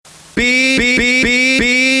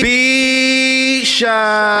Shot.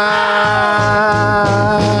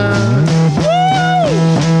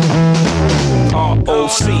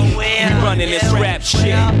 ROC, we running this rap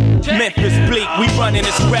shit. Memphis Bleak, we running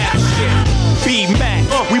this rap shit.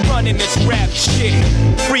 B-Mac, we running this rap shit.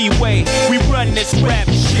 Freeway, we running this rap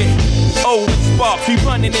shit. Oh, Sparks, we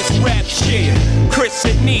running this rap shit. Chris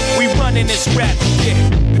and Neat, we running this rap shit.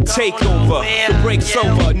 The takeover, the break's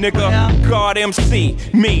over, nigga. God MC,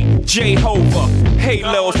 me, Jehovah. Hey,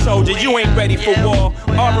 little soldier, you ain't ready for war.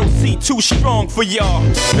 ROC too strong for y'all.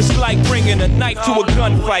 It's like bringing a knife to a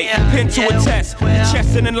gunfight, pin to a test,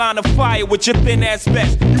 chest in line of fire with your thin ass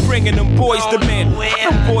vest. You bringing them boys to men,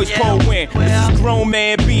 them boys pull win. This is grown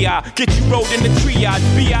man B.I. Get you rolled in the triage,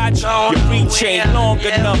 B.I.G. Your reach ain't long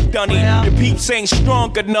enough, Dunny. Your peeps ain't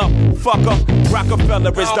strong enough, fucker.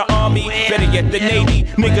 Rockefeller is the army, better yet the Navy.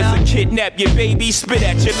 Niggas will kidnap your baby, spit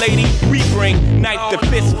at your lady. We bring knife to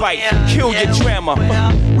fist fight, kill your drama.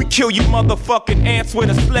 We kill you motherfucking ants with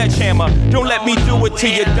a sledgehammer. Don't let me do it to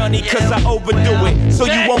you, Dunny, cause I overdo it. So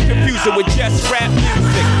you won't confuse it with just rap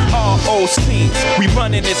music. ROC, we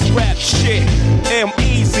running this rap shit.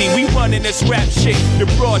 M-Easy, we running this rap shit. The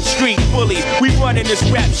Broad Street Bully, we running this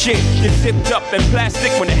rap shit. Get zipped up in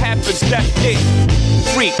plastic when it happens, that's it.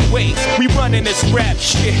 Freak, wait, we running this rap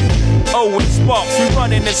shit. Oh, and Sparks, we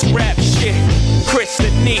running this rap shit. Chris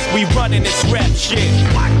and Neat, we running this rap shit.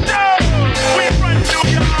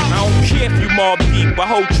 I don't care if you mob deep, I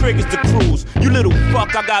hold triggers to cruise. You little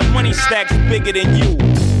fuck, I got money stacks bigger than you.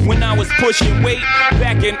 When I was pushing weight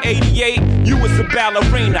back in 88, you was a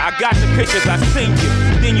ballerina. I got the pictures, I seen you.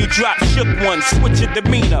 Then you dropped shook one, switch your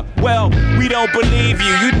demeanor. Well, we don't believe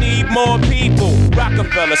you, you need more people.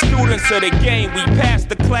 Rockefeller, students of the game, we passed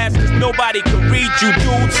the class cause nobody can read you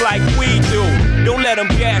dudes like we do. Don't let them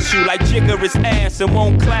gas you like Jigger is ass and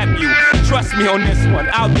won't clap you. Trust me on this one,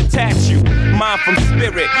 I'll detach you. Mind from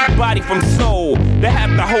spirit, body from soul. They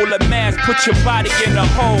have to hold a mask, put your body in a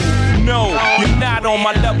hole. No, you're not on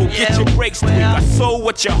my level, get your breaks tweaked. I sold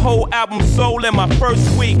what your whole album sold in my first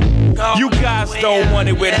week. You guys don't want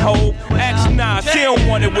it with hope. Ask Nas, he don't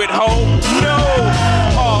want it with hope. No,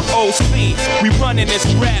 ROC, we running this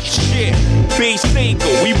rap shit. B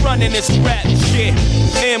single, we running this rap shit.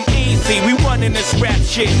 M-Easy, we running this rap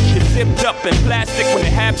shit. Get zipped up in plastic when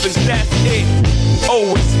it happens, that's it.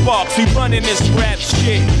 Oh, and Sparks, we running this rap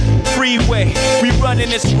shit. Freeway, we running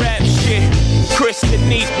this rap shit. Chris and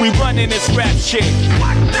Neat, we running this rap shit.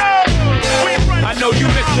 I know you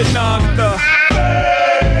miss the Nas,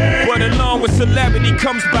 but along with celebrity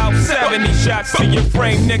comes about 70 shots to your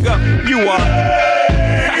frame, nigga. You are.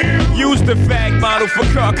 Use the fag model for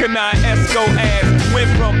Carcanine Esco ass. Went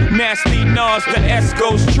from nasty Nas to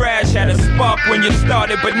Esco's trash. Had a spark when you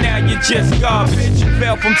started, but now you're just garbage.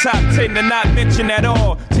 Fell from top 10 to not mention at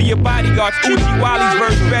all. To your bodyguards, Uzi Wally's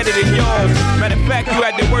verse better than yours. Matter of fact, you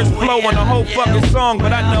had the worst flow on the whole fucking song.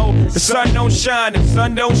 But I know the sun don't shine, the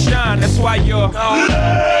sun don't shine. That's why your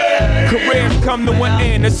careers come to an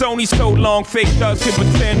end. It's only so long fake thugs can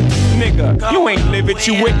pretend. Nigga, you ain't live it,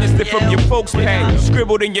 you witnessed it from your folks' pad. You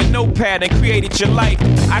scribbled in your notepad and created your life.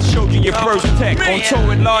 I showed you your first tech on tour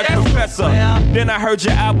with Large Professor. Then I heard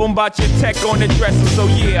your album about your tech on the dresser. So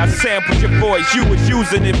yeah, I sampled your voice, you was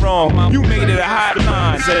using it wrong. You made it a hot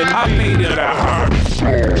line, I made it a hot.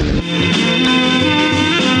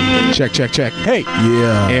 Check. Hey.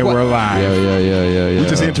 Yeah. And we're live. Yeah. We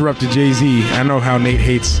just interrupted Jay-Z. I know how Nate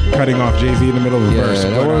hates cutting off Jay-Z in the middle of the verse.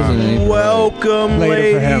 That wasn't anything. Welcome,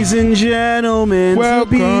 ladies and gentlemen, to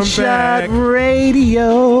B-Shot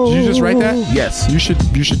Radio. Did you just write that? Yes. You should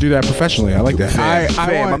do that professionally. I like that.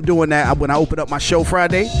 I'm doing that. When I open up my show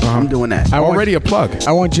Friday, I'm doing that. Already a plug.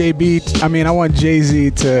 I want Jay-Z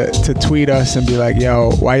to tweet us and be like,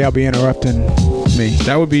 yo, why y'all be interrupting me?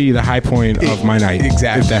 That would be the high point of my night.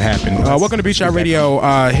 Exactly. If that happened. Welcome to B-Shot Radio.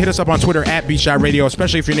 Hit us up on Twitter at B-Shot Radio,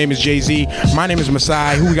 especially if your name is Jay-Z. My name is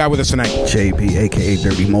Masai. Who we got with us tonight? JB, a.k.a.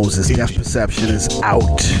 Dirty Moses. Death Perception is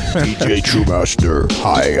out. DJ True Master.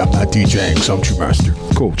 Hi, I'm not DJing, so I'm True Master.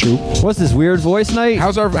 Cool, True. What's this weird voice night?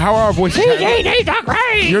 How are our voices? You're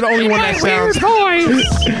the only one that sounds.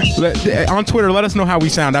 On Twitter, let us know how we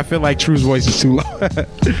sound. I feel like True's voice is too low.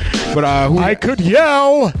 But I could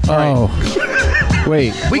yell. Oh.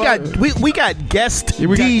 Wait. We got guest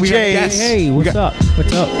DJs. Hey, what's up?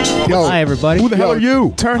 Yo, hi, everybody. Who the hell are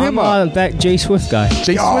you? Turn him I'm up. that Jay Swift guy.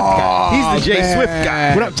 Jay Swift guy. He's the Jay Swift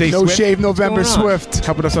guy. What up, Jay No Swift? Shave November What's going on? Swift.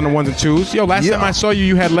 Helping us on the ones and twos. Yo, last time I saw you,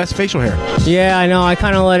 you had less facial hair. Yeah, I know. I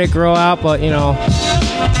kind of let it grow out, but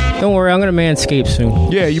don't worry. I'm gonna manscape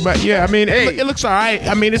soon. Yeah, you might. Yeah, I mean, it looks all right.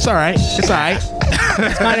 I mean, it's all right. It's all right.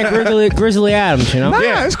 It's kind of Grizzly Adams, you know?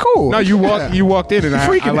 Nah, it's cool. No, you walked in and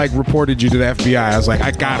I like reported you to the FBI. I was like,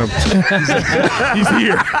 I got him. He's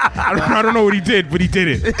here. I don't know what he did, but he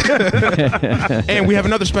did it. And we have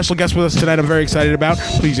another special guest with us tonight I'm very excited about.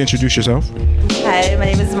 Please introduce yourself. Hi, my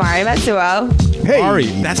name is Mari Matsuo. Hey. Mari,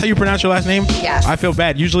 that's how you pronounce your last name? Yes. I feel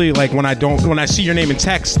bad. Usually, like, when I see your name in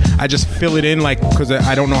text, I just fill it in, like, because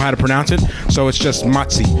I don't know how to pronounce it. So it's just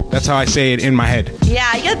Matsi. That's how I say it in my head. Yeah,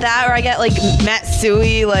 I get that, or I get, like,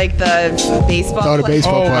 Matsui, like the baseball player. The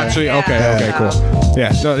baseball player. Matsui. Yeah. Okay, cool.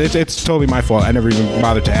 Yeah, so it's totally my fault. I never even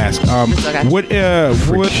bothered to ask. Okay.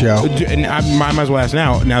 What show. And I might as well ask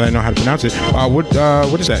now that I know how to pronounce it. What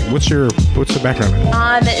is that? What's the background?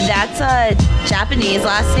 That's Japanese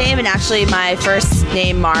last name, and actually my first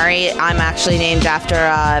name, Mari, I'm actually named after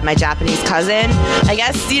my Japanese cousin. I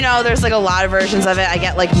guess, there's like a lot of versions of it. I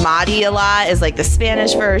get like Madi a lot is like the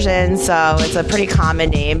Spanish version, so it's a pretty common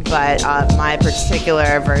name, but my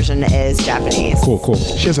particular version is Japanese. Cool.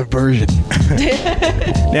 She has a version.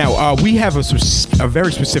 Now, we have a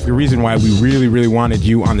very specific reason why we really, really wanted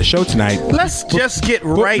you on the show tonight. Let's just get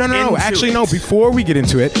right into it. No. Actually, no. Before we get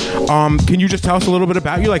into it, can you just tell us a little bit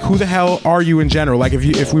about you? Like, who the hell are you in general? Like,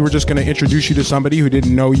 if we were just going to introduce you to somebody who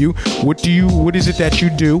didn't know you, what is it that you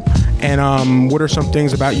do? And what are some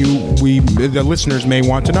things about you the listeners may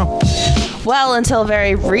want to know? Well, until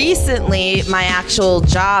very recently, my actual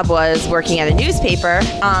job was working at a newspaper,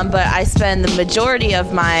 but I spend the majority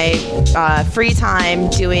of my free time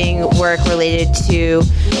doing work related to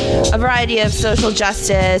a variety of social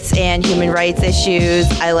justice and human rights issues.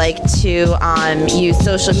 I like to use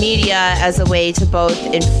social media as a way to both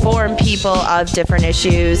inform people of different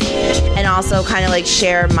issues and also kind of like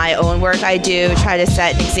share my own work I do, try to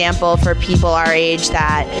set an example for people our age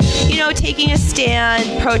that, taking a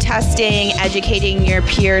stand, protesting, educating your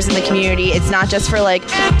peers in the community. It's not just for like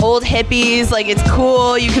old hippies. Like, it's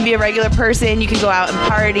cool. You can be a regular person. You can go out and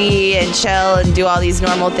party and chill and do all these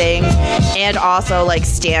normal things and also like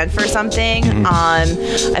stand for something.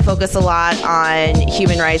 I focus a lot on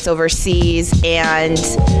human rights overseas and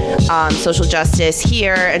social justice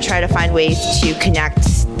here and try to find ways to connect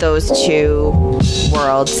those two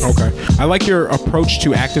worlds. Okay. I like your approach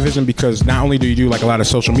to activism because not only do you do like a lot of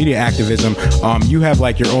social media activism, you have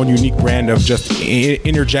like your own unique brand of just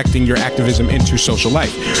interjecting your activism into social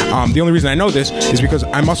life. The only reason I know this is because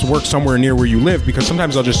I must work somewhere near where you live, because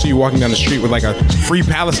sometimes I'll just see you walking down the street with like a Free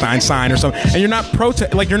Palestine sign or something, and you're not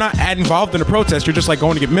you're not involved in a protest. You're just like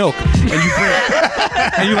going to get milk,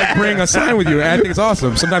 and you bring a sign with you. And I think it's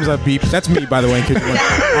awesome. Sometimes I beep. That's me, by the way. In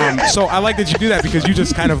case so I like that you do that because you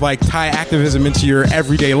just kind of like tie activism into your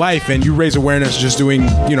everyday life, and you raise awareness just doing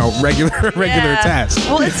regular tasks.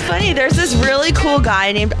 Well, it's funny. There's this really cool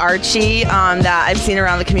guy named Archie that I've seen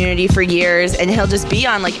around the community for years, and he'll just be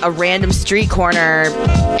on like a random street corner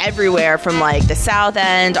everywhere from like the South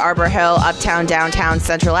End, Arbor Hill, Uptown, Downtown,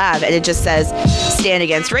 Central Ave, and it just says "Stand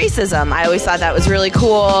Against Racism." I always thought that was really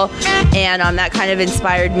cool, and that kind of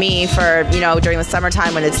inspired me for during the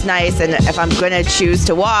summertime when it's nice, and if I'm going to choose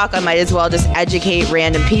to walk, I might as well just educate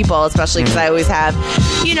random people, especially because I always have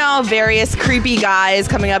various creepy guys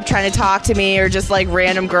coming up trying to talk to me, or just like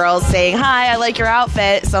random girls saying, "Hi, I like your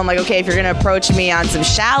outfit." So I'm like, okay, if you're going to approach me on some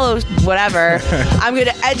shallow whatever, I'm going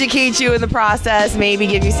to educate you in the process, maybe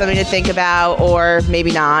give you something to think about, or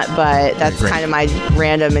maybe not, but that's kind of my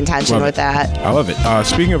random intention with that. I love it.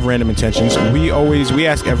 Speaking of random intentions, we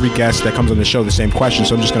ask every guest that comes on the show the same question,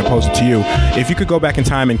 so I'm just going to pose it to you. If you could go back in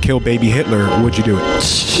time and kill baby Hitler, would you do it?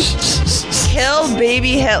 Kill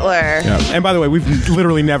baby Hitler. Yeah. And by the way, we've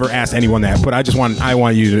literally never asked anyone that, but I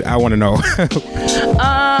want to know.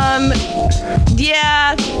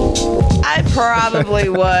 Yeah, I probably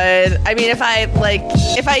would. I mean, if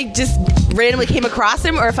I just randomly came across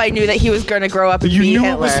him, or if I knew that he was going to grow up and be Hitler. You knew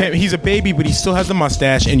it was him. He's a baby, but he still has the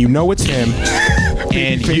mustache, and you know it's him.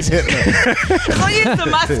 And he's Hitler. Well, use the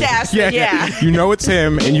mustache. Yeah. You know it's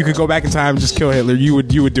him, and you could go back in time and just kill Hitler. You would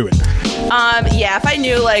do it. Yeah, if I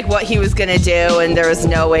knew like what he was gonna do and there was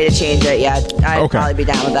no way to change it, I'd probably be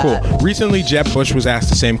down with that. Cool. Recently, Jeb Bush was asked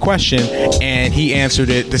the same question, and he answered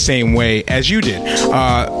it the same way as you did.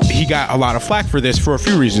 He got a lot of flack for this for a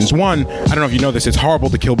few reasons. One, I don't know if you know this, it's horrible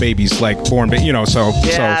to kill babies like born, so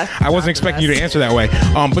I wasn't expecting you to answer that way.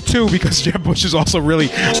 But two, because Jeb Bush is also really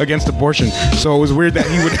against abortion, so it was weird that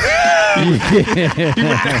he would. He would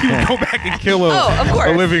go back and kill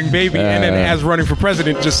a living baby, and then as running for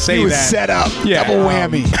president, just say he was that. Set up, double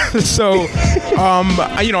whammy.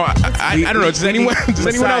 I don't know. Does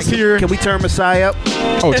anyone else here? Can we turn Messiah up?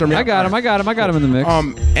 Oh, turn me up. I got him in the mix.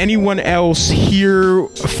 Anyone else here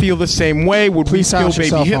feel the same way? Would we kill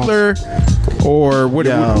baby Hitler? Or what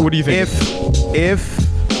do you think? if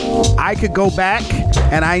I could go back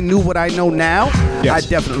and I knew what I know now, I'd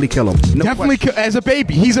definitely kill him. No definitely as a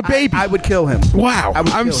baby. He's a baby. I would kill him. Wow.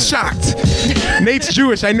 I'm shocked. Nate's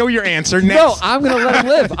Jewish. I know your answer. Next. No, I'm going to let him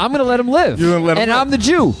live. I'm going to let him live. You're gonna let him and live. I'm the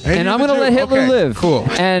Jew. And I'm going to let Hitler live. Cool.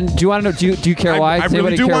 And do you want to know, do you care why? I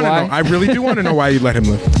really do want to know. I really do want to know why you let him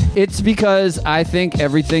live. It's because I think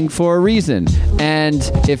everything for a reason. And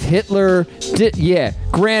if Hitler did,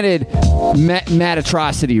 granted, mad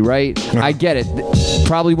atrocity, right? I get it.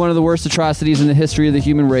 Probably one of the worst atrocities in the history of the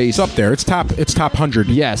human race. It's up there. It's top 100.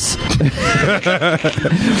 Yes.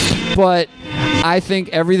 But I think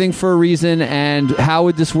everything for a reason, and how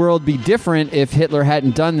would this world be different if Hitler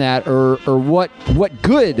hadn't done that, or what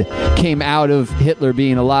good came out of Hitler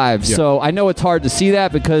being alive? Yeah. So I know it's hard to see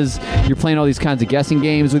that because you're playing all these kinds of guessing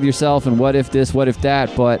games with yourself and what if this, what if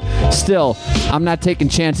that, but still, I'm not taking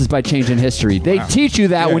chances by changing history. They teach you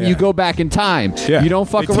that when you go back in time. Yeah. You don't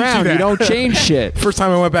fuck around. You don't change shit. First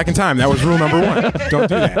time I went back in time, that was rule number 1. Don't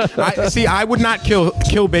do that. I would not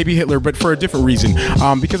kill baby Hitler, but for a different reason.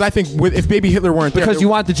 Because I think if baby Hitler weren't there... Because you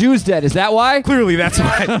want the Jews dead. Is that why? Clearly, that's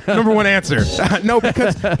why. Number 1 answer. No,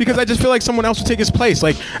 because I just feel like someone else would take his place.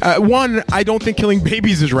 Like, one, I don't think killing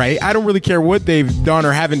babies is right. I don't really care what they've done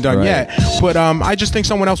or haven't done yet. But I just think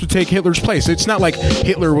someone else would take Hitler's place. It's not like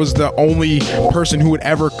Hitler was the only person who would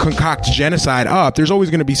ever concoct genocide up. There's always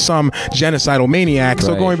going to be some genocidal maniac.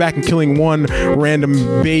 So going back and killing one random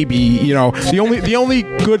baby, the only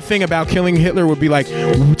good thing about killing Hitler would be like,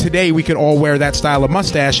 today we could all wear that style of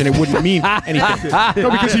mustache and it wouldn't mean anything.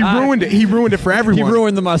 No, because he ruined it. He ruined it for everyone. He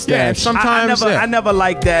ruined the mustache. Yeah, sometimes I never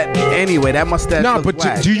liked that anyway. That mustache. No, but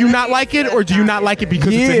do you not like it, or do you not like it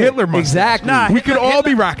because it's a Hitler mustache? Exactly. Nah, we could all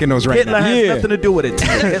be rocking those right Hitler now. Has nothing to do with it.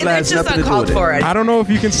 Hitler has just nothing to do with it. I don't know if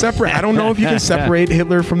you can separate. I don't know if you can separate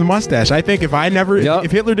Hitler from the mustache. I think if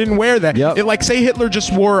Hitler didn't wear that, like say Hitler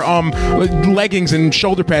just wore leggings and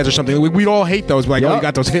shoulder pads or something, we'd all hate those. Like, oh, you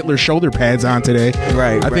got those Hitler shoulder pads on today.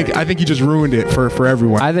 Right. I think he just ruined it for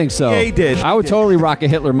everyone. I think so. Yeah, he did. I would totally rock a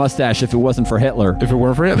Hitler mustache if it wasn't for Hitler. If it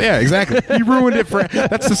weren't for Hitler, yeah, exactly. He ruined it for.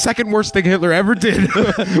 That's the second worst thing Hitler ever did.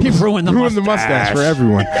 He ruined the mustache for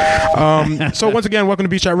everyone. So once again, welcome to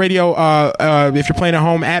Beat Shot Radio. If you're playing at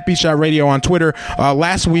home, at Beat Shot Radio on Twitter.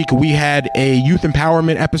 Last week we had a youth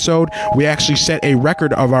empowerment episode. We actually set a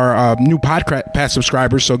record of our new podcast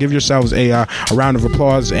subscribers. So give yourselves a round of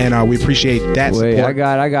applause, and we appreciate that support.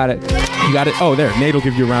 I got it. You got it? Oh, there. Nate will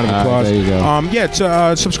give you a round of applause. There you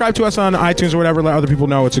go. Subscribe to us on iTunes or whatever. Let other people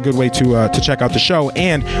know. It's a good way to check out the show.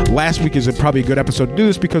 And last week is probably a good episode to do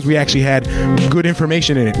this because we actually had good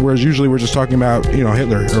information in it, whereas usually we're just talking about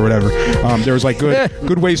Hitler or whatever. There was like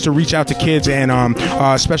good ways to reach out to kids. And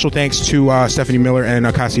special thanks to Stephanie Miller and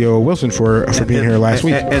Ocasio Wilson for being here last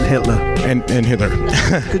week. And Hitler. And Hitler.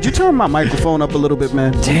 Could you turn my microphone up a little bit,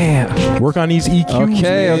 man? Damn. Work on these EQs.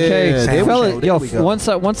 Okay. Fella, once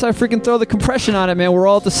I freaking throw the compression on it, man, we're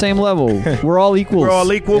all at the same level. We're all equals. We're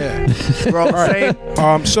all equal. Yeah. We're all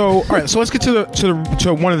the same. So let's get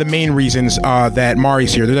to one of the main reasons that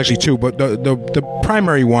Mari's here. There's actually two, but the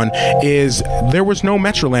primary one is there was no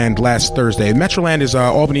Metroland last Thursday. Metroland is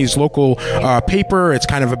Albany's local paper. It's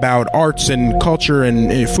kind of about arts and culture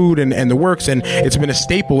and food and the works, and it's been a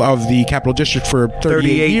staple of the Capital District for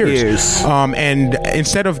 38 years. And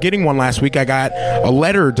instead of getting one last week, I got a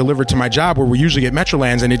letter delivered to my job where we usually get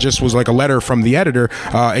Metrolands, and it just was like a letter from the editor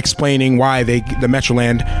explaining why the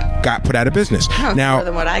Metroland got put out of business. Now, more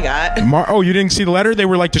than what I got. You didn't see the letter? They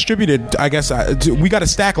were like distributed. I guess we got a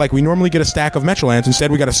stack, like we normally get a stack of Metrolands.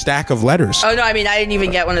 Instead, we got a stack of letters. Oh no, I mean I didn't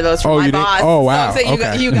even get one of those from my boss. Oh wow. So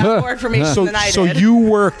you got more information than I did. So you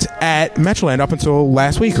worked at Metroland up until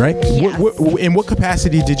last week, right? Yes. In what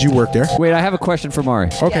capacity did you work there? Wait, I have a question for Mari.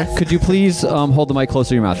 Okay. Yes. Could you please hold the mic closer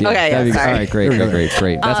to your mouth? Okay. Sorry. All right, great.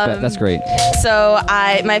 That's great. So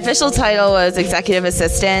my official title was executive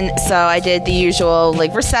assistant. So I did the usual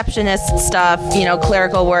like receptionist stuff,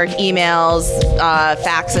 clerical work, emails,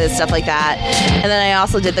 faxes, stuff like that. And then I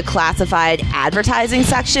also did the classified advertising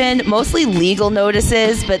section, mostly legal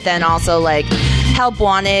notices, but then also like help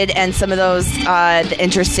wanted and some of those the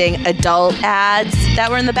interesting adult ads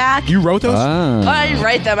that were in the back. You wrote those? Oh, I didn't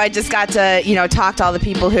write them. I just got to talk to all the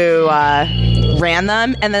people who ran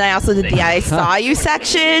them, and then I also did the I saw you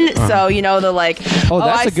section. So the like, that's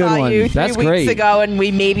I a good saw one. you 3 That's weeks great. ago, and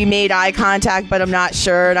we maybe made eye contact, but I'm not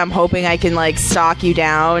sure, and I'm hoping I can like stalk you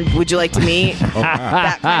down. Would you like to meet?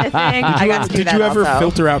 That kind of thing. I got to do Did that you ever also.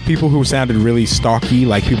 filter out people who sounded really stalky,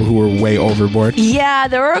 like people who were way overboard? Yeah,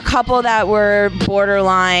 there were a couple that were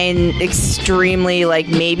borderline, extremely like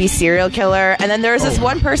maybe serial killer. And then there was this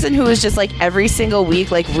one person who was just like every single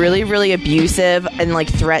week like really, really abusive and like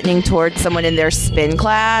threatening towards someone in their spin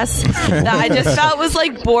class that I just felt was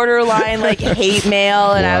like borderline like hate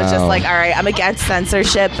mail. And I was just like, all right, I'm against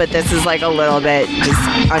censorship, but this is like a little bit just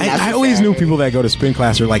unnecessary. I always knew people that go to spin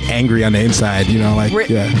class are like angry on the inside, you know, like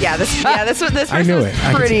this I knew it.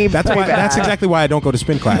 Pretty that's pretty why. bad. That's exactly why I don't go to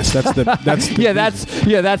spin class. That's the that's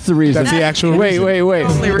the reason. That's the actual reason. Wait.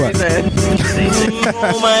 Only reason.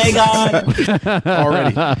 Oh my God.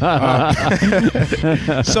 Already.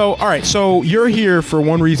 So, all right. So you're here for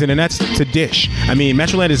one reason, and that's to dish. I mean,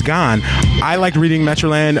 Metroland is gone. I liked reading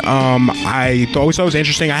Metroland. I always thought it was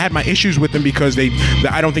interesting. I had my issues with them because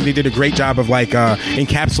I don't think they did a great job of like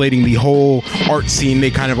encapsulating the whole art scene.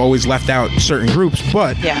 They kind of always left out certain groups.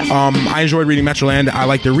 But I enjoyed reading Metroland. I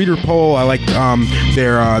liked their reader poll. I liked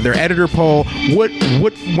their editor poll. What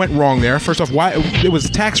went wrong there? First off, why it was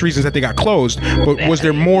tax reasons that they got closed, but was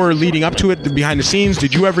there more leading up to it behind the scenes?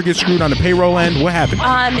 Did you ever get screwed on the payroll end? What happened?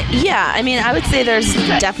 Yeah, I mean, I would say there's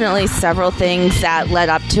definitely several things that led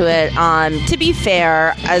up to it. To be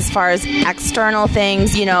fair, as far as external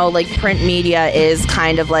things, you know, like print media is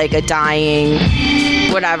kind of like a dying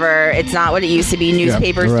whatever. It's not what it used to be.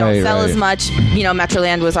 Newspapers don't sell as much. You know,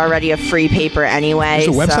 Metroland was already a free paper anyway. Is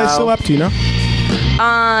the website still up? Do you know?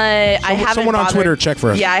 I haven't. Someone on Twitter check for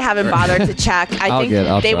us. Yeah, I haven't bothered to check. I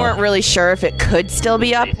think they weren't really sure if it could still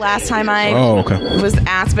be up last time I was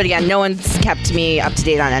asked. But again, no one's kept me up to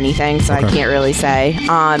date on anything, so I can't really say.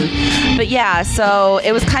 But yeah, so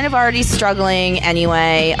it was kind of already struggling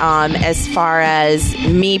anyway. As far as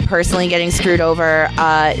me personally getting screwed over,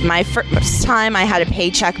 my first time I had a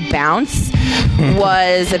paycheck bounce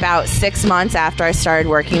was about 6 months after I started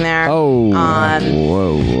working there.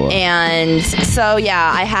 And so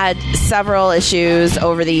yeah, I had several issues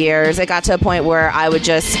over the years. It got to a point where I would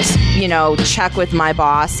just, you know, check with my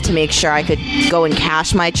boss to make sure I could go and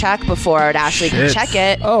cash my check before I would actually check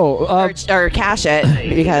it. Or cash it,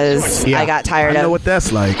 because I got tired of what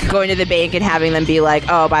that's like. Going to the bank and having them be like,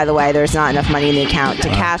 oh, by the way, there's not enough money in the account to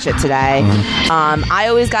cash it today. I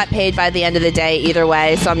always got paid by the end of the day either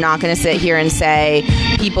way, so I'm not going to sit here and say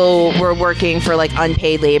people were working for like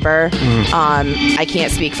unpaid labor. I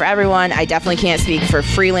can't speak for everyone. I definitely can't speak for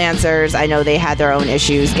freelancers. I know they had their own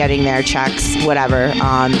issues getting their checks, whatever.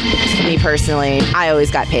 Me personally, I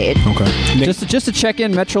always got paid. Okay. Just to check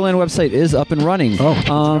in, Metroland website is up and running.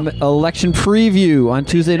 Election preview on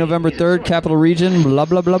Tuesday, November 3rd, Capital Region, blah,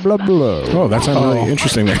 blah, blah, blah, blah. Oh, that sounds really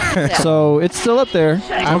interesting there. So it's still up there.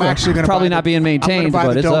 I'm actually going to probably not being maintained,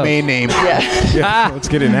 but it's domain name. Let's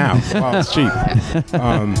get it now. Wow, it's cheap.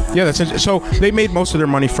 That's so they made most of their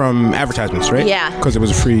money from advertisements, right? Yeah. Because it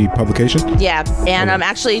was a free publication? Yeah. And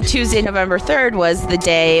actually Tuesday, November 3rd was the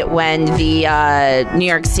day when the New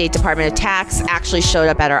York State Department of Tax actually showed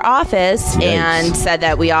up at our office and said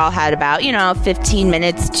that we all had about, 15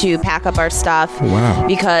 minutes to pack up our stuff. Wow.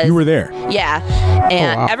 Because you were there. Yeah.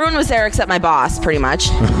 And everyone was there except my boss, pretty much.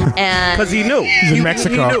 And because he knew. He's in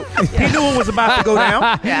Mexico. He knew it was about to go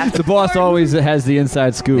down. Yeah. The boss always has the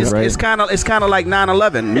inside scoop, right? It's kind of like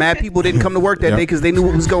 9/11. Mad people didn't come to work that day because they knew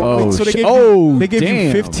what was going on. So they gave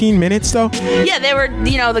you 15 minutes though? Yeah, they were,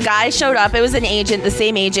 the guy showed up. It was an agent, the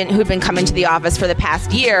same agent who'd been coming to the office for the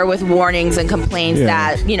past year with warnings and complaints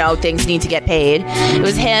that, things need to get paid. It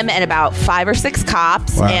was him and about 5 or 6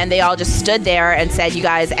 cops, and they all just stood there and said, you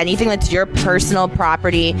guys, anything that's your personal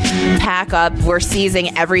property, pack up. We're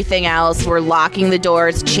seizing everything else. We're locking the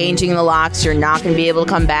doors, changing the locks. You're not going to be able to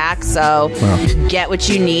come back, so get what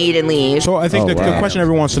you need and leave. So I think the question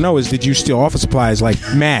everyone wants to know is, did you steal office supplies like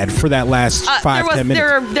mad for that last 5-10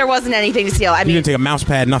 minutes? There wasn't anything to steal. I mean, you didn't take a mouse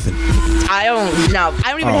pad, nothing. I don't know.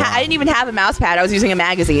 I didn't even have a mouse pad. I was using a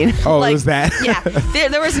magazine. Oh, it was that? Yeah.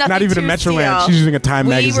 There was nothing. Not even to a Metroland. steal. She's using a Time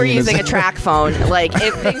magazine. We were using a track phone.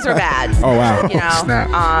 Things were bad. Oh wow.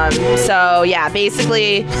 So yeah,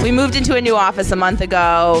 basically, we moved into a new office a month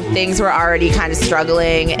ago. Things were already kind of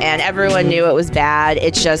struggling, and everyone knew it was bad.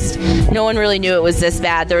 It's just no one really knew it was this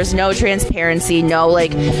bad. There was no transparency, no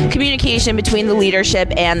communication between the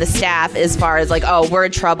leadership and the staff as far as we're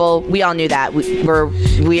in trouble. We all knew that. Were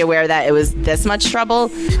we aware that it was this much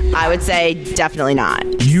trouble? I would say definitely not.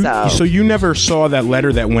 So you never saw that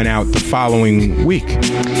letter that went out the following week?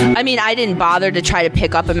 I mean, I didn't bother to try to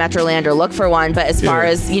pick up a Metroland or look for one, but as far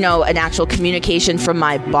as, an actual communication from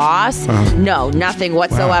my boss, no, nothing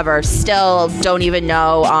whatsoever. Wow. Still don't even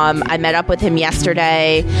know. I met up with him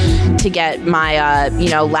yesterday to get my,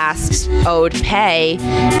 last owed pay,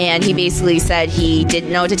 and he basically said he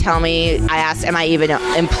didn't know what to tell me. I asked, am I even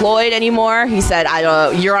employed anymore? He said,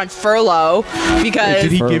 you're on furlough because...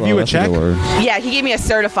 Did he give you a check? Yeah, he gave me a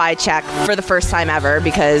certified check for the first time ever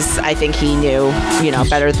because I think he knew,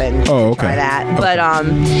 better than that. Okay.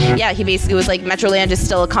 But, he basically was like, Metroland is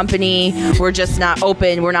still a company. We're just not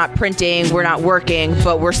open. We're not printing. We're not working,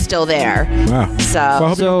 but we're still there. Wow. So I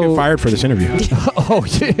hope you don't get fired for this interview.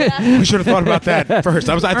 We should have thought about that first.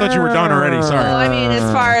 I thought you were done already. Sorry. Well, I mean,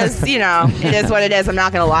 as far as, it is what it is. I'm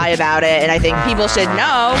not going to lie about it. And I think people should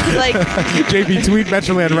know. Like, JB, tweet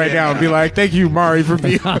Metroland right now and be like, thank you, Mari, for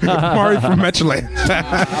being Mari from Metroland.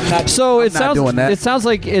 So it sounds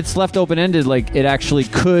like it's left open-ended, like it actually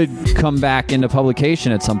could come back into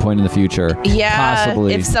publication at some point in the future. Yeah,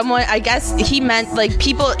 possibly. If someone, I guess he meant like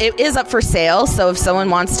people, it is up for sale, so if someone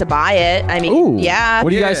wants to buy it, I mean, What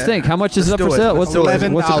do you guys think? How much is it up for sale? What's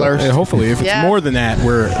 $11? Hopefully, if it's more than that,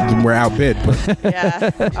 we're outbid.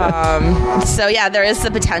 So there is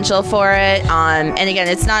the potential for it. And again,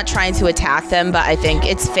 it's not trying to attack them, but I think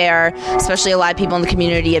it's fair, especially a lot of people in the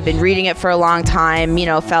community have been reading it for a long time,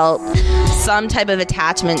 felt some type of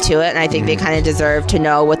attachment to it, and I think they kind of deserve to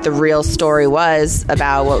know what the real story was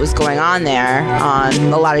about what was going on there.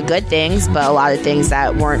 A lot of good things, but a lot of things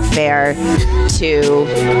that weren't fair to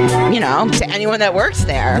anyone that works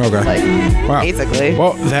there. Okay. Wow. Basically.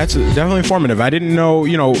 Well, that's definitely informative. I didn't know,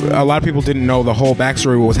 a lot of people didn't know the whole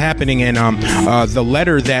backstory, what was happening, and the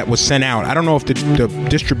letter that was sent out. I don't know if the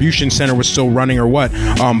distribution center was still running or what,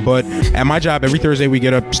 but at my job, every Thursday we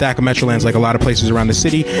get a stack of Metrolands like a lot of places around the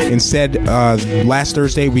city. Instead, last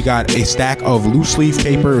Thursday we got a stack of loose leaf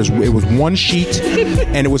paper. It was one sheet,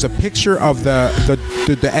 and it was a picture of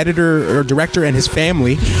the editor or director and his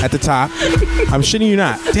family at the top. I'm shitting you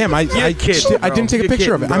not. Damn, I didn't take a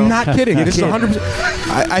picture of it. I'm not kidding. It is 100%.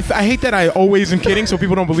 I hate that I always am kidding, so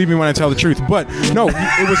people don't believe me when I tell the truth. But no,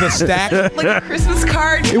 it was a stack. Like a Christmas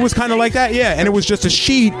card. It was kind of like that, yeah. And it was just a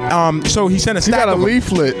sheet. So he sent a stack. You got a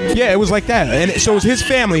leaflet. Yeah, it was like that. And so it was his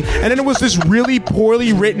family. And then it was this really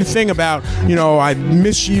poorly written thing about, I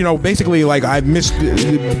miss you, basically like I missed.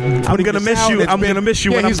 I'm gonna miss you. I'm gonna miss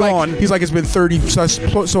you when I'm gone. He's like, it's been 30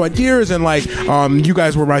 so years, and like you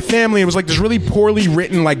guys were my family. It was like this really poorly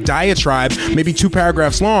written like diatribe, maybe 2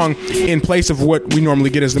 paragraphs long, in place of what we normally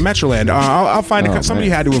get as the Metroland. I'll find it. Somebody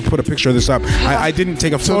had to have put a picture of this up. I didn't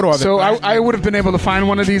take a photo of it. So I would have been able to find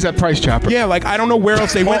one of these at Price Chopper. Yeah, like I don't know where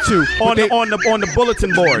else they went to on the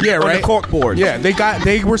bulletin board. Yeah, right. On the cork board. Yeah,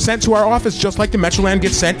 they were sent to our office just like the Metroland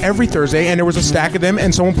gets sent every Thursday, and there was a stack of them,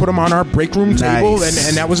 and someone put them on our break room table,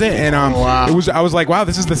 and that was it. And it was. I was like, wow,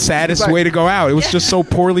 this is the saddest way to go out. It was just so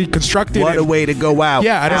poorly constructed. What a way to go out.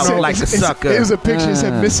 Yeah, I don't know. Like a sucker. It was a picture that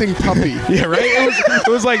said missing puppy. Yeah, right. It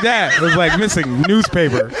was like that. It was like missing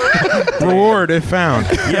newspaper. Reward if found.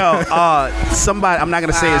 Yo, somebody, I'm not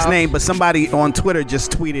going to say his name, but somebody on Twitter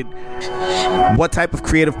just tweeted, what type of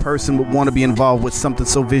creative person would want to be involved with something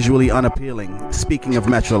so visually unappealing? Speaking of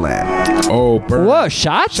Metroland. Oh, burn. Whoa,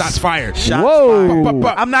 shots fired. Whoa.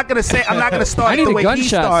 I'm not going to start I need the a way he gunshot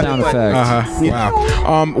started. sound effect.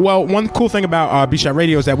 Wow. Well, one cool thing about Beat Shot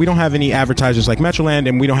Radio is that we don't have any advertisers like Metroland,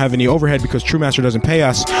 and we don't have any overhead because True-Master doesn't pay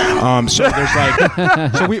us. So there's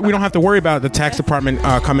like, so we don't have to worry about the tax department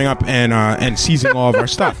coming up and seizing all of our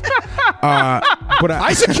stuff. But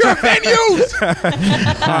I secure venues.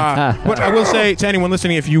 But I will say to anyone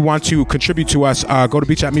listening, if you want to contribute to us, go to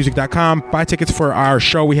beatshotmusic.com, buy tickets for our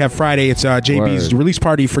show we have Friday. It's JB's release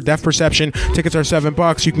party for Deaf Perception. Tickets are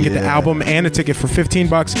 $7. You can get the album and a ticket for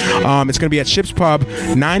 $15. It's going to be at Ship's Pub,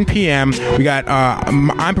 9 p.m. We got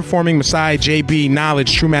I'm performing, Masai, JB,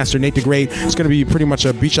 Knowledge, True-Master, Nate the Great. It's going to be pretty much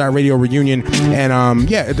a Beat Shot Radio reunion, and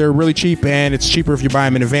they're really cheap, and it's cheaper if you buy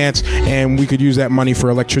them in advance, and we could use that money for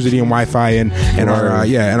electricity and Wi-Fi and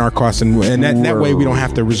our costs, and that way we don't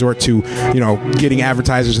have to resort to getting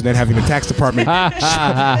advertisers and then having the tax department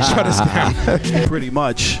shut us down. Pretty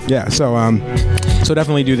much. Yeah. So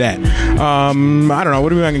definitely do that. I don't know. What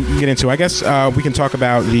do we want to get into? I guess we can talk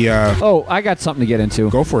about the. I got something to get into.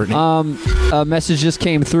 Go for it, Nate. A message just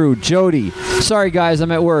came through. Jody, sorry guys,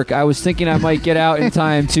 I'm at work. I was thinking I might get out in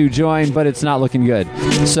time to join, but it's not looking good.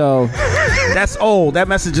 So That's old. That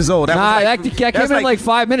message is old. That came in like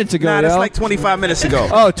 5 minutes ago. Nah, that's like 25 minutes ago.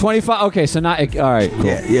 Oh, 25. Okay, so not. All right, cool.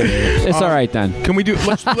 Yeah. It's all right then. Can we do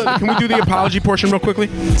the apology portion real quickly?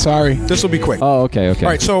 Sorry. This will be quick. Oh, okay. All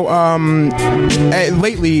right, so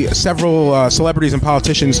lately, several celebrities and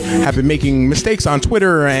politicians have been making mistakes on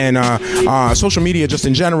Twitter and social media just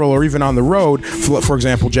in general, or even on the road. For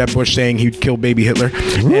example, Jeb Bush saying he'd kill baby Hitler.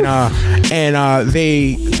 And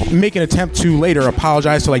they make an attempt to later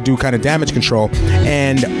apologize to do kind of damage control.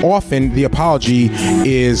 And often the apology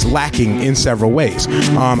is lacking in several ways.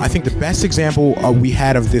 I think the best example we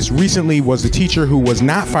had of this recently was the teacher who was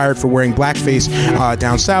not fired for wearing blackface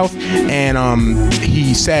down south. And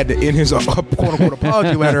he said in his quote-unquote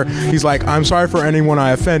apology letter, he's like, I'm sorry for anyone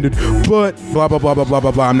I offended, but blah, blah, blah, blah, blah,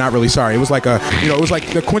 blah, blah. I'm not really sorry. It was like it was like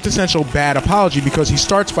the quintessential bad apology, because he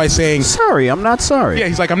starts by saying, sorry, I'm not sorry. Yeah,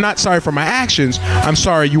 he's like, I'm not sorry for my actions. I'm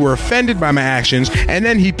sorry you were offended by my actions. And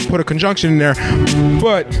then he put a conjunction in there,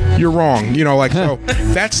 but you're wrong. So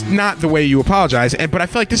that's not the way you apologize. But I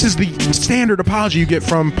feel like this is the standard apology you get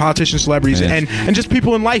from politicians, celebrities, and just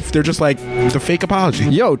people in life. They're just like the fake apology.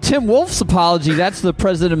 Yo, Tim Wolf's apology, that's the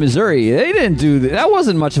president of Missouri. They didn't do that. That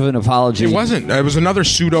wasn't much of an apology. It wasn't. It was another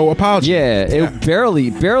pseudo apology. Yeah, it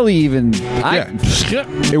barely even.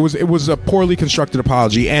 It was a poorly constructed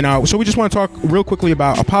apology. And so we just want to talk real quickly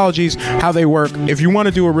about apologies, how they work. If you want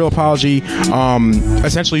to do a real apology,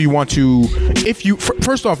 essentially you want to,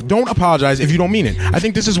 first off, don't apologize if you don't mean it. I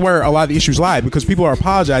think this is where a lot of the issues lie, because people are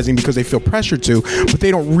apologizing because they feel pressured to, but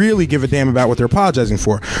they don't really give a damn about what they're apologizing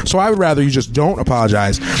for. So I would rather you just don't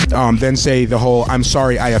apologize than say the whole, I'm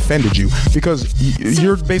sorry I offended you, because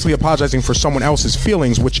you're basically apologizing for someone else's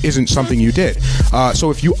feelings, which isn't something you did.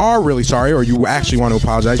 So if you are really sorry, or you actually want to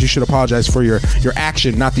apologize, you should apologize for your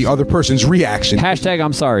action, not the other person's reaction. Hashtag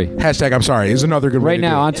I'm sorry. Hashtag I'm sorry is another good way to do it.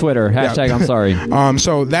 Right now on Twitter, hashtag I'm sorry.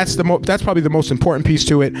 So that's probably the most important piece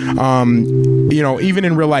to it. Even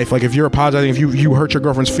in real life, like if you're apologizing, if you hurt your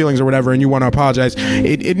girlfriend's feelings or whatever, and you want to apologize,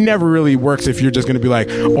 it never really works if you're just going to be like,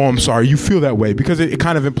 oh, I'm sorry, you feel that way, because it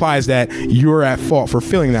kind of implies that you're at fault for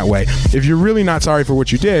feeling that way. If you're really not sorry for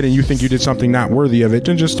what you did and you think you did something not worthy of it,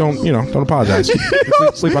 then just don't apologize.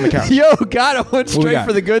 Sleep on the couch. Yo, Gatto went straight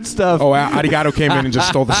for the good stuff. Oh, Arigato came in and just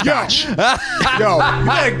stole the scotch.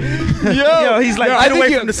 Yo, he's like, get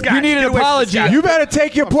away from the scotch. We need an apology. You better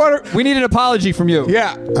take your We need an apology from you.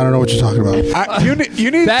 Yeah. I don't know what you're talking about.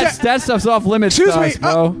 You need that stuff's off limits. Excuse to me, us,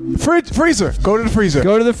 bro. Freezer. Go to the freezer.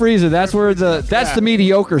 Go to the freezer. That's where the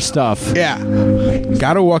mediocre stuff. Yeah.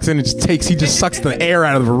 Gatto walks in and he just sucks the air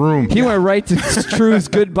out of the room. He went right to True's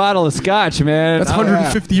good bottle of scotch, man. That's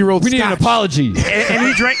 150-year-old We need an apology. And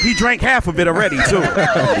he drank half of it already too.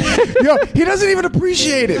 Yo, he doesn't even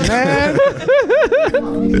appreciate it, man.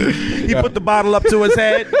 He put the bottle up to his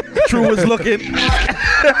head. True was looking. He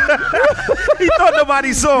thought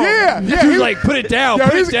nobody saw him. Yeah. He was like, put it down. Yo,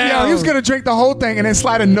 put it down. he was gonna drink the whole thing and then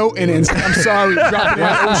slide a note in it and say, I'm sorry, drop it in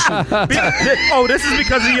the ocean. This is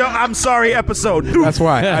because of your I'm sorry episode. That's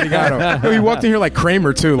why. Arigato. Yo, he walked in here like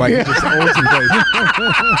Kramer too, like he just owns him.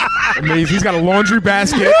 Amazing. He's got a laundry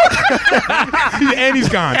basket, and he's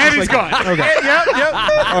gone. And he's gone. Okay. Yep.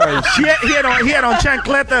 All right. He had on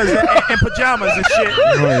chancletas and pajamas and shit.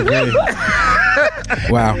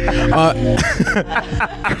 Wow.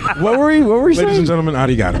 What were we saying? Ladies and gentlemen,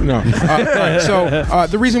 arigato. No. Right, so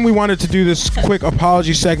the reason we wanted to do this quick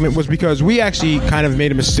apology segment was because we actually kind of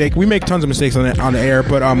made a mistake. We make tons of mistakes on the air,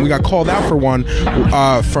 but we got called out for one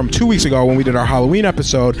from 2 weeks ago when we did our Halloween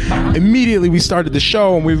episode. Immediately we started the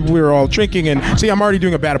show and we were all drinking, and see, I'm already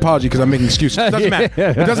doing a bad apology because I'm making excuses. It doesn't matter.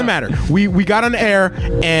 It doesn't matter. We got on the air,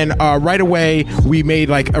 and right away we made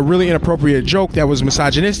like a really inappropriate joke that was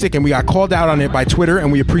misogynistic, and we got called out on it by Twitter,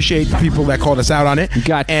 and we appreciate the people that called us out on it. You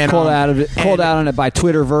got called out on it by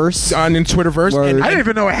Twitterverse. In Twitterverse. I didn't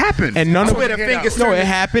even know it happened. And none of it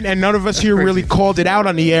happened, and none of us here really called it out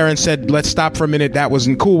on the air and said, let's stop for a minute, that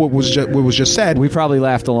wasn't cool what was just said. We probably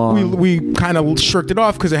laughed along. We kind of shirked it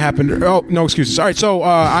off because it happened. Oh, no excuses. All right, so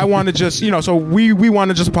I want to just, so we want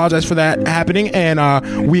to just apologize for that happening,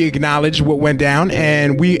 and we acknowledge what went down,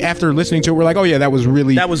 and we, after listening to it, we're like, oh yeah, that was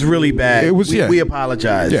really bad. It was, we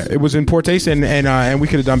apologize. Yeah, it was in poor taste, and we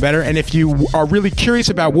could have done better. And if you are really curious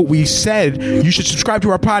about what we said, you should subscribe to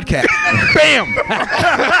our podcast. Bam!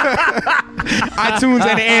 iTunes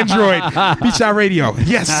and Android. Shot Radio.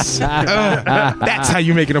 Yes. That's how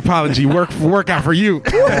you make an apology work out for you.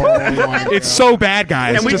 It's so bad,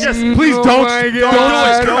 guys. And please don't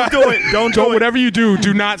do it. Don't do it. Whatever you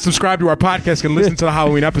do not subscribe to our podcast and listen to the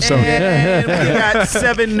Halloween episode. And we got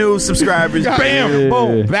 7 new subscribers. Bam!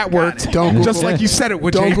 Boom. That worked. Don't Google just like you said it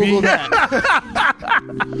would. Don't JB. Google that.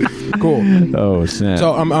 Cool. Oh snap!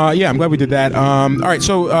 So I'm glad we did that. All right,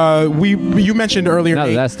 so you mentioned earlier, now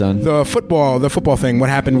Nate, that's done, the football thing. What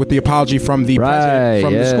happened with the apology from the president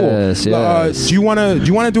from the school? Yes. Do you want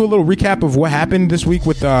to do a little recap of what happened this week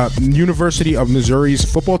with the University of Missouri's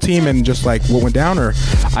football team and just like what went down? Or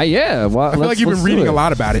yeah, well, I feel like you've been reading a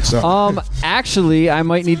lot about it. So actually, I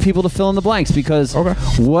might need people to fill in the blanks because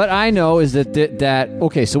what I know is that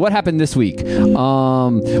okay. So what happened this week?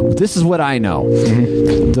 This is what I know.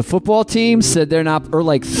 Mm-hmm. The football team said they're not, or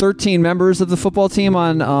like 13 members of the football team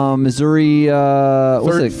on Missouri.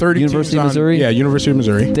 University of Missouri. Yeah, University of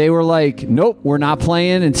Missouri. They were like, nope, we're not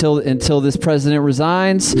playing until this president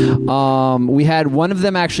resigns. We had one of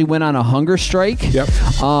them actually went on a hunger strike. Yep.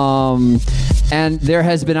 And there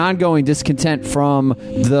has been ongoing discontent from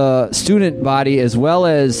the student body as well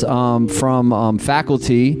as from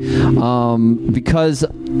faculty because,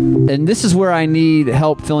 and this is where I need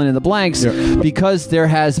help filling in the blanks, because there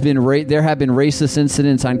have been racist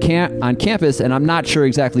incidents on campus, and I'm not sure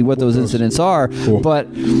exactly what those incidents are, but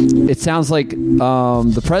it sounds like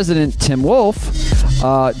the president, Tim Wolf,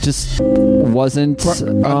 just wasn't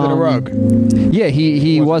under the rug. Yeah,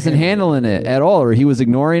 he wasn't handling it at all, or he was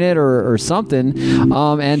ignoring it, or something.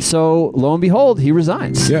 And so, lo and behold, he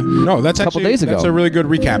resigns. Yeah, no, that's a couple days ago. That's a really good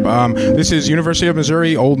recap. This is University of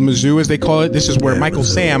Missouri, old Mizzou as they call it. This is where Michael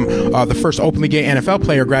Sam, the first openly gay NFL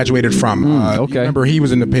player, graduated from. Remember, he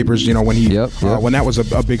was in the papers, when that was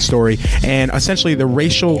a big story. And essentially, the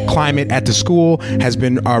racial climate at the school has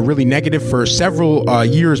been really negative for several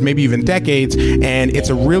years, maybe even decades. And it's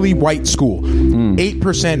a really white school.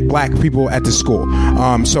 8% black people at the school.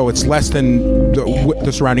 So it's less than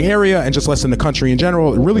the surrounding area and just less than the country in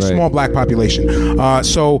general. Really small black population.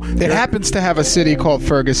 So it happens to have a city called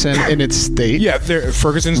Ferguson in its state. Yeah,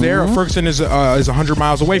 Ferguson's there. Ferguson is 100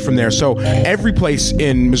 miles away from there. So every place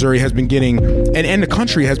in Missouri has been getting, and the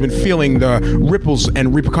country has been feeling the ripples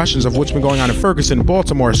and repercussions of what's been going on in Ferguson and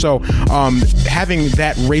Baltimore. So having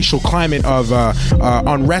that racial climate of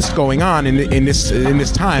unrest going on in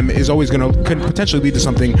this time is always could potentially lead to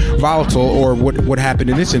something volatile, or what happened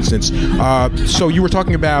in this instance. So you were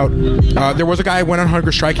talking about there was a guy who went on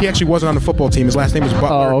hunger strike. He actually wasn't on the football team. His last name was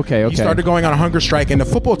Butler. Oh, okay. He started going on a hunger strike, and the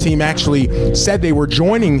football team actually said they were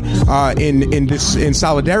joining in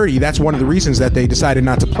solidarity. That's one of the reasons that they decided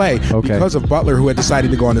not to play, because of Butler, who had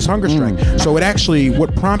decided to go on this hunger strike. So it actually,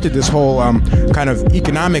 what prompted this whole kind of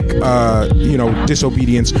economic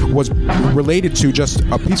disobedience was related to just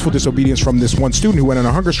a peaceful disobedience from this one student who went on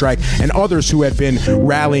a hunger strike, and others who had been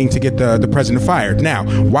rallying to get the president fired. Now,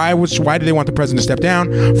 why did they want the president to step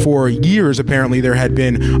down? For years, apparently, there had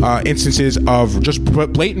been instances of just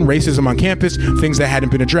blatant racism on campus, things that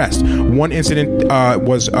hadn't been addressed. One incident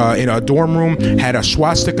was in a dorm room, had a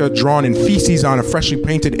swastika drawn in feces on a freshly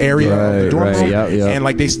painted area of the dorm room. And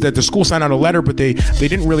like the school signed out a letter, but they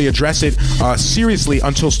didn't really address it seriously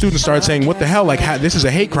until students started saying, what the hell, like this is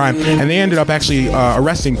a hate crime, and they ended up actually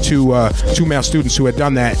arresting two male students who had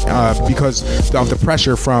done that because of the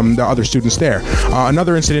pressure from the other students there.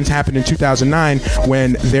 Another incident happened in 2009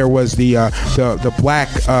 when there was the black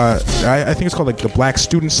I think it's called like the Black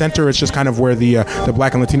Student Center. It's just kind of where the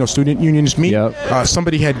Black and Latino student unions meet.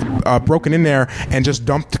 Somebody had broken in there and just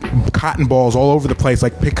dumped cotton balls all over the place,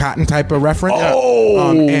 like pick cotton type of reference.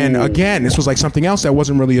 And again, this was like something else that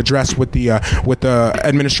wasn't really addressed with the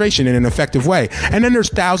administration in an effective way. And then there's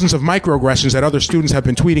thousands of microaggressions that other students have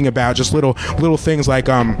been tweeting about, just little things like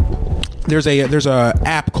there's a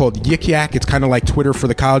app called Yik Yak. It's kind of like Twitter for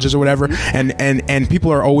the colleges or whatever, and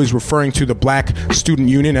people are always referring to the Black Student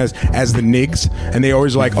Union as the NIGs, and they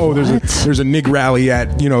always like, there's a NIG rally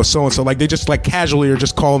at so and so, like they just like casually are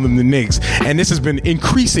just calling them the NIGs, and this has been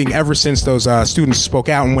increasing ever since those students spoke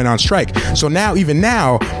out and went on strike. So even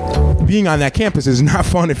now being on that campus is not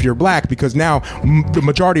fun if you're black, because now the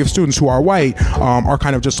majority of students who are white are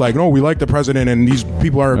kind of just like, no, we like the president, and these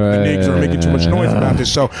people are the NIGs are making too much noise about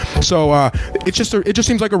this. So it just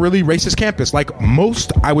seems like a really racist campus. Like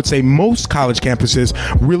I would say most college campuses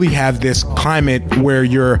really have this climate where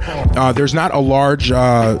there's not a large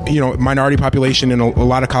minority population in a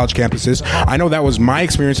lot of college campuses. I know that was my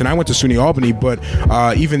experience, and I went to SUNY Albany, but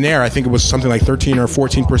even there, I think it was something like 13 or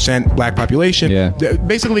 14% black population.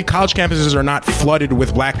 Basically, college campuses are not flooded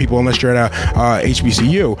with black people unless you're at a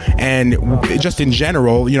HBCU. And just in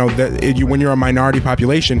general, you know, when you're a minority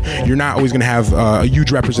population, you're not always going to have a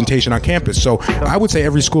huge representation on campus. So I would say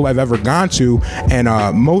every school I've ever gone to, and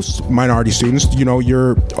most minority students, you know,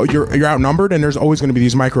 you're outnumbered, and there's always going to be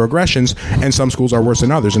these microaggressions, and some schools are worse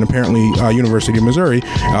than others. And apparently, University of Missouri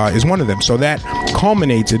is one of them. So that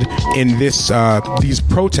culminated in these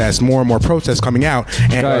protests, more and more protests coming out.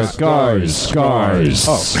 And Guys.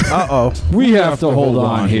 Uh-oh. We have to hold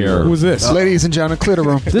on here. Who's this? Ladies and gentlemen, clear the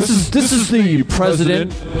room. This is the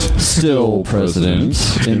president, still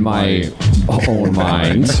president in my own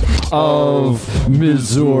mind, of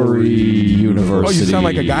Missouri University. Oh, you sound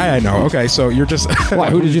like a guy I know. Okay, so you're just... Why?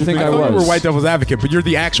 Who did you think I was? You were White Devil's Advocate, but you're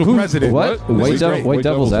the actual president. What? White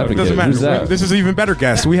Devil's Advocate? Doesn't matter. Who's that? This is even better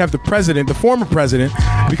guess. We have the president, the former president,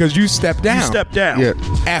 because you stepped down. You stepped down. Yeah.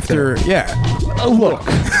 After, Look,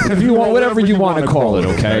 if you want, whatever you want to call it,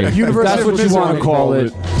 okay? If that's what you want to call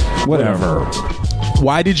it, whatever.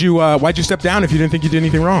 Why'd you step down if you didn't think you did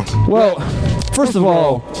anything wrong? Well, first of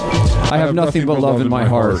all, I have nothing but love in my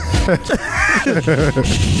heart.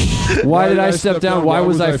 Why did I step down? Why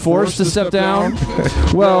was I forced to step down?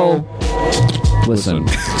 Well, listen.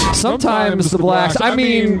 Sometimes the blacks. I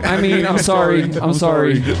mean. I'm sorry.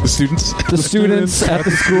 The students at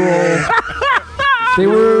the school. They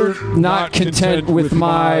were not content with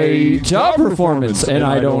my job performance, and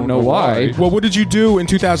I don't know why. Well, what did you do in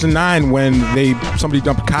 2009 when somebody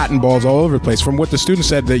dumped cotton balls all over the place? From what the students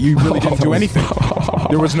said, that you really didn't do anything.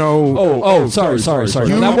 There was no... Sorry.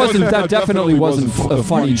 That definitely wasn't a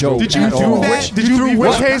funny joke. Did you at do all. that? Did you leave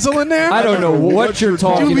witch hazel in there? I don't know what you're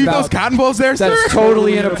talking about. Did you leave those cotton balls there, sir? That's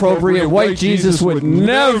totally inappropriate. White Jesus would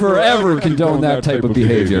never, ever condone that type of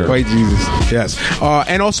behavior. White Jesus, yes.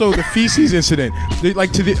 And also the feces incident.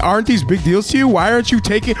 Aren't these big deals to you? Why aren't you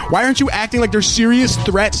acting like they're serious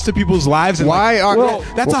threats to people's lives? And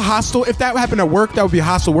that's a hostile. If that happened at work, that would be a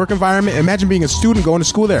hostile work environment. Imagine being a student going to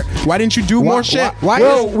school there. Why didn't you do more shit? We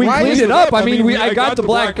cleaned it up. I got the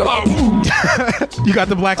black. You got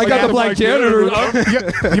the black. I got the black janitor.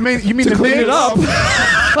 You mean to clean it up?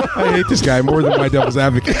 I hate this guy more than my Devil's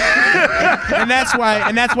Advocate. And that's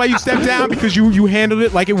why you stepped down, because you handled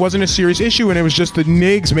it like it wasn't a serious issue, and it was just the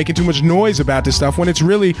NIGs making too much noise about this stuff when it's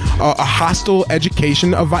really a hostile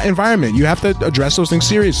education environment. You have to address those things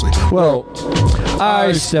seriously. Well,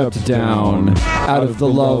 I stepped down out of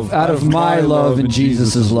my love and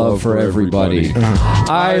Jesus' love for everybody.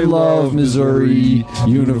 I love Missouri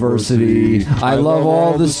University. I love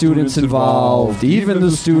all the students involved, even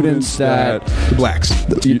the students that... The blacks.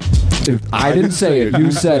 I didn't say it.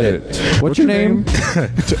 You said it. What's your name?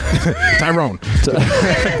 Tyrone.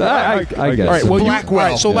 I guess. All right. Well, Blackwell.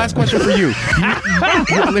 All right, so last question for you.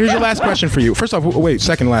 Here's your last question for you. First off, wait.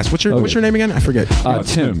 Second last. What's your name again? I forget.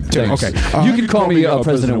 Tim. Thanks. Okay. You can call me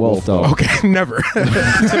President Wolf, though. Okay. Never.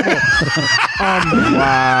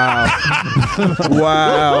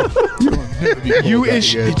 Wow.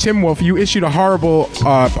 Tim Wolf, you issued a horrible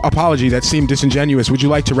apology that seemed disingenuous. Would you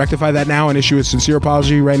like to rectify that now and issue a sincere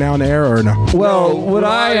apology right now in the air, or no? Well, what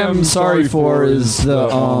I am sorry for is the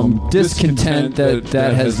discontent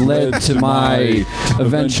that has led to my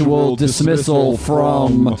eventual dismissal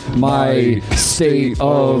from my state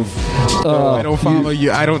of... I don't follow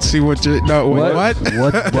you. I don't see what you're... No, wait, what?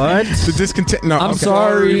 What? The discontent... No, I'm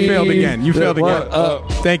sorry. You failed again.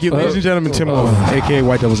 Thank you. Ladies and gentlemen, Tim Wolf, a.k.a.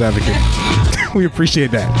 White Devil's Advocate. We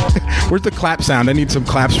appreciate that. Where's the clap sound? I need some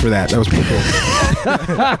claps for that. That was pretty cool.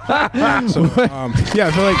 So, I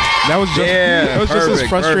feel like that was just as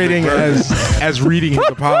frustrating as reading his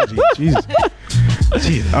apology. Jesus. All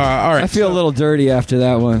right. I feel a little dirty after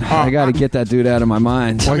that one. I got to get that dude out of my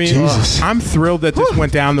mind. I mean, I'm thrilled that this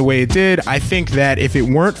went down the way it did. I think that if it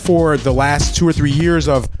weren't for the last 2 or 3 years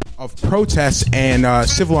of protests and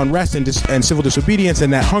civil unrest and civil disobedience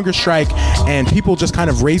and that hunger strike and people just kind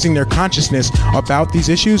of raising their consciousness about these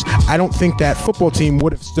issues, I don't think that football team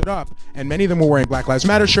would have stood up. And many of them were wearing Black Lives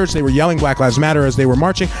Matter shirts. They were yelling Black Lives Matter as they were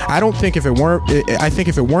marching. I think if it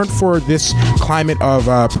weren't for this climate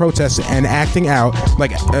of protests and acting out,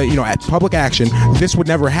 at public action, this would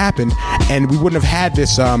never happen, and we wouldn't have had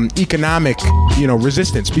this economic,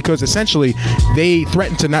 resistance, because essentially the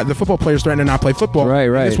football players threatened to not play football. Right.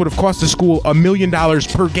 This would have cost the school $1 million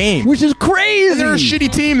per game, which is crazy. And they're a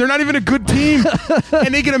shitty team. They're not even a good team,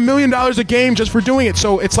 and they get $1 million a game just for doing it.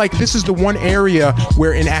 So it's like this is the one area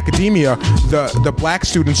where in academia, the black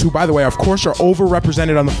students, who by the way, of course, are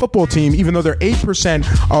overrepresented on the football team, even though they're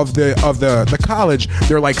 8% of the college,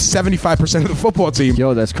 they're like 75% of the football team.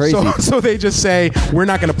 Yo, that's crazy. So they just say, we're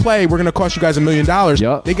not going to play. We're going to cost you guys $1 million.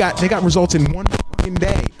 Yep. They got results in one fucking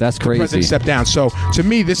day. That's crazy. The president stepped down. So to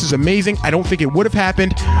me, this is amazing. I don't think it would have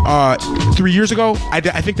happened 3 years ago. I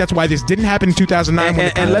think that's why this didn't happen in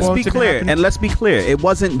 2009. And let's be clear. And let's be clear. It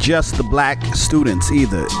wasn't just the black students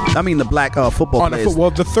either. I mean, the black football players. Well,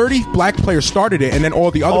 the 30 black players started it, and then all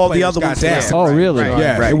the other got down. Oh, really?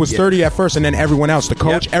 Yeah, it was 30 at first, and then everyone else, the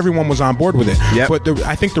coach, everyone was on board with it. Yep. But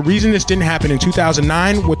I think the reason this didn't happen in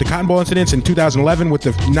 2009 with the Cotton Bowl incidents, in 2011 with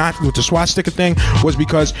the swastika thing, was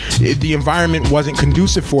because the environment wasn't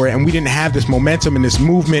conducive for it, and we didn't have this momentum and this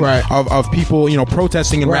movement of people,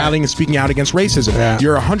 protesting and rallying and speaking out against racism. Yeah.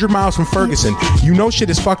 You're 100 miles from Ferguson. You know shit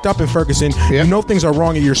is fucked up in Ferguson. Yep. You know things are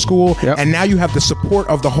wrong at your school, and now you have the support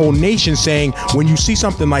of the whole nation saying, when you see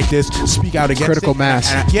something like this, speak out against critical it.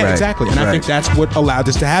 mass. Exactly. And I think that's what allowed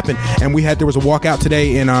this to happen. And there was a walkout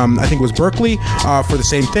today in I think it was Berkeley for the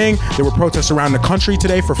same thing. There were protests around the country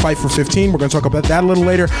today for Fight for 15. We're going to talk about that a little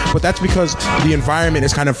later. But that's because the environment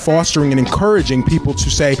is kind of fostering and encouraging people to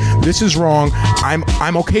say, this is wrong.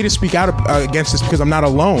 I'm okay to speak out against this because I'm not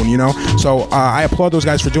alone. So I applaud those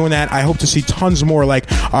guys for doing that. I hope to see tons more like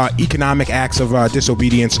economic acts of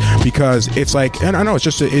disobedience, because it's like, and I know it's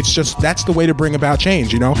just that's the way to bring about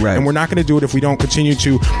change. Right. And we're not going to do it if we don't continue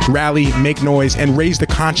to rally, make noise, and raise the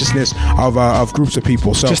consciousness of groups of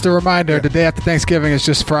people. So just a reminder, the day after Thanksgiving is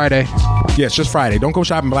just Friday. Yeah, it's just Friday. Don't go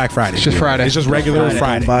shopping Black Friday. It's just Friday. It's just regular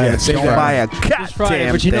Friday. Don't buy a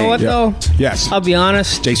goddamn But you know what though? Yes. I'll be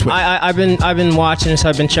honest. Jay Swift. I've been watching this.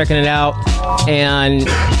 I've been checking it out, and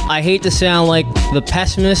I hate to sound like the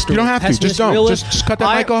pessimist. You don't have to. Just don't. Just cut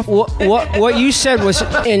that mic off. What you said was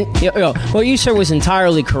what you said was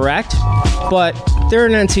entirely correct, but they're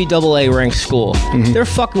an NCAA ranked school. Mm-hmm. They're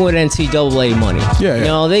fucking with NCAA money.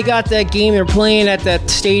 Yeah. They got that game. They're playing at that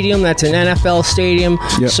stadium. That's an NFL stadium.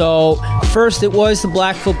 Yep. So first it was the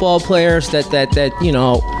black football players that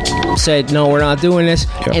said, no, we're not doing this.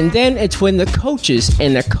 Yep. And then it's when the coaches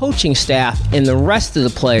and the coaching staff and the rest of the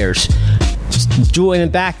players join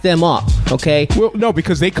and back them up, okay? Well, no,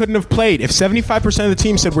 because they couldn't have played. If 75% of the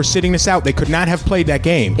team said we're sitting this out, they could not have played that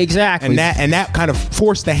game. Exactly. And that kind of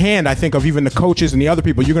forced the hand, I think, of even the coaches and the other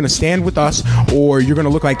people. You're going to stand with us, or you're going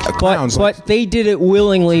to look like clowns. But they did it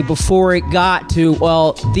willingly before it got to,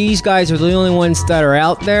 well, these guys are the only ones that are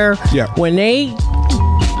out there. Yeah. When they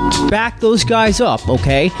back those guys up,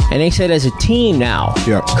 okay? And they said as a team now,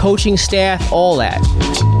 coaching staff, all that.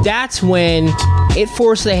 That's when it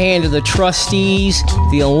forced the hand of the trustees,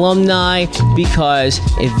 the alumni, because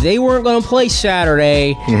if they weren't going to play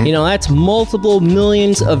Saturday, that's multiple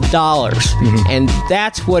millions of dollars. Mm-hmm. And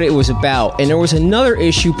that's what it was about. And there was another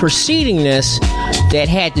issue preceding this that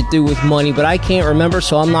had to do with money, but I can't remember,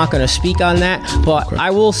 so I'm not going to speak on that. But I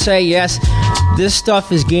will say, yes, this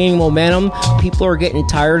stuff is gaining momentum. People are getting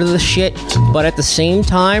tired of the shit, but at the same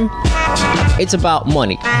time, it's about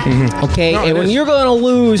money. Mm-hmm. Okay? No, and when you're going to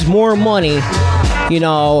lose more money,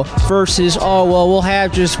 versus, we'll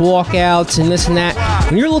have just walkouts and this and that.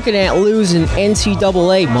 When you're looking at losing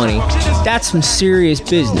NCAA money, that's some serious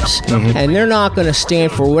business. Mm-hmm. And they're not going to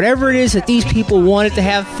stand for whatever it is that these people wanted to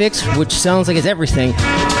have fixed, which sounds like it's everything.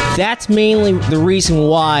 That's mainly the reason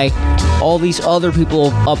why all these other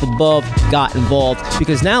people up above got involved,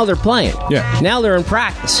 because now they're playing. Yeah. Now they're in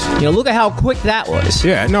practice. Look at how quick that was.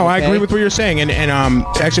 Yeah, no, okay? I agree with what you're saying. And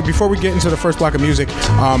actually, before we get into the first block of music,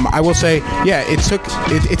 I will say,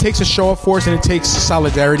 it takes a show of force, and it takes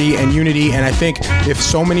solidarity and unity. And I think if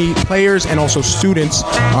so many players and also students,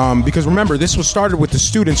 because remember, this was started with the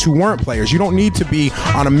students who weren't players. You don't need to be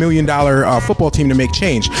on $1 million football team to make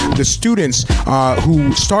change. The students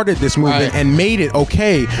who started this movement and made it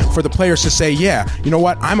okay for the players to say, yeah, you know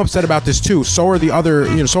what, I'm upset about this too. So are the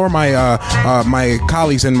other, so are my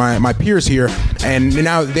colleagues and my peers here. And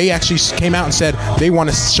now they actually came out and said they want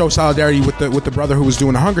to show solidarity with the brother who was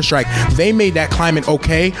doing a hunger strike. They made that climate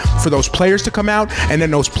okay for those players to come out, and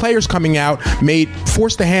then those players coming out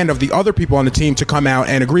forced the hand of the other people on the team to come out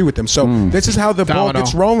and agree with them. So this is how the ball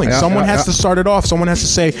gets rolling. Someone has to start it off. Someone has to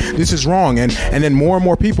say this is wrong, and then more and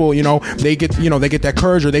more people, they get that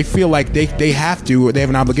courage, or they feel like they have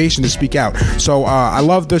an obligation to speak out. So I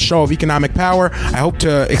love the show of economic power. I hope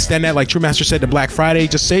to extend that, like True Master said, to Black Friday.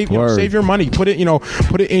 Just save your money. Put it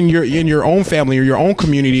in your own family or your own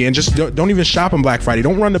community, and just don't even shop on Black Friday.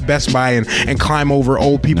 Don't run to Best Buy and climb over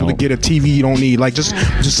old people to get a TV you don't need. Like just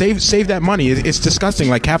save that money. It's disgusting.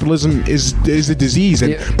 Like capitalism is a disease,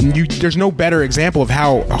 and there's no better example of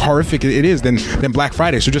how horrific it is than Black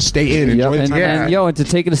Friday. So just stay in and enjoy the time. And to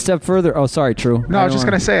take it a step further. Oh, sorry, True. No, I was just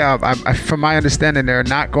gonna say, from my understanding,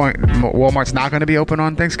 Walmart's not going to be open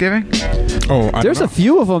on Thanksgiving. There's a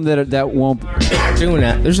few of them that won't doing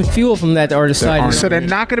that. There's a few of them that are deciding. So they're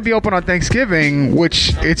not going to be open on Thanksgiving,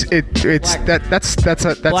 which that's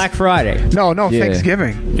Black Friday. No,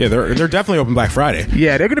 Thanksgiving. Yeah, they're definitely open Black Friday.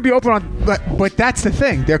 Yeah, they're going to be open on, but that's the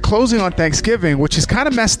thing. They're closing on Thanksgiving, which is kind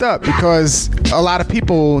of messed up because a lot of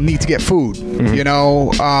people need to get food,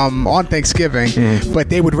 on Thanksgiving, but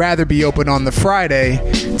they would rather be open on the Friday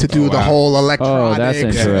to do the whole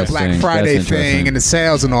electronics and the Black Friday thing and the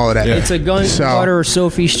sales and all of that. Yeah. It's a gun butter or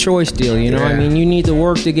Sophie's Choice deal, I mean, you need to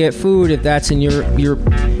work to get food if that's in your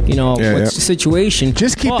what's the situation.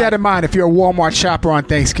 Just keep that in mind if you're a Walmart shopper on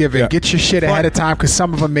Thanksgiving. Get your shit ahead of time because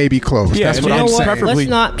some of them may be closed. Yeah, that's what I'm saying.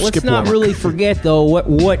 Let's not really forget though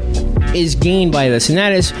what is gained by this, and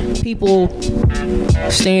that is people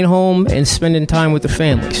staying home and spending time with their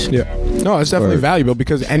families. Yeah. No, it's definitely valuable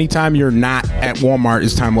because anytime you're not at Walmart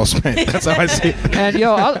is time well spent. That's how I see it. And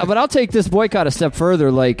I'll take this boycott a step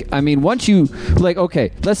further. Like, I mean, once you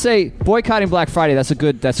okay, let's say boycotting Black Friday, that's a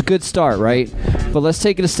good start, right? But let's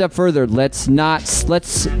take it a step further. Let's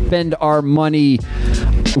spend our money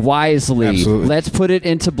wisely. Absolutely. Let's put it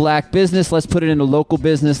into black business. Let's put it into local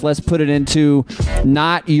business. Let's put it into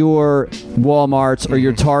not your Walmarts or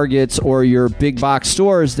your Targets or your big box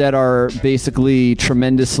stores that are basically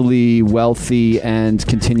tremendously wealthy and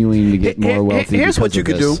continuing to get more wealthy. Here's what you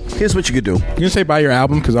could do. Here's what you could do. You can say buy your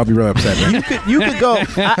album because I'll be really upset. Man. You could go. I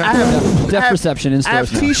have Deaf Perception in stores. I have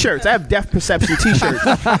T-shirts. I have Deaf Perception T-shirts.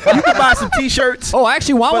 You can buy some T-shirts. Oh, I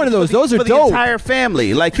actually want one of those. Those are for dope. The entire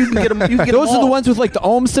family. Like you can get them. You can get those them are the all. ones with like the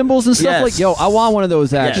Ohm symbols and stuff. Yes. Like, yo, I want one of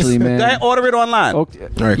those actually, man. Go ahead, order it online. Okay.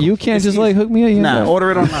 Right. You can't just like hook me up. Nah,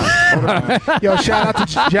 order it online. Yo, shout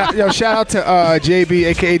out to JB,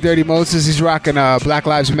 aka Dirty Moses. He's rocking Black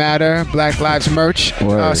Lives Matter, Black Lives merch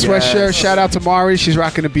sweatshirt. Yes. Shout out to Mari. She's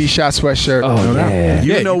rocking the B-Shot sweatshirt. Oh, yeah.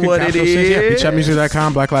 You know what it is. Yeah,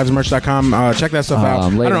 beachshotmusic.com, blacklivesmerch.com. Check that stuff out. I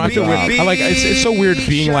don't know. I feel weird. I like it's so weird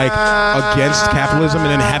being like against capitalism and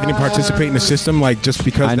then having to participate in the system like just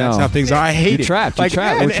because that's how things are. I hate it. Trapped. Like,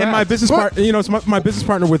 and my business partner, it's my business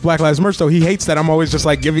partner with Black Lives Merch, so he hates that I'm always just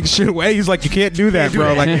like giving shit away. He's like, you can't do that,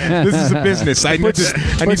 bro. Like, this is a business. I need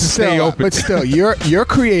to stay open. But still, you're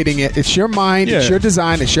creating it. It's your mind. It's your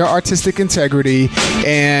design. It's your artistic integrity,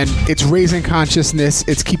 and it's raising consciousness.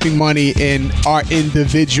 It's keeping money in our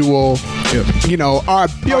individual, our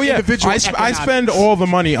individual. I spend all the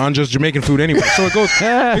money on just Jamaican food anyway, so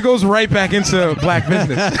it goes right back into black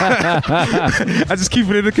business. I just keep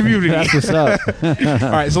it in the community. That's what's up. All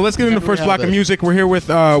right, so let's get into the first block of music. We're here with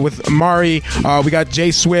Mari. We got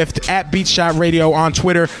Jay Swift at Beat Shot Radio on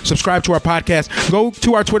Twitter. Subscribe to our podcast. Go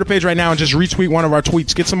to our Twitter page right now and just retweet one of our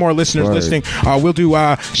tweets. Get some more listeners listening. We'll do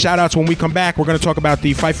shout outs when we come back. We're going to talk about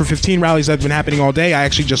the Fight for 15 rallies that have been happening all day. I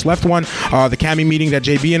actually just left one, the CAMI meeting that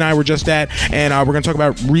JB and I were just at, and we're going to talk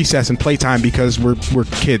about recess and playtime because we're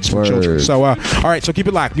kids, we're children. So all right, so keep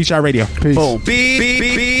it locked. Beat Shot Radio. Peace. Boom.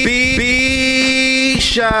 Beat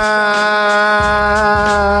Shot.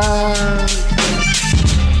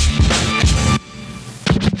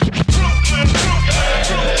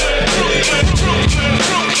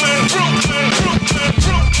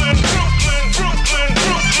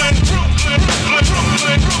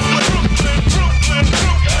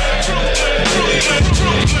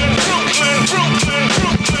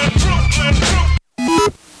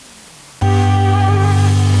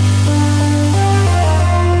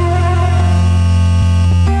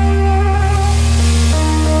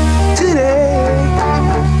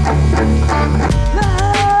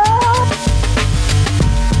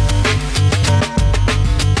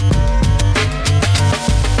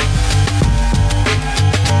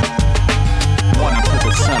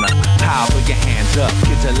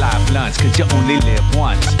 Cause you only live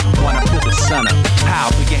once. Wanna put the sun up, pow,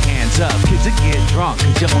 put your hands up. Kids will get drunk,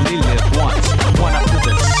 cause you only live once. Wanna put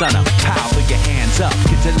the sun up, pow, put your hands up.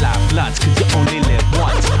 Kids will live blunts, cause you only live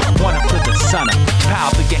once. Wanna put the sun up,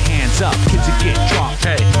 pow, put your hands up. Kids will get drunk.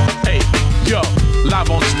 Hey, yo,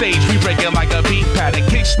 live on stage, we breaking like a beat pattern.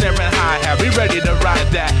 Kick snaring hi-hat, we ready to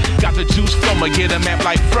ride that. Got the juice from get 'em amp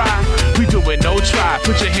like fry. We do it, no try,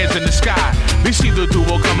 put your hands in the sky. We see the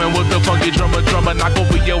duo coming with the funky drummer, knock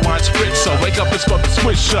over your wine spritz. So wake up and start the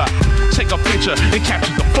switch up. Take a picture and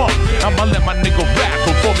capture the funk. I'ma let my nigga rap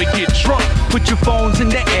before we get drunk. Put your phones in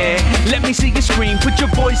the air, let me see you scream. Put your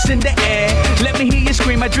voice in the air, let me hear you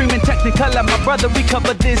scream. I dream in Technicolor, my brother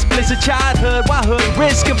recovered this blizzard childhood. Why hood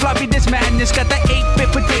risk and floppy this madness? Got the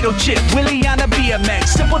 8-bit potato chip, Willie on a BMX.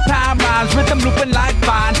 Simple time rhymes, rhythm looping like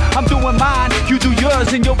fine. I'm doing mine, you do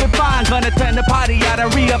yours and you'll be fine. Gonna turn the party out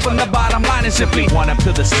and re-up from the bottom line and simply one up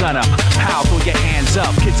to the sun up. How throw your hands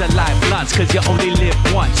up, kids are live blunts, cause you only live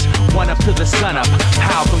once. One up to the sun up,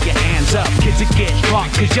 how throw your hands up,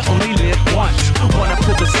 cause you only live once. One up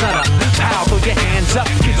to the sun up, power, throw your hands up,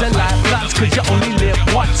 kids are live blunts, cause you only live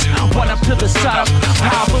once. One up to the sun up,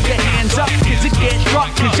 power, throw your hands up, kids are get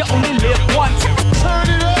drunk, cause you only live once. Turn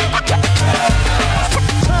it up,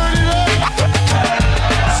 turn it up,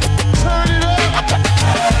 turn it up,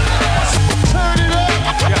 turn it up.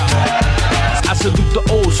 Yeah. I salute the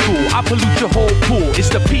old school, I pollute your whole pool. It's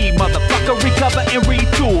the P, motherfucker, recover and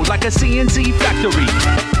retool like a CNC factory.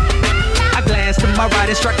 I glance to my right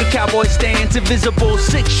and strike a cowboy stance. Invisible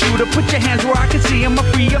six-shooter, put your hands where I can see him. I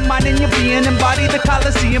free your mind and your being, embody the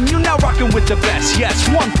Coliseum. You now rocking with the best, yes,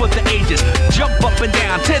 one for the ages. Jump up and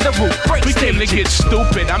down, tear the roof, break we stages. came to get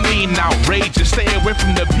stupid, I mean outrageous. Stay away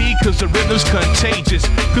from the P, cause the rhythm's contagious.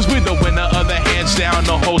 Cause we're the winner of the hands down,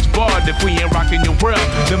 the host barred. If we ain't rocking your world,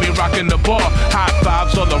 then we rocking the bar. High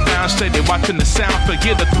fives all around, steady watching the sound.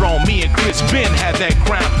 Forget the throne, me and Chris Ben had that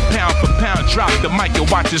crown. Pound for pound, drop the mic and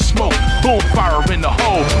watch it smoke. Boom, fire in the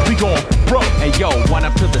hole, we gon' broke. Hey yo, one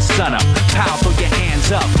up to the sun up, power, throw your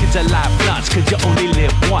hands up, kids are live blunts, cause you only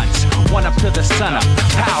live once. One up to the sun up,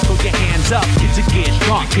 power, throw your hands up, kids are get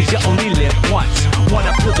drunk, cause you only live once. One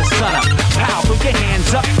up to the sun up, power, throw your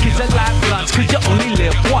hands up, kids are live blunts, cause you only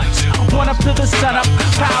live once. One up to the sun up,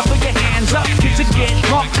 power, throw your hands up, kids are get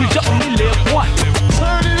drunk, cause you only live once.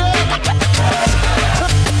 Turn it up,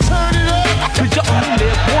 turn it up, cause you only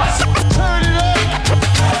live once. Turn it up,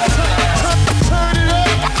 turn it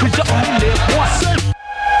up, cause you only live once.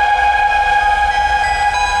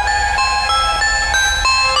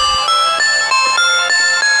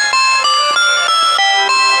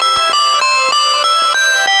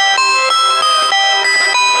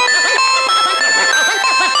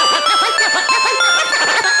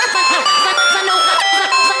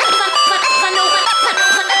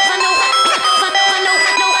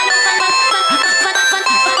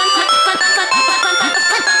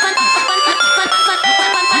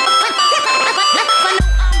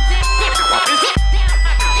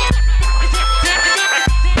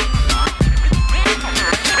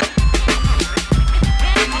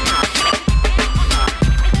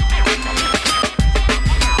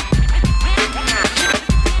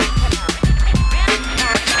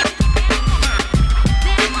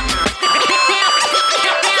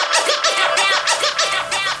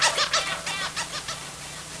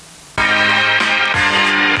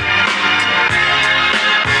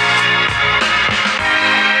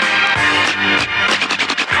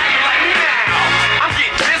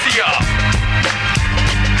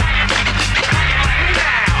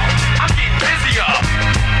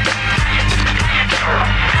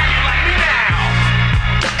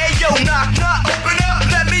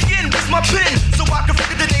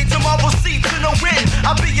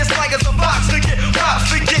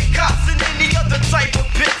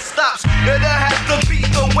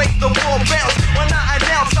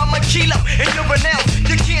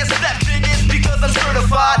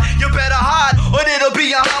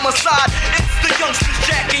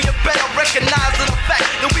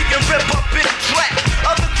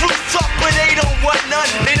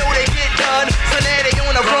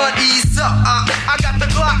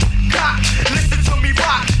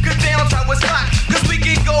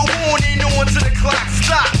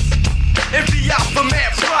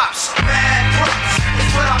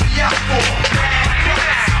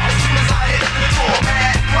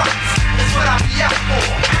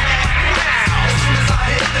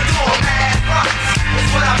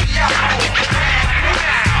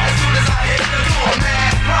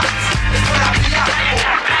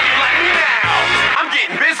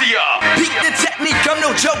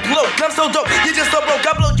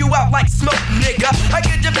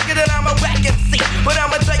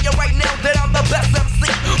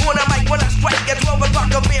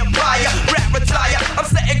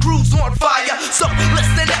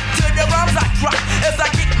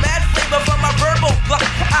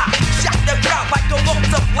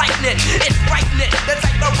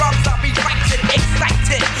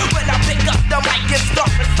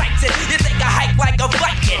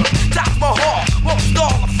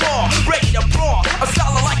 Ready to brawl, I'm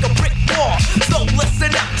solid like a brick wall. So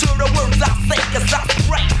listen up to the words I say, cause I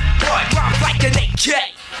spray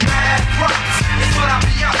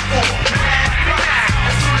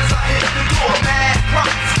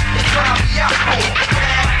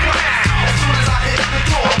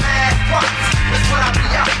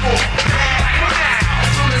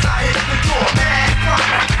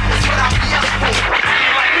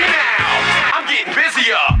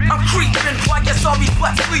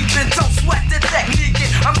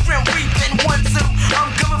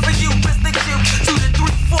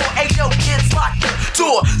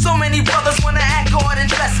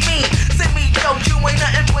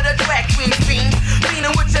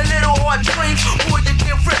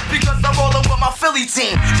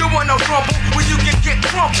crumble when you can get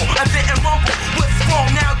crumbled. I didn't rumble. What's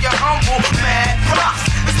wrong now? You're humble. Mad props.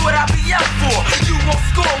 That's what I be out for. You won't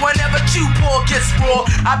score whenever Q-ball gets raw.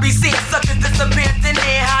 I be seeing suckers disappear in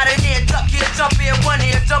there, hide in there, duck here, jump here, one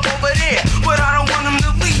here, jump over there. But I don't want them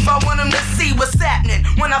to leave. I want them to see what's happening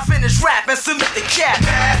when I finish rapping. Salute the cat.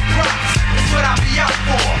 Mad props. That's what I be out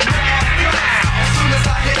for. Mad props. As soon as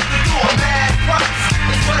I hit the door. Mad props.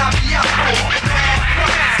 That's what I be out for. Mad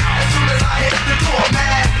props. As soon as I hit the door.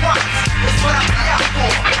 Mad props. That's what I be out for.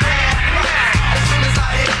 Mad props. As soon as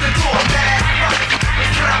I hit the door. Mad props.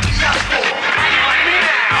 That's what I be out for. Like me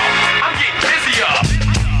now. I'm getting busier.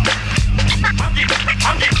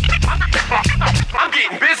 I'm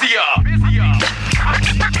getting busier. I'm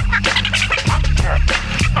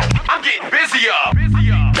getting busier.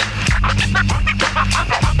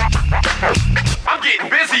 I'm getting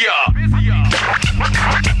busier. I'm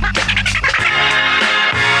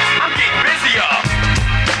getting busier. I'm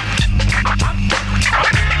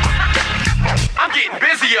getting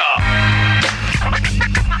busier.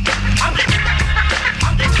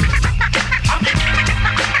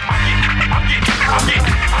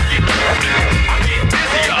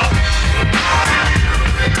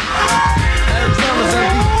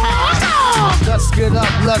 Let's get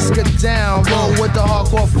up, let's get down. Roll with the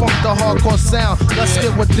hardcore funk, the hardcore sound. Let's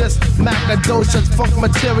get with this Macadocious funk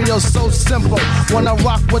material so simple. When I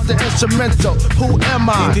rock with the instrumental, who am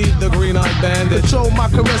I? Indeed, the green-eyed bandit. Control my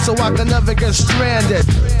career so I can never get stranded.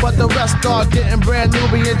 But the rest start getting brand new,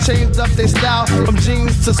 being changed up their style from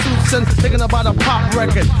jeans to suits and thinking about a pop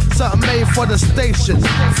record. Something made for the station,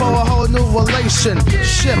 for a whole new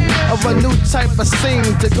relationship of a new type of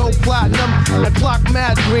scene to go platinum and clock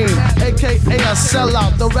mad green, aka a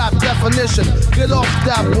sellout, the rap definition. Get off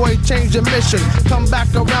that boy, change your mission. Come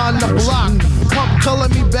back around the block. Pump color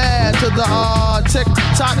me bad to the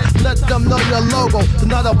tick-tock. Let them know your logo. It's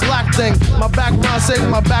not a black thing. My background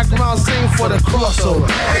sing for the crossover.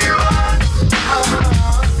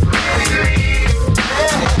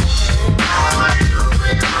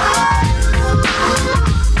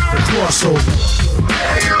 Crossover.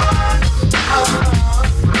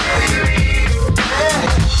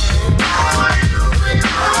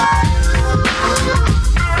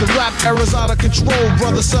 The rap era's out of control,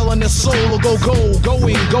 brother selling their soul will go gold.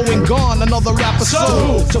 Going, gone, another rapper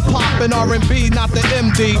soul. To pop and R&B, not the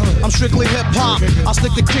MD. I'm strictly hip-hop, I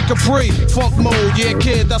stick to kick free. Funk mode, yeah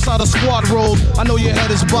kid, that's how the squad rolls. I know your head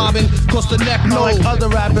is bobbing, cause the neck knows. Like other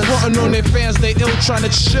rappers frontin' on their fans, they ill trying to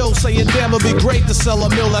chill. Saying damn, it'll be great to sell a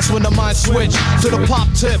mill. That's when the mind switch to the pop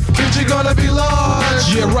tip. Kid, you gonna be large.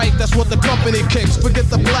 Yeah right, that's what the company kicks. Forget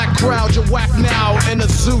the black crowd, you're whack now. In a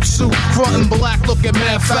zoot suit, frontin' black, looking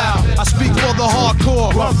mad foul. I speak for the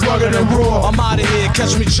hardcore, rough, rugged, and raw. I'm out of here,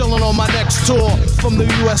 catch me chillin' on my next tour. From the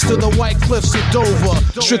US to the White Cliffs of Dover.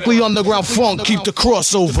 Strictly underground funk, keep the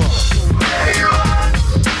crossover.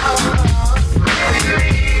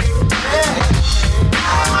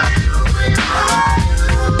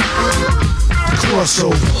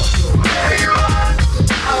 Crossover.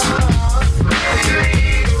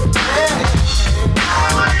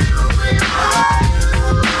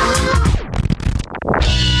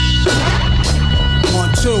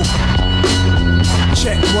 2.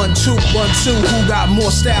 Check 1 2 1 2. Who got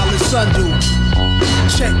more style than Sundu?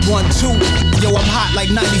 Check 1 2. Yo, I'm hot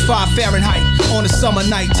like 95 Fahrenheit on a summer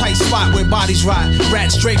night. Tight spot where bodies ride.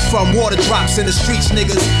 Rats straight from water drops in the streets,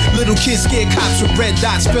 niggas. Little kids scared cops with red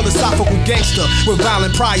dots. Philosophical gangster with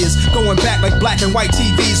violent priors. Going back like black and white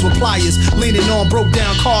TVs with pliers. Leaning on broke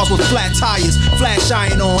down cars with flat tires. Flash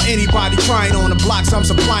iron on anybody trying on the blocks I'm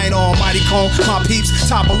supplying. Almighty cone. My peeps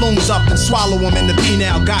tie balloons up and swallow them in the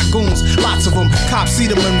P-now. Got goons, lots of them. Cops see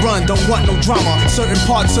them and run. Don't want no drama. Certain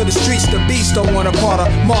parts of the streets the beast don't want a part of.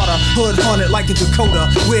 Martyr, hood haunted like a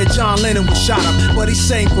Dakota, where John Lennon was shot up. But he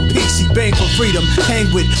sang for peace, he banged for freedom.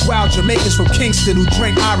 Hang with wild Jamaicans from Kingston who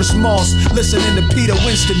drink Irish moss. Listening to Peter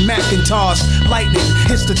Winston McIntosh. Lightning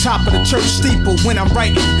hits the top of the church steeple when I'm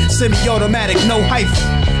writing. Semi-automatic, no hyphen.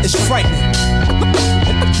 It's frightening.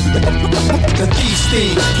 The Thief's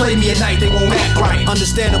theme, play me at night, they won't act right.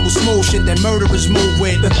 Understandable smooth shit that murderers move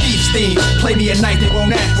with. The Thief's theme, play me at night, they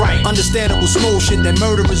won't act right. Understandable smooth shit that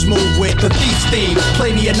murderers move with. The Thief's theme,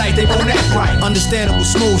 play me at night, they won't act right. Understandable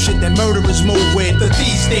smooth shit that murderers move with. The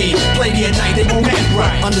Thief's theme, play me at night, they won't act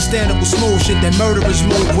right. Understandable smooth shit that murderers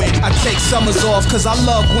move with. I take summers off cause I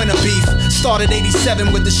love winter beef. Started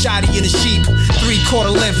 87 with the shotty and the sheep.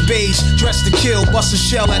 3/4 length beige, dressed to kill, bust a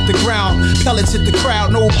shell at the ground. Pellets hit the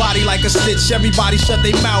crowd, nobody body like a stitch. Everybody shut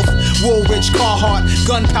their mouth. Woolrich, Carhartt,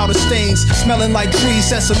 gunpowder stains. Smelling like trees,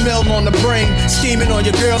 sets a mill on the brain. Scheming on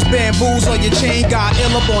your girls, bamboos on your chain. Got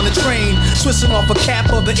ill up on the train. Twisting off a cap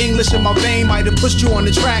of the English in my vein. Might have pushed you on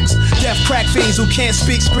the tracks. Deaf crack fiends who can't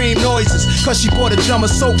speak scream noises. Cause she bought a drum of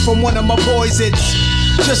soap from one of my boys. It's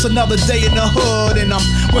just another day in the hood, and I'm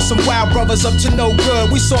with some wild brothers up to no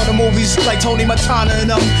good. We saw the movies like Tony Montana and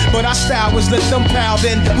them, but our style was let them pal,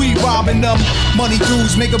 then we robbing them. Money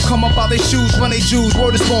dudes make them come up out their shoes, run they Jews,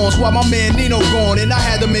 word is born. While my man Nino gone, and I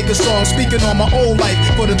had to make a song speaking on my old life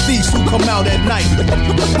for the thieves who come out at night.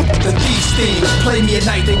 The thieves theme, play me at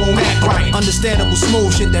night, they won't act right. Understandable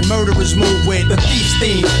smooth shit that murderers move with. The thieves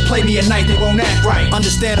theme, play me at night, they won't act right.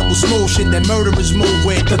 Understandable smooth shit that murderers move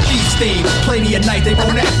with. The thieves theme, play me at night, they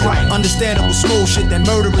won't act right. Understandable smooth shit that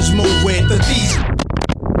murderers move with. The thieves.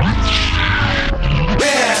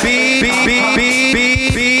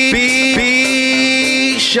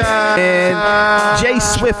 And Jay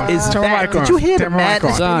Swift is back. Did you hear the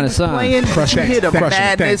madness that he was playing? Did you hear the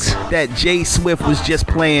madness that Jay Swift was just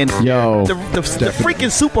playing? Yo, the freaking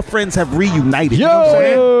Super Friends have reunited. Yo,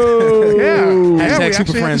 Hashtag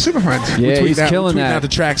Super Friends. Super Friends. Yeah, he's killing that. Out the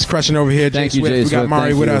tracks, crushing over here. Thank Jay you, Swift. Jay We got Swift.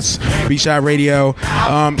 Mari Thank with you. us. Shot Radio.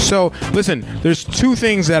 So listen, there's two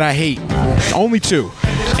things that I hate. Only two.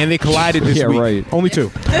 And they collided this week. Right. Only two.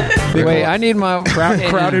 Wait, I need my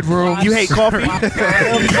crowded room. You hate coffee?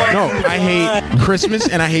 No, I hate Christmas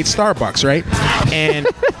and I hate Starbucks, right? And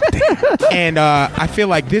I feel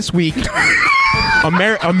like this week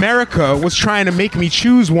America was trying to make me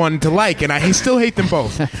choose one to like, and I still hate them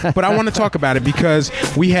both. But I want to talk about it because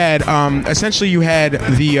we had essentially you had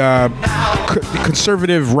the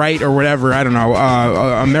conservative right or whatever, I don't know,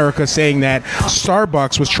 America saying that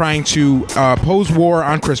Starbucks was trying to pose war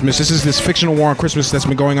on Christmas. This is this fictional war on Christmas that's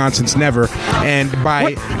been going on since never. And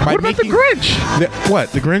by what about making the Grinch?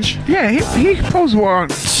 The Grinch? Yeah, he posed war on.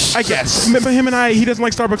 I guess. But him and he doesn't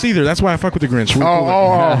like Starbucks either. That's why I fuck with the Grinch. All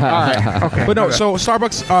right. Okay. But no, so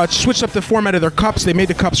Starbucks switched up the format of their cups. They made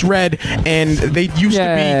the cups red, and they used to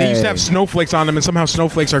have snowflakes on them, and somehow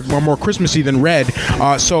snowflakes are more Christmassy than red.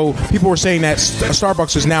 So people were saying that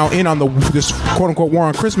Starbucks is now in on this quote unquote war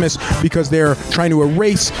on Christmas because they're trying to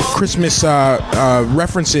erase Christmas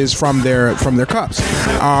references from their cups.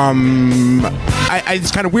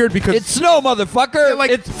 It's kind of weird because it's snow, motherfucker.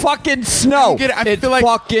 It's fucking snow. I feel like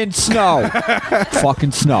fucking snow.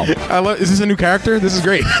 Fucking snow. Is this a new character? This is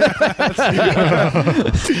great.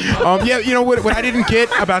 Yeah, you know what I didn't get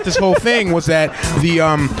about this whole thing was that the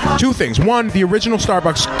two things. One, the original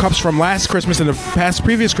Starbucks cups from last Christmas and the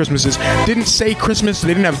previous Christmases didn't say Christmas. They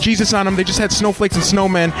didn't have Jesus on them. They just had snowflakes and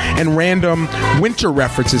snowmen and random winter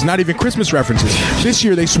references, not even Christmas references. This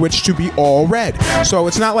year they switched to be all red. So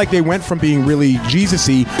it's not like they went from being really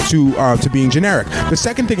Jesus-y to being generic. The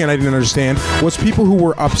second thing that I didn't understand was people who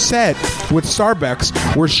were upset with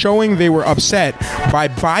Starbucks were showing they were upset by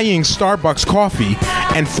buying Starbucks coffee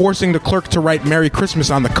and forcing the clerk to write Merry Christmas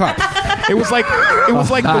on the cup. It was like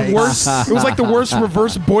the worst. It was like the worst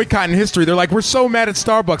reverse boycott in history. They're like, we're so mad at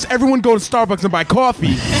Starbucks. Everyone go to Starbucks and buy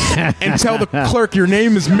coffee and tell the clerk your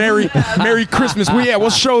name is Merry Christmas. We'll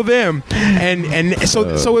show them. And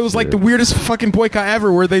so it was like the weirdest fucking boycott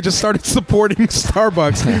ever, where they just started supporting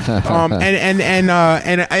Starbucks.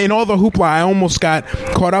 And all the hoopla, I almost got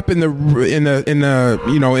caught up in the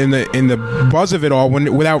buzz of it all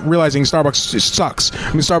without realizing Starbucks sucks.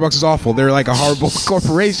 I mean, Starbucks is awful. They're like a horrible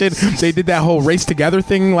corporation. They did that whole race together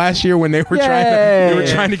thing last year when they were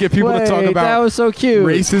trying to get people to talk about that was so cute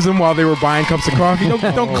racism while they were buying cups of coffee. Don't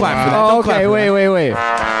clap for that. Oh, okay, wait.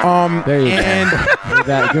 There you go.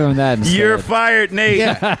 Give him that instead. You're fired, Nate.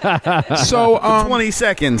 Yeah. So 20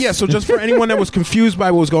 seconds. Yeah. So just for anyone that was confused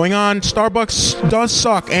by what was going on, Starbucks does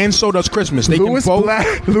suck, and so does Christmas. Louis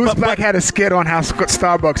Black had a skit on how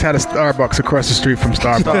Starbucks had a Starbucks across the street from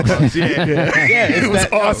Starbucks. It was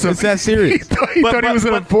awesome. It's that serious. He thought he was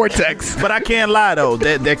in a vortex. But I can't lie though,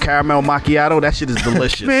 that caramel macchiato, that shit is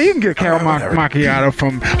delicious. Man, you can get caramel macchiato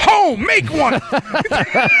from home. Make one.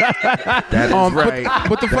 That is right.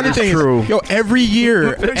 But the funny thing is, every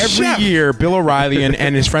year, Bill O'Reilly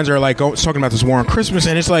and his friends are like talking about this war on Christmas,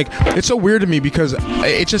 and it's like it's so weird to me because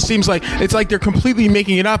it just seems like it's like they're completely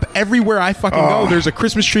making it up. Everywhere I fucking go, there's a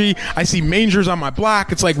Christmas tree. I see mangers on my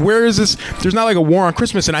block. It's like, where is this? There's not like a war on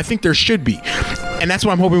Christmas, and I think there should be. And that's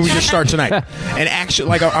why I'm hoping we just start tonight. And actually,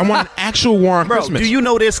 like I want an actual war on Bro, Christmas. do you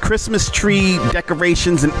know there's Christmas tree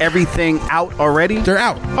decorations and everything out already? They're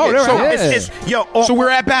out. Oh, they're out. So we're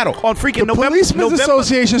at battle on freaking The Policemen's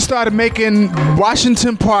Association started making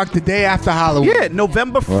Washington Park the day after Halloween. Yeah,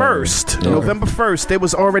 November 1st. November 1st, there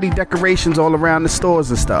was already decorations all around the stores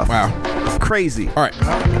and stuff. Wow. Crazy. All right.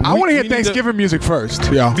 I want to hear Thanksgiving music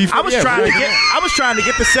first. Yeah. I was trying to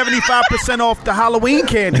get the 75% off the Halloween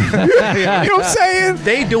candy. You know what I'm saying?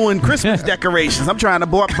 They doing Christmas decorations. I'm trying to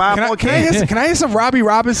buy more candy. Can I hear some Robbie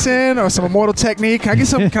Robinson or some Immortal Technique? Can I get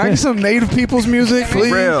some Native People's music,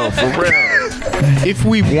 please? For real. If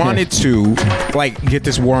we wanted to, like, get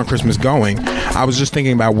this war on Christmas going, I was just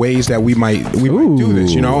thinking about ways that we might do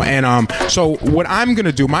this, you know. And so what I'm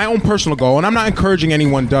gonna do, my own personal goal, and I'm not encouraging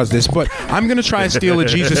anyone does this, but I'm gonna try and steal a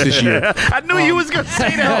Jesus this year. I knew you was gonna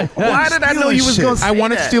say that. Why did I know you was gonna say that? I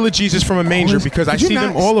want to steal a Jesus from a manger because I see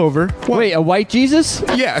them all over. Wait, a white Jesus?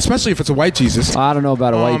 Yeah, especially if it's a white Jesus. I don't know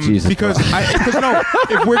about a white Jesus. Because no,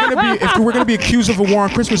 if we're gonna be accused of a war on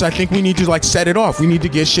Christmas, I think we need to like set it off. We need to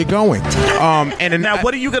get shit going. And now,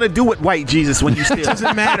 what are you gonna do with white Jesus when you steal? It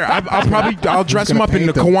doesn't matter. I'll dress him up in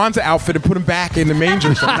the Kwanzaa outfit and put him back in the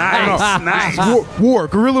manger. Nice.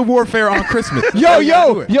 Guerrilla warfare on Christmas.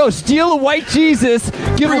 Yo, steal a white Jesus,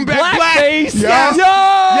 give him black face.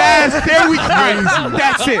 Yes, there we go.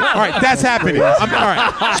 That's it. All right, that's happening. All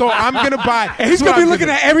right, so I'm gonna buy. And he's gonna be looking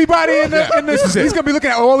at everybody in the. He's gonna be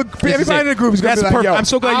looking at everybody in the group. He's gonna be like, perfect. yo, I'm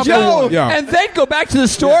so glad you said that. And then go back to the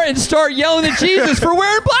store and start yelling at Jesus for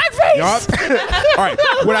wearing blackface. All right,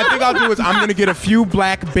 what I think I'll do is I'm gonna get a few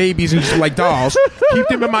black babies and just like dolls, keep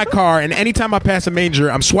them in my car, and anytime I pass a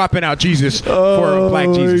manger, I'm swapping out Jesus for a black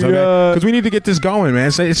Jesus. Okay, because we need to get this going,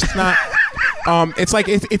 man. So it's not. It's like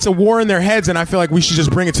it's a war in their heads, and I feel like we should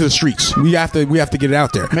just bring it to the streets. We have to get it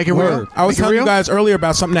out there. Make it real. I was telling you guys earlier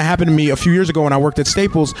about something that happened to me a few years ago when I worked at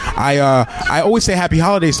Staples. I always say happy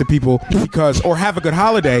holidays to people or have a good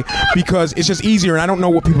holiday because it's just easier, and I don't know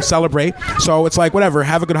what people celebrate, so it's like whatever,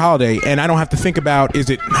 have a good holiday, and I don't have to think about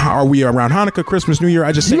are we around Hanukkah, Christmas, New Year.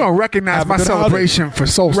 I just say, you gonna recognize my celebration for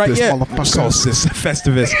solstice, right? Yeah, motherfucker. Solstice,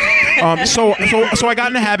 Festivus. So I got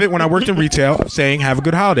in the habit when I worked in retail of saying have a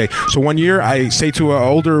good holiday. So one year I say to an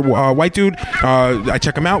older white dude, I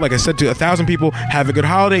check him out, like I said to 1,000 people, have a good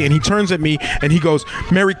holiday, and he turns at me and he goes,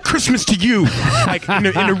 "Merry Christmas to you," like in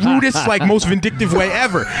the rudest, like most vindictive way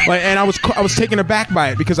ever. Like, and I was taken aback by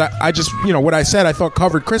it because I just what I said I thought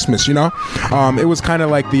covered Christmas. It was kind of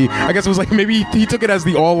like I guess it was like maybe he took it as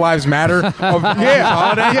the All Lives Matter of holiday.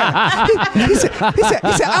 Yeah. He said,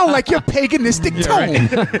 I don't like your paganistic tone.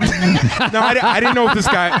 Right. No, I didn't know if this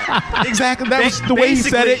guy exactly that was the way he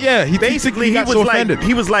said it. Yeah, he got so offended.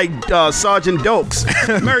 He was like Sergeant Dokes.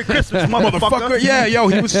 Merry Christmas, motherfucker. Yeah,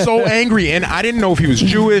 he was so angry, and I didn't know if he was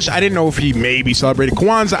Jewish. I didn't know if he maybe celebrated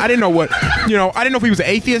Kwanzaa. I didn't know what, I didn't know if he was an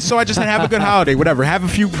atheist. So I just said, have a good holiday, whatever. Have a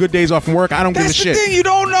few good days off from work. I don't give a shit. That's the thing you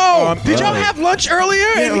don't know. Did y'all have lunch earlier?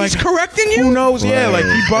 Yeah, and he's correcting you. Who knows? Right. Yeah, like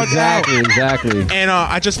he bugged out. Exactly. And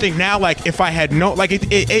I just think now, like if I had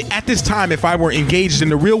at this time, if I were engaged in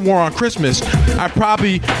the real war on Christmas, I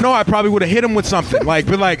probably would have hit him with something like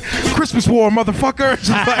Christmas war, motherfucker.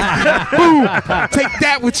 Like, boom, take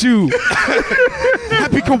that with you.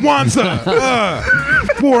 Happy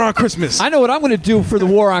Kwanzaa. War on Christmas. I know what I'm going to do for the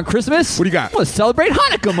war on Christmas. What do you got? I'm going to celebrate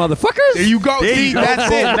Hanukkah, motherfuckers. There you go.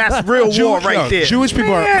 That's it. That's real war right there. Jewish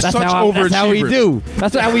people are such overachievers. That's how we do.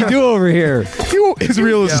 That's how we do over here.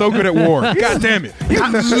 Israel is so good at war. God damn it.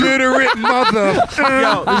 Literate mother.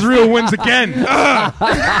 Israel wins again.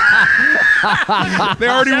 They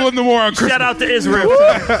already won the war on Christmas. Shout out to Israel.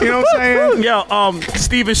 You know what I'm saying? Yo,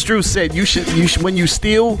 Steven Struce said you should when you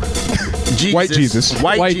steal Jesus,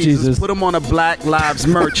 white Jesus, put him on a Black Lives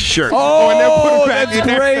merch shirt. And then put him back that's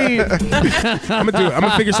in great. I'm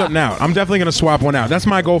gonna figure something out. I'm definitely gonna swap one out. That's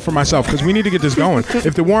my goal for myself because we need to get this going.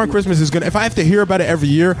 If the war on Christmas is gonna, if I have to hear about it every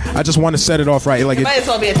year, I just want to set it off right. Like it might as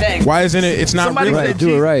well be a thing. Why isn't it? It's not. Somebody really. said,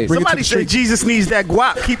 do it right. Somebody said Jesus needs that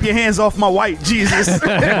guap. Keep your hands off my white Jesus.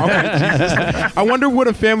 I wonder what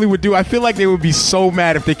a family would do. I feel like they would be so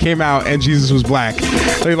mad if they came out and Jesus was black.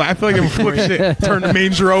 I feel like they would flip shit, turn the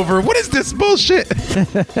manger over. What is this bullshit?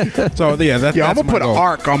 So yeah, that's I'm gonna put an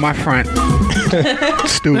ark on my front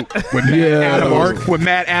stoop with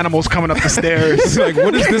mad animals coming up the stairs. Like,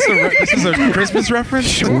 what is this? This is a Christmas reference?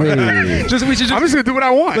 Sure. I'm just gonna do what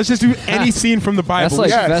I want. Let's just do any scene from the Bible.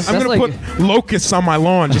 I'm gonna put locusts on my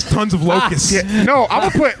lawn, just tons of locusts. No, I'm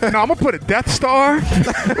gonna put a Death Star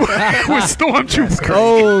with stormtroopers.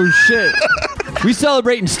 Oh shit. We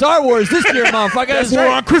celebrating Star Wars this year, motherfuckers. War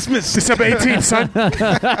on Christmas, December 18th, son.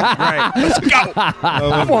 Right, let's go.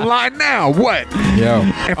 I'm online now. What? Yo.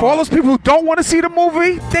 And for all those people who don't want to see the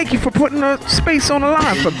movie, thank you for putting a space on the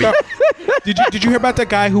line for me. Did you hear about that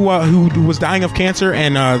guy who was dying of cancer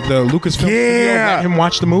and the Lucasfilm studio let him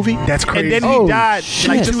watch the movie? That's crazy. And then he died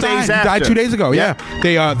like 2 days after. He died 2 days ago. Yeah.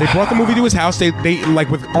 They brought the movie to his house. They like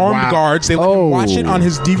with armed guards. They let him watch it on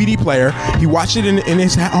his DVD player. He watched it in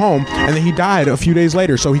his home, and then he died a few days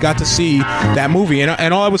later. So he got to see that movie.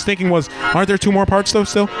 And all I was thinking was, aren't there 2 more parts though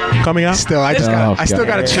still coming out? Still, I still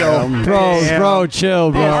gotta chill, bro.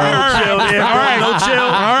 Chill, bro. All right. No chill.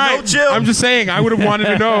 All right. No chill. I'm just saying, I would have wanted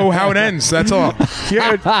to know how it ends. That's all.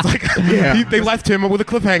 They left him with a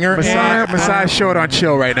cliffhanger. Messiah's short on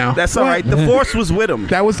chill right now. That's all right. The Force was with him.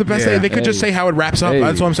 That was the best. They could just say how it wraps up.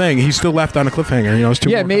 That's what I'm saying. He's still left on a cliffhanger. It's 2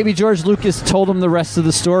 more maybe George Lucas told him the rest of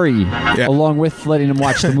the story along with letting him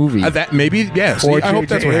watch the movie. That maybe, yes. Or I hope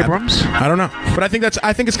that's what Abrams. I don't know, but I think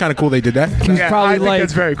it's kind of cool they did that. He's probably I think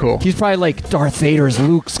that's very cool. He's probably like Darth Vader's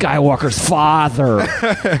Luke Skywalker's father.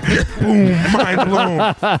 Boom, mind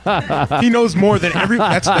blown. He knows more than every.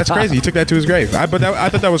 That's crazy. He took that to his grave. I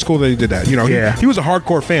thought that was cool that he did that. He was a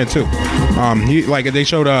hardcore fan too. They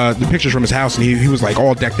showed the pictures from his house, and he was like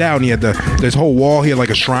all decked out, and he had this whole wall. He had like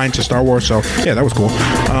a shrine to Star Wars. So yeah, that was cool.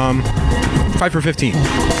 5 for 15.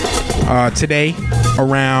 Today,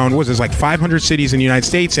 around like 500 cities in the United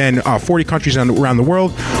States and 40 countries around the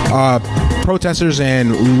world, protesters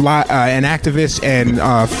and activists and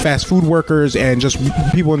fast food workers and just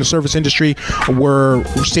people in the service industry were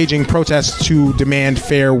staging protests to demand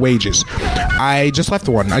fair wages. I just left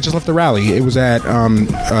the rally. It was at the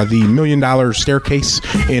 $1 Million Staircase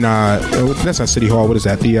in that's not City Hall. What is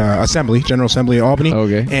that? The General Assembly of Albany.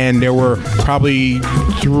 Okay. And there were probably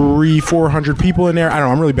 300-400 people in there. I don't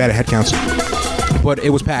know. I'm really bad at head counts. But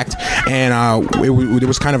it was packed, and it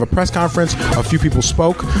was kind of a press conference. A few people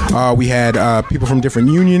spoke. We had people from different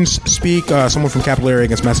unions speak. Someone from Capital Area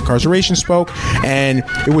Against Mass Incarceration spoke, and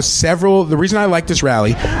it was several. The reason I like this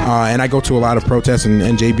rally, and I go to a lot of protests, and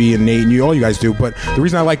JB and Nate and all you guys do, but the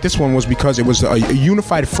reason I like this one was because it was a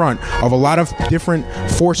unified front of a lot of different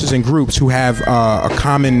forces and groups who have a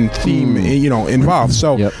common theme, involved.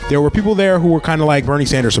 So there were people there who were kind of like Bernie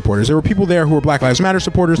Sanders supporters. There were people there who were Black Lives Matter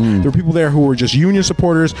supporters. There were people there who were just union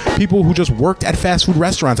supporters, people who just worked at fast food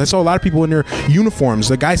restaurants. I saw a lot of people in their uniforms.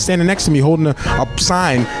 The guy standing next to me holding a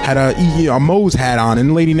sign had a Moe's hat on, and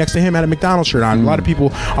the lady next to him had a McDonald's shirt on. A lot of people,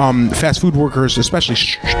 fast food workers especially,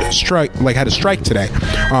 had a strike today.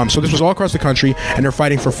 So this was all across the country, and they're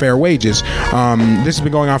fighting for fair wages. This has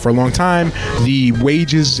been going on for a long time. The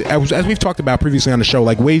wages, as we've talked about previously on the show,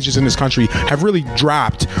 like wages in this country have really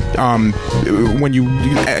dropped when you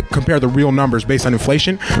compare the real numbers based on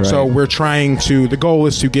inflation. Right. So we're trying to, the goal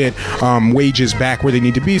is to get wages back where they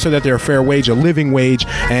need to be so that they're a fair wage, a living wage,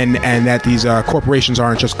 and that these corporations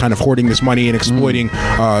aren't just kind of hoarding this money and exploiting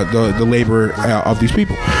the labor of these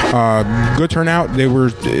people. Good turnout. There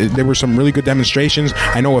were some really good demonstrations.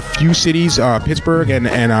 I know a few cities, Pittsburgh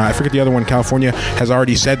and I forget the other one, California, has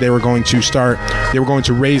already said they were going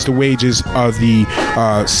to raise the wages of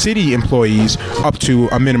the city employees up to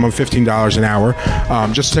a minimum $15 an hour,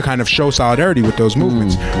 just to kind of show solidarity with those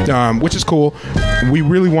movements, which is cool. We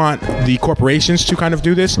really want the corporations to kind of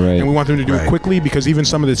do this, and we want them to do it quickly, because even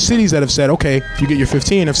some of the cities that have said, okay, you get your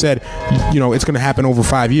 15, have said, it's going to happen over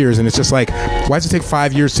 5 years, and it's just like, why does it take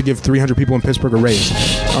 5 years to give 300 people in Pittsburgh a raise?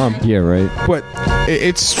 Yeah, right. But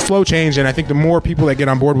it's slow change, and I think the more people that get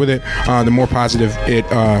on board with it, the more positive it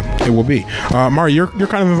will be. Mari, you're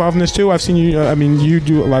kind of involved in this too. I've seen you. You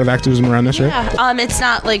do a lot of activism around this, right? Yeah. It's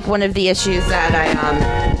not like one of the issues that I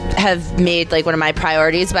have made like one of my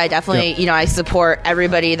priorities, but I definitely, I support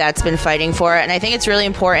everybody that's been fighting for it, and I think it's really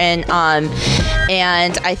important.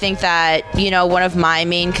 And I think that, one of my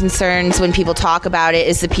main concerns when people talk about it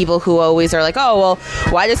is the people who always are like, oh, well,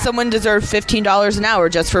 why does someone deserve $15 an hour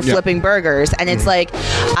just for flipping burgers? And it's like,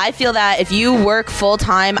 I feel that if you work full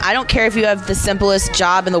time, I don't care if you have the simplest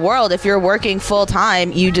job in the world. If you're working full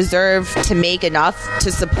time, you deserve to make enough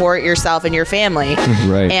to support yourself and your family.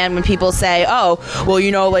 Right. And when people say, oh, well,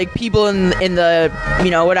 like people in the,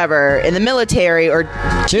 whatever, in the military or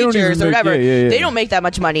teachers or whatever, they don't make that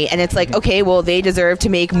much money. And it's like, okay, well, they deserve to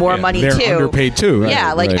make more money they're too. They're underpaid too. Right?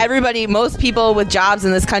 Yeah, everybody, most people with jobs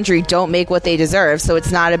in this country don't make what they deserve. So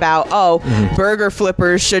it's not about, burger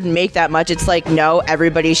flippers shouldn't make that much. It's like, no,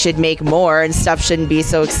 everybody should make more, and stuff shouldn't be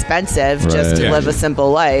so expensive just to live a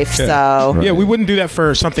simple life. So we wouldn't do that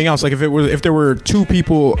for something else. Like if there were two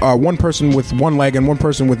people, one person with one leg and one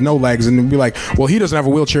person with no legs, and it'd be like, well, he doesn't have a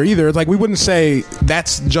wheelchair either. It's like, we wouldn't say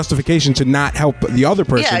that's justification to not help the other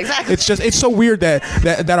person. Yeah, exactly. It's so weird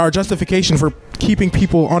that our justification for keeping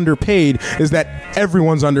people underpaid is that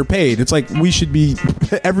everyone's underpaid. It's like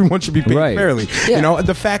everyone should be paid fairly. Yeah. You know,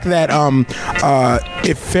 the fact that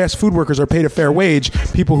if fast food workers are paid a fair wage,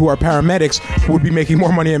 people who are paramedics would be making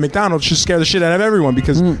more money at McDonald's should scare the shit out of everyone,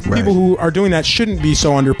 because people who are doing that shouldn't be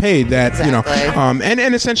so underpaid that you know.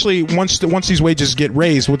 And essentially once these wages get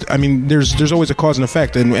raised, I mean, there's always a cause and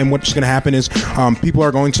effect, and what's going to happen is people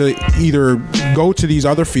are going to either go to these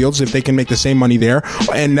other fields if they can make the same money there,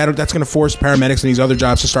 and that's going to force paramedics and these other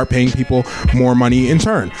jobs to start paying people more money in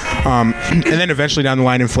turn, and then eventually down the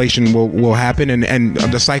line inflation will happen, and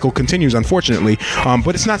the cycle continues, unfortunately,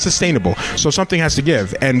 but it's not sustainable. So something has to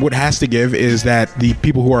give, and what has to give is that the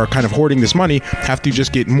people who are kind of hoarding this money have to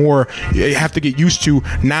just get used to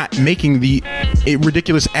not making the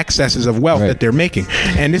ridiculous excesses of wealth that they're making.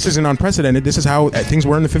 And this isn't unprecedented. This is how things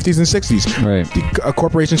were in the 50s and 60s. Right. The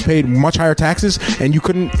corporations paid much higher taxes, and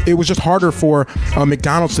it was just harder for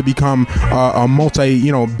McDonald's to become a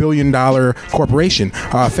multi-billion-dollar corporation.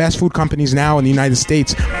 Fast food companies now in the United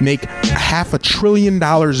States make $500 billion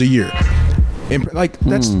a year. Like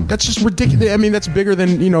that's just ridiculous. I mean, that's bigger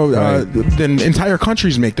than than entire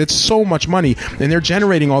countries make. That's so much money, and they're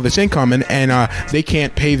generating all this income, and they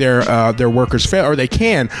can't pay their workers fair, or they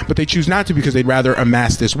can, but they choose not to because they'd rather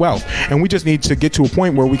amass this wealth. And we just need to get to a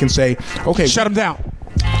point where we can say, okay, shut them down.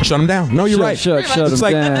 Shut them down. No, you're right. It's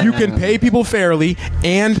like down. You can pay people fairly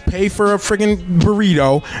and pay for a friggin'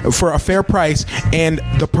 burrito for a fair price, and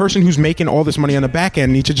the person who's making all this money on the back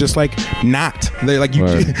end needs to just not. They're like you.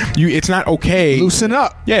 It's not okay. Loosen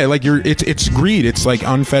up. Yeah, like it's greed. It's like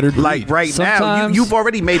unfettered greed. Like right now, you've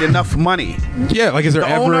already made enough money. Yeah, like is there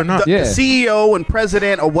ever enough? The CEO and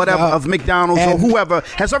president or whatever of McDonald's or whoever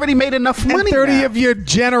has already made enough money. 30 of your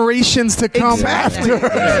generations to come after.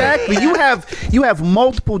 Exactly. You have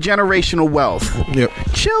multiple generational wealth. Yep.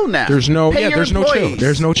 Chill now. There's no chill.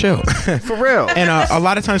 There's no chill. For real. And a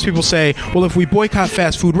lot of times people say, well, if we boycott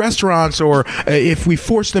fast food restaurants, or if we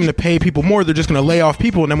force them to pay people more, they're just going to lay off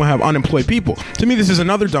people, and then we'll have unemployed people. To me, this is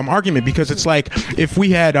another dumb argument, because it's like if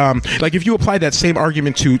we had if you applied that same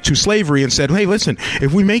argument to slavery and said, hey, listen,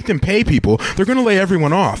 if we make them pay people, they're going to lay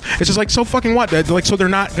everyone off. It's just like, so fucking what? Like, so they're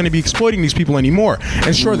not going to be exploiting these people anymore.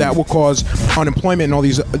 And sure, that will cause unemployment, and all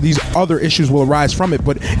these other issues will arise from it,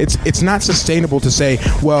 but it's not sustainable to say,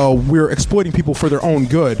 well, we're exploiting people for their own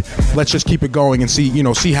good. Let's just keep it going and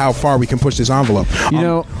see how far we can push this envelope. Sorry,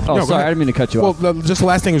 I didn't mean to cut you off. Well, just the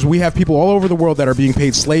last thing is, we have people all over the world that are being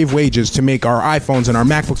paid slave wages to make our iPhones and our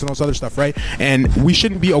MacBooks and all this other stuff, right? And we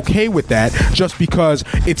shouldn't be okay with that just because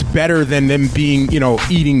it's better than them being,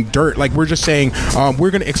 eating dirt. Like, we're just saying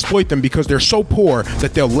we're going to exploit them because they're so poor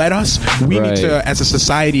that they'll let us. We need to, as a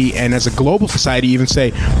society and as a global society, even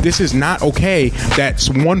say this is not okay. That's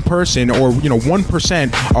one person, or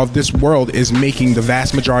 1% of this world is making the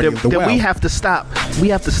vast majority of the wealth. We have to stop. We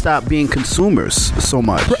have to stop being consumers so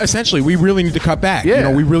much. Essentially, we really need to cut back.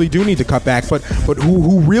 Yeah. We really do need to cut back. But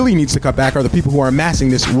who really needs to cut back are the people who are amassing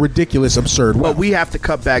this ridiculous, absurd wealth. But we have to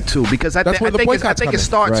cut back too, because I think it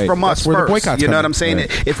starts Right. from us first. You know what I'm saying?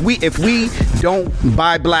 Right. If we don't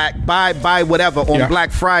buy whatever on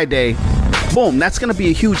Black Friday, boom, that's going to be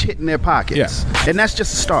a huge hit in their pockets. Yeah. And that's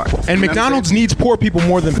just a start. And McDonald's needs poor people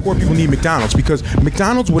more than poor people need McDonald's, because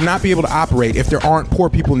McDonald's would not be able to operate if there aren't poor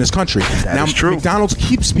people in this country. That is true. McDonald's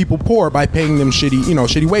keeps people poor by paying them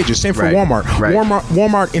shitty wages. Same for Walmart. Right.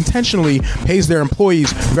 Walmart intentionally pays their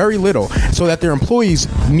employees very little, so that their employees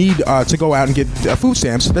need to go out and get food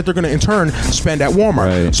stamps that they're going to in turn spend at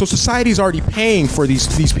Walmart. Right. So society's already paying for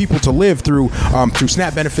these people to live through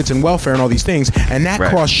SNAP benefits and welfare and all these things, and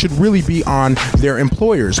that cost should really be on their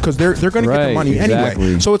employers, because they're going to get the money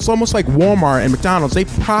anyway. So it's almost like Walmart and McDonald's, they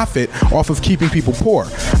profit off of keeping people poor.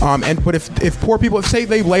 But if poor people, say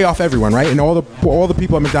they lay off everyone, right, and all the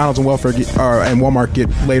people at McDonald's and welfare and Walmart get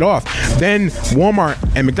laid off, then Walmart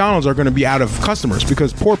and McDonald's are going to be out of customers,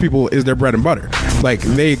 because poor people is their bread and butter. Like,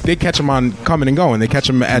 they catch them on coming and going. They catch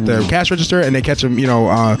them at the cash register, and they catch them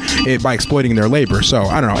by exploiting their labor. So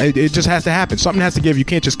I don't know. It just has to happen. Something has to give. You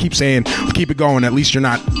can't just keep saying keep it going. At least you're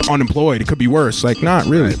not unemployed. It could be worse. Like, not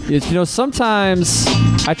really. Sometimes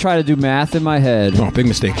I try to do math in my head. Oh, big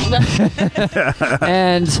mistake.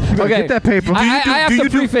 And get that paper. I have to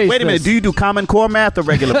preface. Wait a minute. Do you do Common Core math or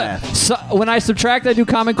regular math? So when I subtract, I do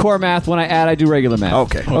Common Core math. When I add, I do regular math.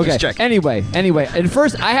 Okay. Just check. Anyway. And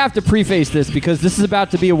first, I have to preface this, because this is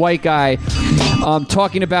about to be a white guy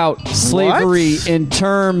talking about slavery in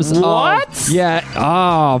terms of... What? Yeah.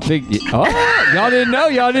 Oh, big... Oh, Y'all didn't know.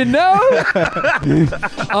 Y'all didn't know.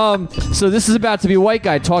 So this is about to be a white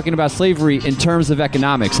guy talking about slavery in terms of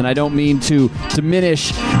economics, and I don't mean to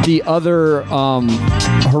diminish the other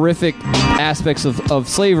horrific aspects of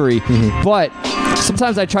slavery, but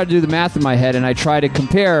sometimes I try to do the math in my head, and I try to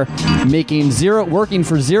compare working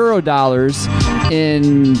for $0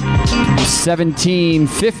 in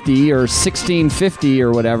 1750 or 1650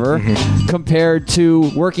 or whatever, compared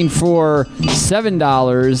to working for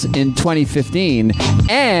 $7 in 2015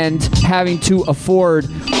 and having to afford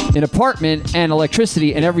an apartment and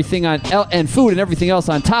electricity and everything and food and everything else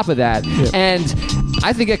on top of that. And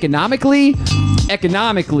I think economically,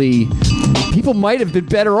 people might have been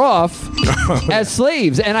better off as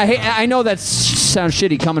slaves. And I know that sounds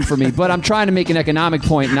shitty coming from me, but I'm trying to make an economic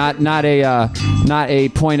point, not a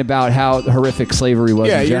point about how horrific slavery was.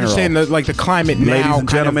 Yeah, in general. you're saying that like the climate now, ladies and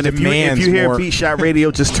gentlemen, if you hear Beat Shot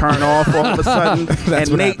Radio just turn off all of a sudden,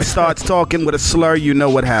 and Nate starts talking with a slur, you know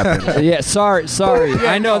what happened. Yeah, sorry.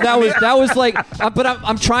 I know that was like, but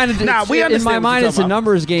I'm trying to. Nah, we in my mind, it's a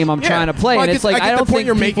numbers game. I'm trying to play, and it's like I don't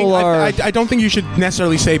think people are. I don't think you should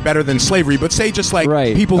necessarily say better than slavery, but say just like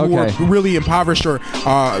people who are really impoverished or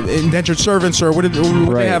indentured servants or what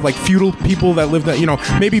they have, like feudal people that lived,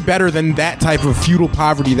 maybe better than that type of feudal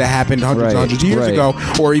poverty that happened hundreds of years ago,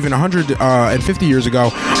 or even 150 years ago.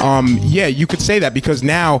 Yeah, you could say that because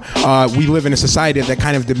now we live in a society that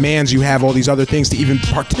kind of demands you have all these other things to even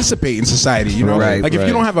participate in society. You know, if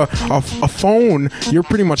you don't have a phone, you're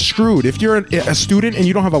pretty much screwed. If you're a student and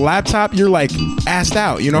you don't have a laptop, you're like assed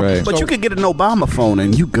out. You know, but you could get an Obama phone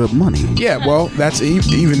and you good money. Yeah, well, that's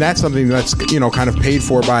something that's kind of paid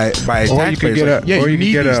for by or you could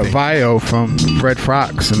get a Vio from Red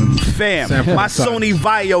Fox and my Sony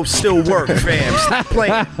Vio still work, fam. Stop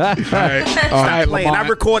playing. Stop playing. I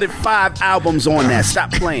recorded 5 albums on that.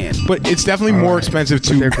 Stop playing. But it's definitely more expensive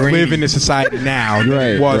to live in this society now than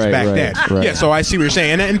it was back then. Yeah, so I see what you're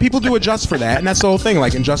saying, and people do adjust for that, and that's the whole thing,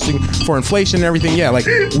 like adjusting for inflation and everything. Yeah, like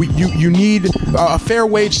you need a fair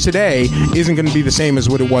wage today isn't going to be the same as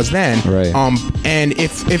what it was then. Right. And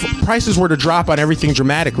if prices were to drop on everything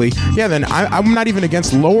dramatically, then I'm not even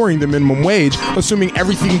against lowering the minimum wage, assuming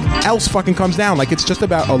everything else fucking comes down. Like it's just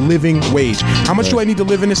about a living wage. How much do I need to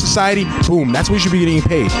live in this society? Boom. That's what you should be getting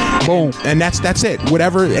paid. Boom. And that's it.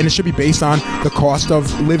 Whatever. And it should be based on the cost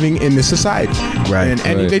of living in this society. Right.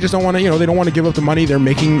 And they just don't want to. They don't want to give up the money. They're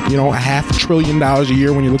making $500 billion a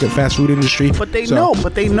year when you look at fast food industry. But they know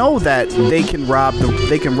that they can rob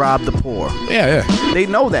the poor. Yeah. They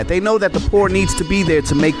know that. They know that the poor needs to be there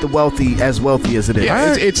to make the wealthy as it is.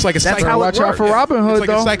 Yeah, it's like a cycle. How watch out for Robin Hood, it's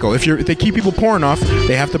like a cycle. If they keep people poor enough,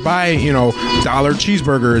 they have to buy dollar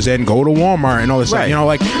cheeseburgers and go to Walmart and all this stuff.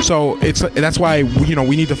 So that's why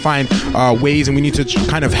we need to find ways, and we need to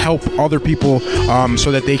kind of help other people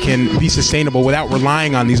so that they can be sustainable without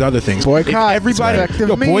relying on these other things. Boycott.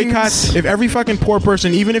 Boycotts. If every fucking poor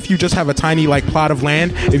person, even if you just have a tiny plot of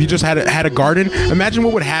land, if you just had a garden, imagine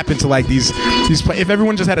what would happen to these if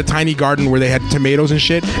everyone just had a tiny garden where they had tomatoes and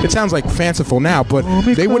shit. It sounds like fanciful now, but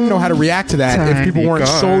they wouldn't know how to react to that if people weren't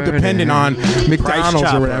so dependent on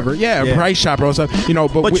McDonald's or whatever. Yeah, Price Chopper or stuff.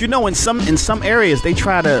 But in some areas they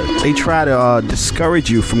try to discourage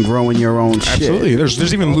you from growing your own shit. Absolutely.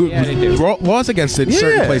 There's even laws against it in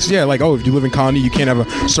certain places. Yeah, like if you live in Colony, you can't have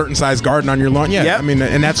a certain sized garden on your lawn. Yeah, I mean,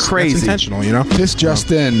 and that's crazy. That's intentional. This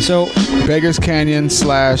just in. So Beggars Canyon /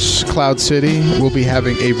 Cloud City will be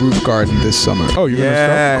having a roof garden this summer. Oh, you're gonna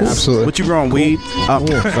start? Cool. Absolutely. What you growing? Weed?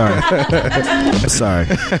 Sorry.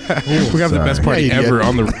 We have the best party ever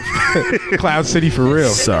on the roof. Cloud City for real.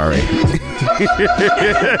 Sorry. All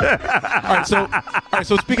right,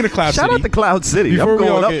 so speaking of Cloud City. Shout out to Cloud City. Before I'm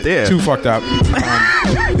going up there. Too fucked up.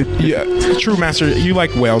 True Master, you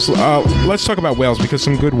like whales. Let's talk about whales because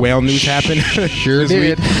some good whale news happened. Sure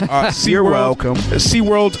did. You're welcome.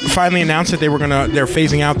 SeaWorld finally announced that they're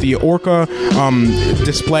phasing out the orca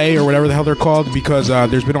display or whatever the hell they're called because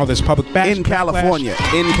there's been all this public backlash. In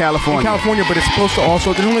California, but it's supposed to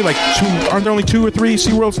also. There's only aren't there only 2 or 3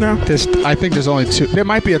 SeaWorlds now? I think there's only 2. There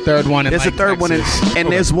might be a third one. There's a third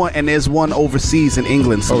Texas. one, and there's one overseas in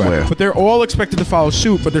England somewhere. Okay. But they're all expected to follow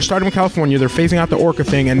suit. But they're starting with California. They're phasing out the orca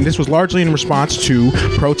thing, and this was largely in response to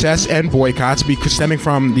protests and boycotts because stemming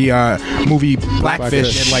from the movie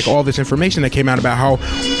Blackfish and all this information that came out about how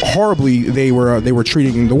horribly they were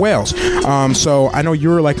treating the whales. So I know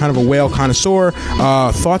you're kind of a whale connoisseur.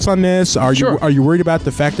 Thoughts on this? Are you worried about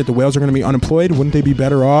the fact that the whales are going to be unemployed? Wouldn't they be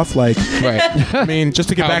better off? I mean, just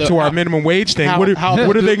to get back to our minimum wage thing, what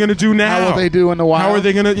are they going to do now? How will they do in the wild? How are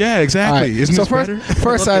they going to? Yeah, exactly. Right. Isn't this better?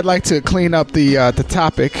 First, I'd like to clean up the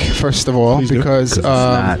topic first of all because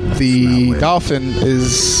the dolphin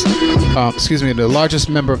is the largest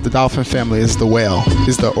member of the dolphin family is the whale,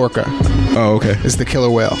 is the orca. Oh, okay. Is the killer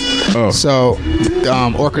whale. Oh. So,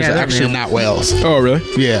 orcas are actually not whales. Oh, really?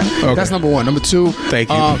 Yeah. Okay. That's number one. Number two. Thank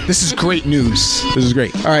you. This is great news. This is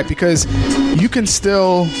great. All right, because you can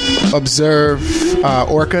still observe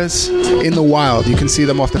orcas in the wild. You can see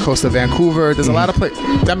them off the coast of Vancouver. There's a lot of places.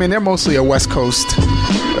 I mean, they're mostly a West Coast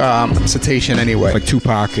cetacean anyway. Like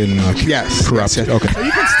Tupac and Corrupt. Yes. Okay. So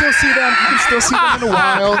you can still see them. You can still see them in the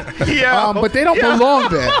wild. Yeah. But they don't belong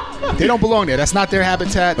there. They don't belong there. That's not their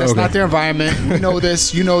habitat. That's not their environment. We know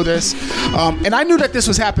this. You know this. And I knew that this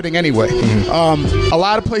was happening anyway. A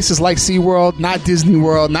lot of places like SeaWorld, not Disney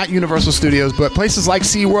World, not Universal Studios, but places like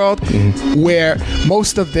SeaWorld, where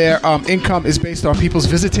most of their income is based on people's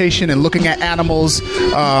visitation and looking at animals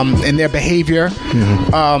and their behavior.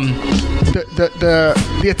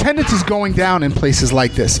 The attendance is going down in places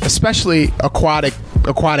like this, especially aquatic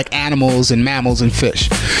animals and mammals and fish.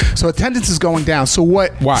 So attendance is going down. So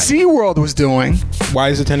what SeaWorld was doing... Why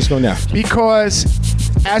is attendance going down? Because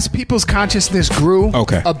as people's consciousness grew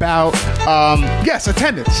about... yes,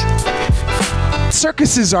 attendance.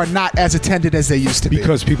 Circuses are not as attended as they used to be.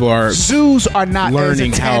 Because people are... Zoos are not as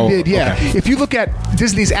learning attended. If you look at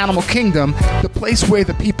Disney's Animal Kingdom, the place where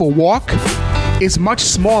the people walk is much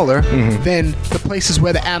smaller than the places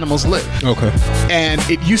where the animals live. Okay. And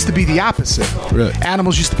it used to be the opposite. Really?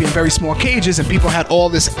 Animals used to be in very small cages and people had all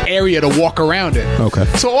this area to walk around in. Okay.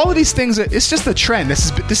 So all of these things, it's just a trend.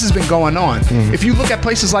 This has been going on. If you look at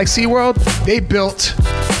places like SeaWorld, they built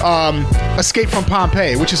Escape from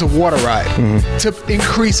Pompeii, which is a water ride, to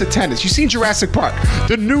increase attendance. You've seen Jurassic Park.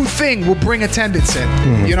 The new thing will bring attendance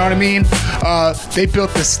in. You know what I mean? They built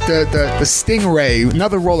the Stingray,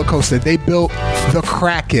 another roller coaster. They built the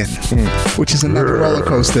Kraken, which is another roller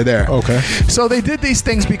coaster there. Okay. So they did these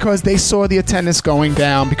things because they saw the attendance going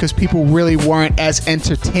down, because people really weren't as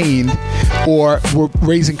entertained or were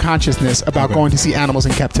raising consciousness about going to see animals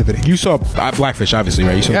in captivity. You saw Blackfish, obviously,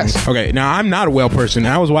 right? You saw yes. Okay, now I'm not a whale person.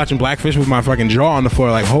 I was watching Blackfish with my fucking jaw on the floor,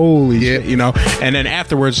 like, holy shit, you know? And then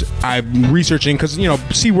afterwards, I'm researching, because, you know,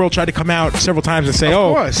 SeaWorld tried to come out several times and say,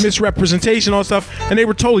 misrepresentation, all stuff, and they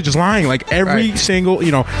were totally just lying. Like, every single,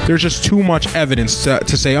 you know, there's just too much evidence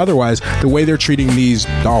to say otherwise. The way they're treating these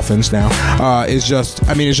dolphins now is just,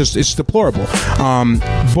 I mean, it's deplorable.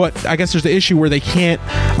 But I guess there's the issue where they can't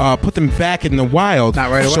put them back in the wild.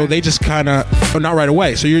 Not right away. So they just kind of, not right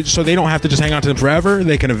away. So they don't have to just hang on to them forever.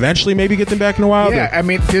 They can eventually maybe get them back in the wild. Yeah, I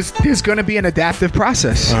mean, there's going to be an adaptive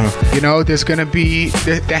process. You know, there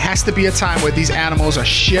has to be a time where these animals are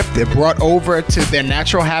shipped, they're brought over to their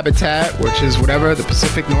natural habitat, which is whatever, the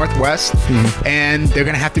Pacific Northwest, and they're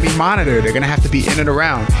going to have to be monitored. They're going to have to be in and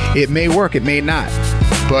around. It may work, it may not,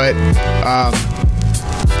 but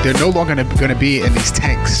they're no longer going to be in these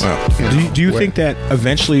tanks. Do you think that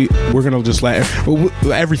eventually we're going to just let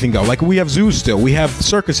everything go? Like, we have zoos still, we have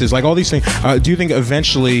circuses, like all these things. Do you think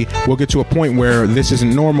eventually we'll get to a point where this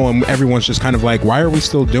isn't normal and everyone's just kind of like, why are we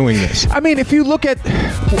still doing this? I mean, if you look at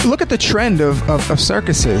the trend of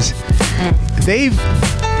circuses, they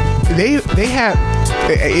have.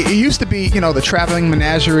 It used to be, you know, the traveling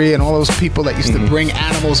menagerie and all those people that used to bring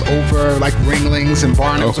animals over, like Ringlings and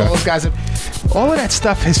Barnums. All those guys. All of that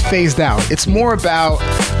stuff has phased out. It's more about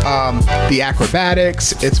the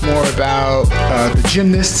acrobatics. It's more about the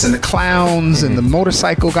gymnasts and the clowns and the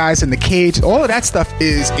motorcycle guys in the cage. All of that stuff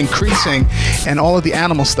is increasing, and all of the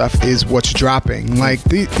animal stuff is what's dropping. Like,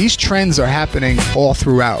 these trends are happening all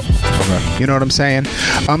throughout. You know what I'm saying?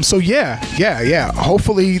 So yeah.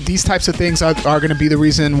 Hopefully these types of things are going to be the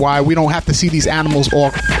reason why we don't have to see these animals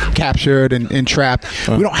all captured and trapped.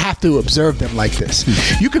 We don't have to observe them like this.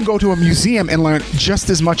 You can go to a museum and learn just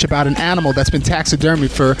as much about an animal that's been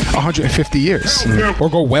taxidermied for 150 years. Or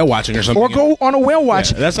go whale watching or something. Or go on a whale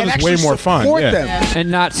watch. That sounds way more fun. Them.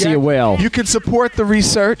 And not see a whale. You can support the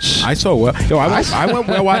research. I saw a whale. Yo, I went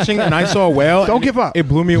whale watching and I saw a whale. Don't give up. It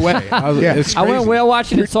blew me away. I went whale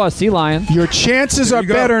watching and saw a sea lion. Your chances are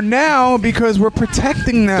better now because we're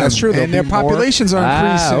protecting them. That's true. And their populations are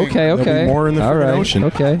increasing. Okay. More in the ocean.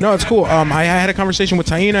 Okay. No, it's cool. I had a conversation with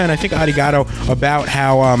Taina and I think Arigato about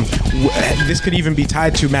how this could even be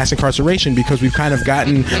tied to mass incarceration, because we've kind of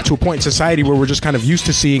gotten to a point in society where we're just kind of used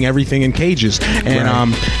to seeing everything in cages,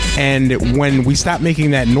 and and when we stop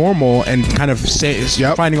making that normal and kind of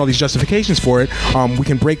finding all these justifications for it, we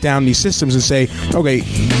can break down these systems and say, okay,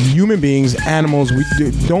 human beings, animals, we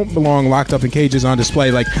don't belong locked up in cages on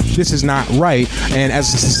display. Like, this is not right. And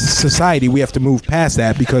as a society, we have to move past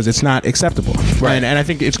that because it's not acceptable. Right. And I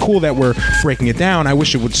think it's cool that we're breaking it down. I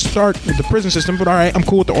wish it would start with the prison system, but all right, I'm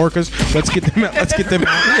cool with the orcas. Let's get them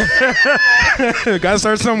out. Gotta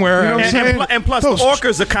start somewhere. You know what I'm saying? And plus, the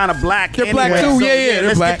orcas are kind of black. They're black too. So, Yeah,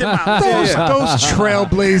 they're black. Those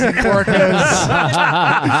trailblazing orcas.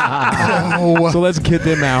 So let's get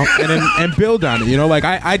them out and build on it. You know, like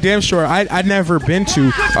I damn sure I'd never been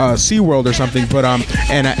to SeaWorld or something, but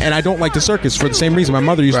and I don't like the circus for the same reason. My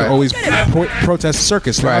mother used to always protest the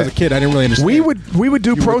circus. When I was a kid, I didn't really understand. We would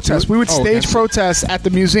do protests. We would stage protests at the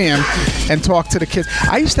museum and talk to the kids.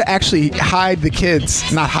 I used to actually hide the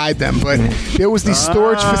kids, not hide them, but there was these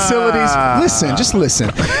storage facilities. Just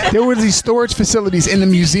listen. There were these storage facilities in the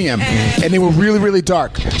museum, and they were really, really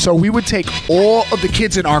dark. So we would take all of the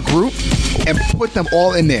kids in our group and put them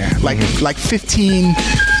all in there, like 15,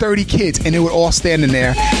 30 kids, and they would all stand in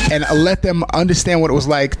there and let them understand what it was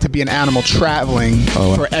like to be an animal traveling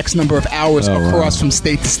for X number of hours across from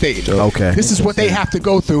state to state. Okay. This is what they have to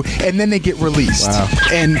go through, and then they get released. Wow.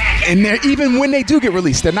 And even when they do get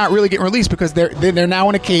released, they're not really getting released because they're now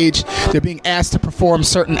in a cage. They're being asked to perform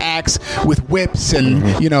certain acts with whips and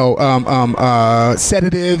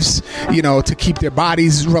sedatives, to keep their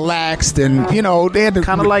bodies relaxed, and they had to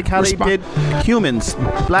kind of like how they did humans,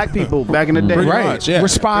 black people back in the day, right?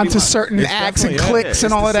 Respond to certain acts and clicks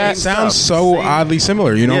and all of that. It sounds so oddly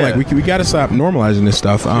similar, like we got to stop normalizing this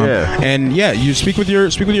stuff. And you speak with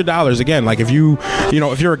your dollars again. Like if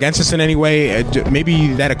if you're against this in any way,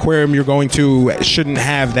 maybe that aquarium you're going to shouldn't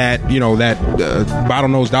have that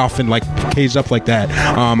bottlenose dolphin like caged up like that.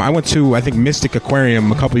 I went to I think Mystic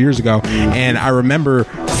Aquarium a couple years ago, and I remember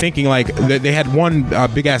thinking like they had one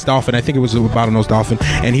big ass dolphin. I think it was a bottlenose dolphin,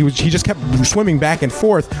 and he just kept swimming back and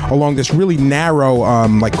forth along this really narrow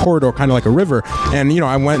like corridor, kind of like a river. And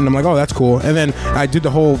I went and I'm like, oh, that's cool. And then I did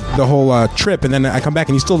the whole trip, and then I come back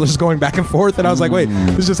and he's still just going back and forth. And I was like, wait,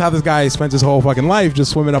 this is just how this guy spends his whole fucking life,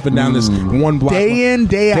 just swimming up and down this one block, day in,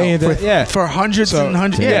 day out, for hundreds and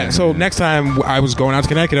hundreds. Yeah. So next time I was going out to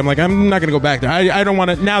Connecticut, I'm like, I'm not gonna go back there. I don't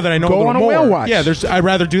want to, now that I know go a little on a more. whale watch. Yeah, I'd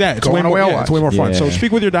rather do that. It's go way on a more, whale watch. It's way more fun. So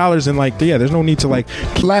speak with your dollars and there's no need to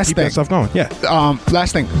keep that stuff going. Yeah.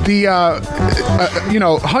 Last thing, the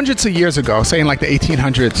hundreds of years ago, say in like the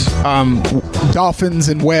 1800s, dolphins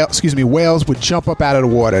and whales would jump up out of the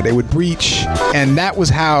water. They would breach, and that was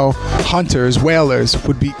how hunters, whalers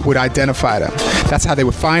would identify them. That's how they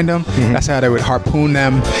would find them. That's how they would harpoon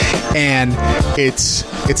them. And it's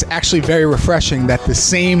actually very refreshing that the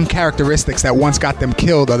same characteristics that once got them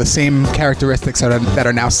killed are the same characteristics that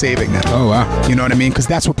are now saving them. Oh wow! You know what I mean? Because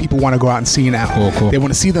that's what people want to go out and see now. Cool. They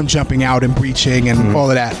want to see them jumping out and breaching and all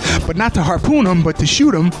of that, but not to harpoon them, but to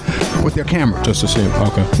shoot them with their camera. Just to see them.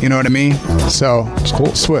 Okay. You know what I mean? So it's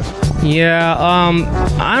cool. Swift. Yeah.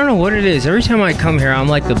 I don't know what it is. Every time I come here, I'm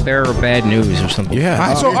like the bearer of bad news or something.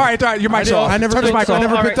 Yeah. All right. Your mic's off. I never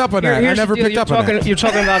picked up on that. You're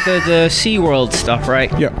talking about the SeaWorld stuff,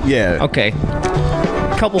 right? Yeah. Okay.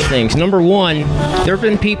 Couple things. Number one, there have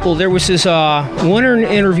been people. There was this one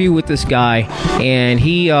interview with this guy, and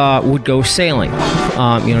he would go sailing. He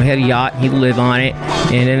had a yacht. He'd live on it,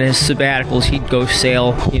 and in his sabbaticals, he'd go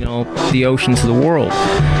sail. The oceans of the world.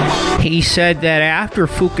 He said that after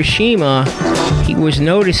Fukushima, he was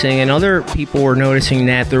noticing, and other people were noticing,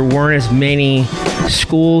 that there weren't as many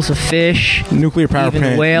schools of fish. Nuclear power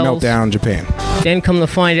plant meltdown, Japan. Then come to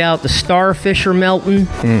find out, the starfish are melting.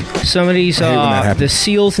 Some of these, the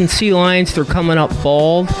seals and sea lions, they're coming up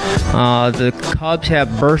bald. The cubs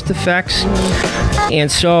have birth defects.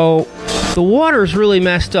 And so the water is really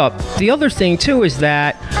messed up. The other thing, too, is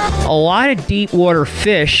that a lot of deep water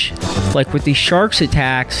fish, like with these sharks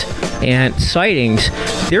attacks and sightings,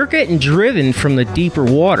 they're getting driven from the deeper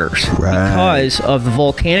waters because of the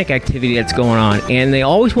volcanic activity that's going on, and they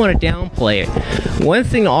always want to downplay it. One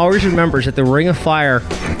thing to always remember is that the Ring of Fire,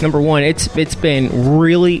 number one, it's been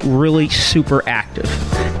really, really super active,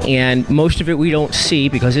 and most of it we don't see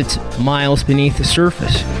because it's miles beneath the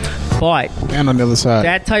surface. But and on the other side,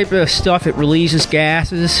 that type of stuff, it releases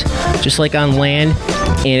gases just like on land,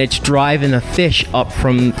 and it's driving the fish up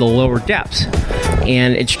from the lower depths,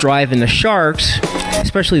 and it's driving the sharks,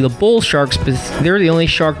 especially the bull sharks, because they're the only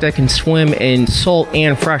shark that can swim in salt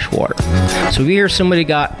and fresh water. So if you hear somebody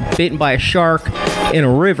got bitten by a shark in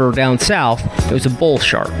a river down south, it was a bull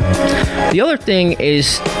shark. The other thing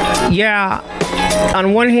is,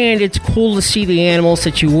 on one hand, it's cool to see the animals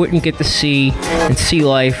that you wouldn't get to see in sea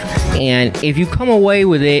life, and if you come away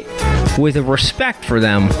with it with a respect for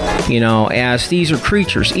them, as these are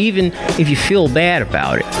creatures, even if you feel bad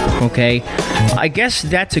about it, okay? I guess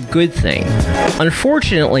that's a good thing.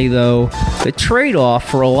 Unfortunately, though, the trade-off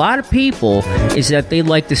for a lot of people is that they'd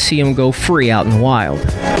like to see them go free out in the wild.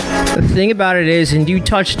 The thing about it is, and you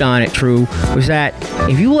touched on it, True, was that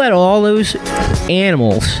if you let all those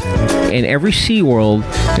animals in every SeaWorld,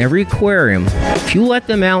 every aquarium, if you let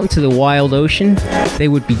them out into the wild ocean, they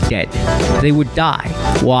would be dead. They would die.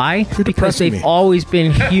 Why? Because they've always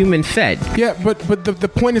been human-fed. Yeah, but the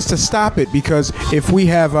point is to stop it, because if we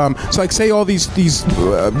have so like say all these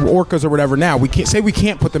orcas or whatever, now we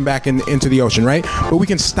can't put them back into the ocean, right? But we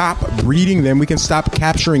can stop breeding them. We can stop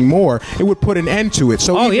capturing more. It would put an end to it.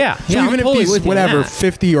 So even if these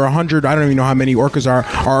 50 or 100, I don't even know how many orcas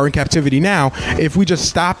are in captivity now, if we just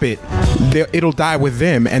stop it, it'll die with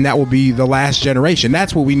them, and that will be the last generation.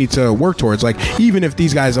 That's what we need to work towards. Like, even if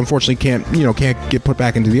these guys unfortunately can't get put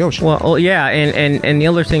back into the ocean. Well, yeah, and the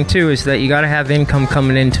other thing too is that you got to have income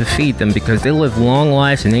coming in to feed them, because they live long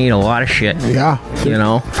lives and they eat a lot of shit. Yeah,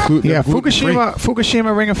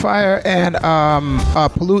 Fukushima, Ring of Fire, and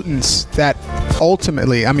pollutants that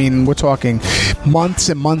ultimately, I mean, we're talking months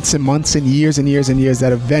and months and months and years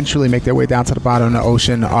that eventually make their way down to the bottom of the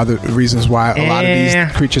ocean are the reasons why a lot of these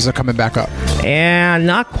creatures are coming back up. And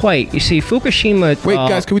not quite. You see, Fukushima. Wait,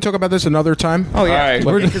 guys, can we talk about this another time? Oh yeah,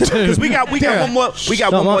 because we got one more. We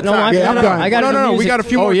got one more topic. I'm done. No, we got a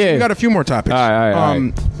few more. We got a few more topics. All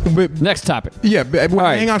right. But next topic. Yeah,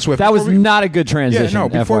 hang on, Swift. That was not a good transition. Yeah, no.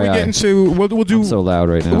 Before we get into, we'll do. I'm so loud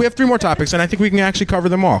right now. We have 3 more topics, and I think we can actually cover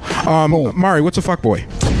them all. Mari, what's a fuckboy?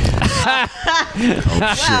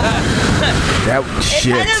 That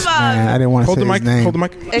shit. I didn't want to say his name. Hold the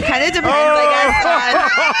mic. It kind of depends,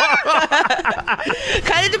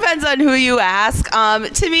 kind of depends on who you ask.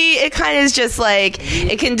 To me, it kind of is just like,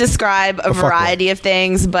 it can describe a variety of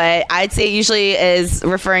things, but I'd say usually is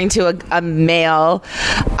referring to a male,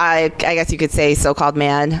 I guess you could say so-called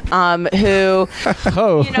man, who,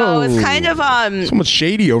 is kind of someone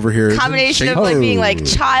shady over here. Combination of like being like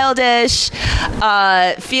childish,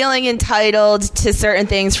 feeling entitled to certain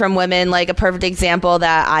things from women. Like a perfect example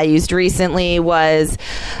that I used recently was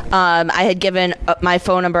I had given my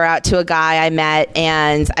phone number out to a guy I met,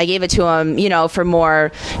 and I gave it to him, for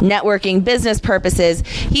more networking business purposes.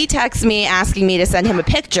 He texted me asking me to send him a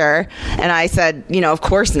picture, and I said, of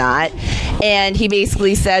course not. And he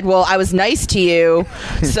basically said, well, I was nice to you,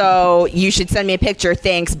 so you should send me a picture.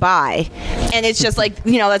 Thanks, bye. And it's just like,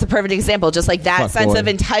 that's a perfect example. Just like that sense of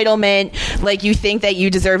entitlement, like you think that you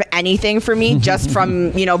deserve anything from me just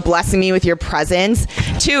from, blessing me with your presence.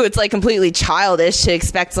 2, it's like completely childish to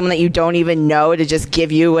expect someone that you don't even know to just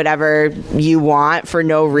give you whatever you want for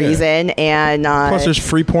no reason. And plus, there's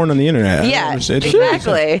free porn on the internet. Yeah,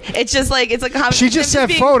 exactly. It's just like, it's a combination. She just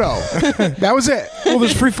said photo. That was it. Well,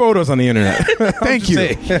 there's free photos on the internet. Thank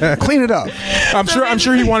you. Clean it up. I'm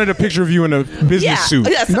sure he wanted a picture of you in a business suit.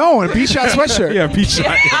 No, in a beach shot sweatshirt. Yeah, beach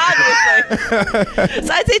shot. Obviously.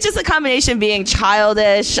 So I'd say it's just a combination of being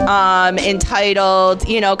childish, entitled,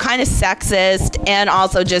 kind of sexist, and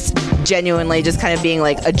also just genuinely just kind of being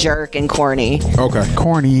like a jerk and corny. Okay.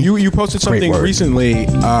 Corny. You posted something recently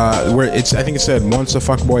where I think it said once a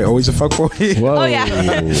fuckboy, always a fuckboy. Oh yeah.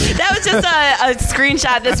 That was just a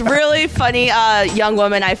screenshot. This really funny young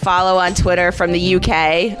woman I follow on Twitter from the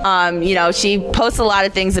UK. She posts a lot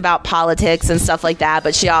of things about politics and stuff like that,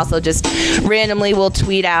 but she also just randomly will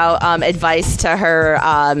tweet out advice to her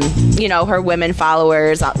her women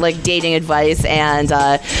followers, like dating advice, and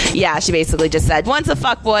she basically just said once a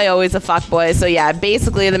fuckboy, always a fuckboy. So yeah,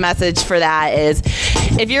 basically the message for that is,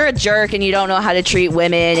 if you're a jerk and you don't know how to treat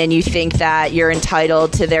women and you think that you're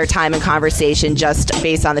entitled to their time and conversation just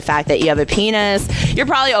based on the fact that you have a penis, you're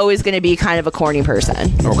probably always going to be kind of a corny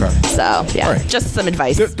person. Okay. So yeah, just some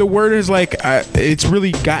advice. The word is like it's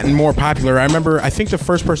really gotten more popular. I think the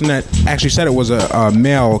first person that actually said it was a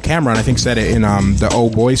male. Cameron, I think, said it in the Oh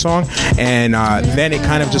Boy song, and then it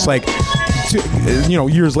kind of just like,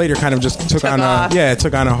 years later, kind of just took on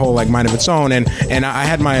a whole like mind of its own. And I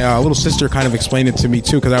had my little sister kind of explain it to me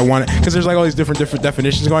too, because there's like all these different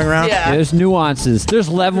definitions going around. Yeah. There's nuances. There's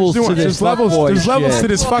levels to this. There's levels to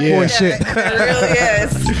this fuckboy shit. It really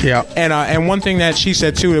is. Yeah. And one thing that she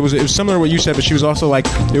said too, it was similar to what you said, but she was also like,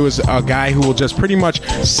 there was a guy who will just pretty much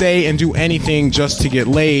say and do anything just to get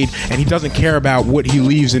laid, and he doesn't care about what he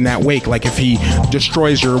leaves in that wake. Like if he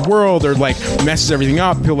destroys your world or like messes everything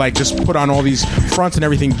up, he'll like just put on all these fronts and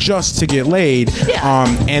everything just to get laid.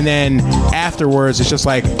 And then afterwards, it's just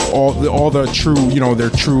like all the true, their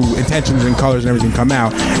true intentions and colors and everything come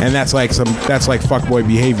out, and that's like fuckboy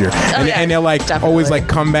behavior. And they'll like always like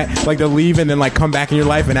come back, like they'll leave and then like come back in your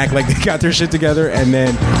life and act like they got their shit together, and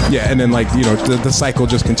then like the cycle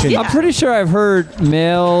just continues. I'm pretty sure I've heard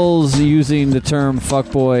males using the term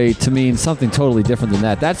fuckboy to mean something totally different than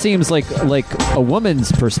that. That seems like a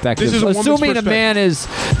woman's perspective. This is a woman's assuming a man is.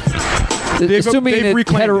 Assuming we're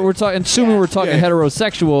talking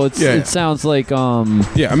heterosexual, it sounds like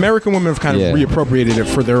American women have kind of reappropriated it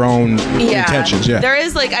for their own intentions. There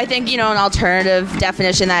is I think an alternative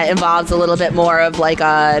definition that involves a little bit more of like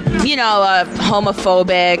a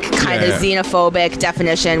homophobic kind of xenophobic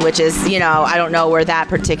definition, which is I don't know where that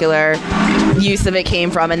particular use of it came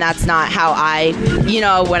from, and that's not how I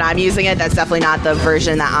when I'm using it, that's definitely not the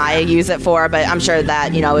version that I use it for, but I'm sure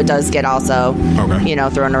that it does get also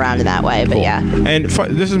thrown around in that way. But and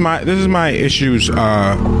this is my issues.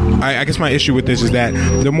 I guess my issue with this is that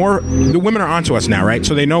the women are onto us now, right?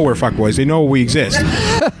 So they know we're fuckboys. They know we exist,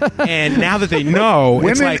 and now that they know,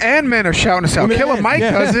 women and men are shouting us out. Killer Mike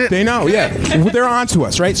does it. They know, they're onto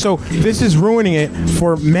us, right? So this is ruining it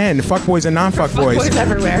for men, fuckboys and non-fuckboys, fuckboys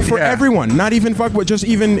everywhere, for everyone, not even fuckboys, just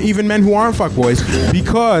even men who aren't fuckboys,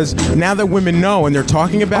 because now that women know and they're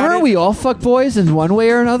talking about Aren't we all fuckboys in one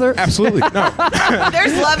way or another? Absolutely, no.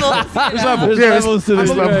 There's levels. There's levels to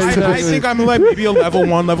this. I think I'm like maybe a level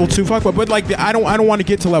 1, level 2 fuckboy, but like I don't want to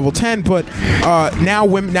get to level 10. But now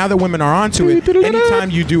that women are onto it,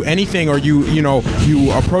 anytime you do anything or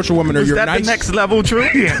you approach a woman or you're nice, the next level, true?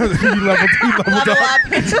 level up.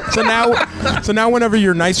 So now whenever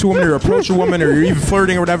you're nice to a woman or you approach a woman or you're even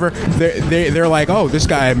flirting or whatever, they're like, oh, this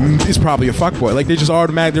guy is probably a fuckboy. Like they just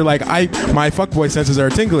automatically, they're like, my fuckboy senses are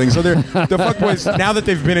tingling. So the fuckboys, now that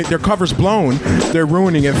they've been their cover's blown, they're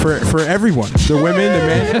ruining it for everyone. The women, the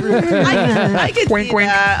men, everyone. I could see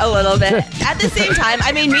that a little bit. At the same time,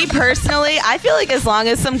 I mean, me personally, I feel like as long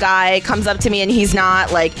as some guy comes up to me and he's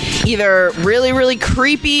not like either really, really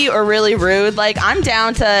creepy or really rude, like I'm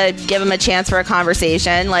down to give him a chance for a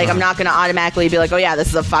conversation. Like I'm not going to automatically be like, oh yeah, this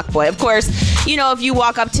is a fuckboy. Of course, if you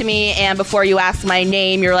walk up to me and before you ask my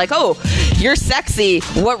name, you're like, oh, you're sexy.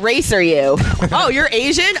 What race are you? Oh, you're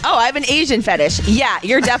Asian? Oh, I have an Asian fetish. Yeah,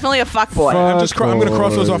 you're definitely a fuckboy. I'm going to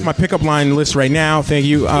cross those off my pickup line list right now. Thank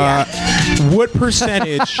you. What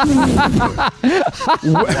percentage? Have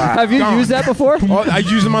you used that before? I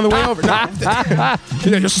use them on the way over. No.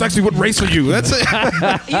 You're sexy. What race are you? That's it.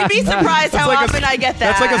 You'd be surprised how often I get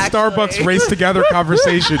that. That's like a Starbucks race together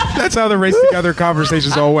conversation. That's how the race together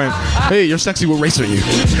conversations all went. Hey, you're sexy. What race are you?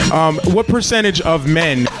 What percentage of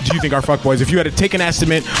men do you think are fuckboys? If you had to take an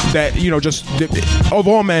estimate that just of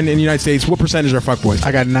all men in the United States, what percentage are fuckboys?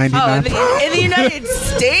 I got 99. Oh, in the United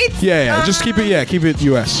States? Yeah. Just keep it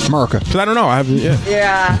U.S. America. Because I don't know. I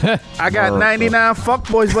got 99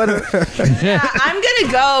 fuckboys, but I'm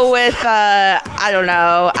gonna go with I don't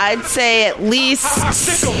know. I'd say at least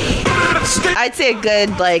a good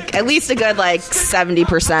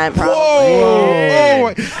 70% probably.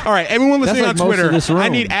 Whoa. All right, everyone listening on Twitter, I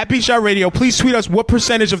need at Shot Radio. Please tweet us what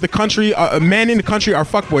percentage of the country, men in the country, are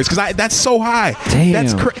fuckboys, because that's so high. Damn.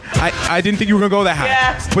 That's I didn't think you were gonna go that high.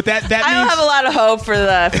 Yeah. But that means I don't have a lot of hope for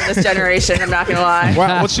this generation. I'm not gonna lie. Wow,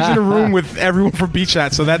 well, she's in a room with everyone from Beat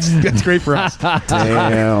Shot, so that's great for us.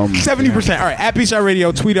 Damn. 70%. All right, at Beat Shot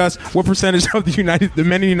Radio, tweet us what percentage of the men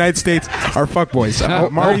in the United States are fuckboys.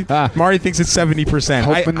 Mari thinks it's 70%.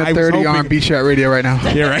 Hoping the 30 on Beat Shot Radio right now.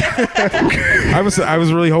 Yeah, right. I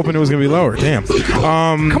was really hoping it was gonna be lower. Damn.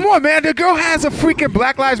 Come on, man. The girl has a freaking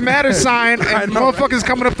Black Lives Matter sign, and motherfuckers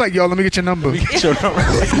coming up like, yo, let me get your number.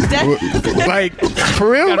 Like, for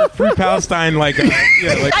real? Got a Free Palestine, I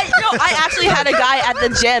actually had a guy at the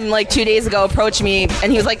gym 2 days ago approach me,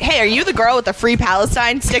 and he was like, hey, are you the girl with the Free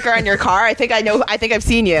Palestine sticker on your car? I think I've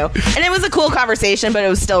seen you. And it was a cool conversation, but it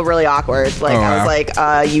was still really awkward. I was like,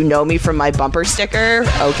 you know me from my bumper sticker?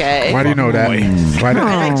 Okay. Why do you know that? I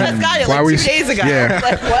just got it 2 days ago. Yeah.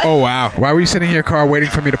 What? Oh, wow. Why were you sitting in your car waiting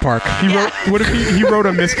for me to park? What if he wrote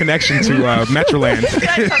a misconnection to Metroland?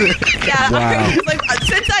 Yeah. Wow.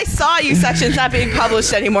 Since I saw you section's not being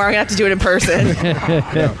published anymore, I'm going to have to do it in person.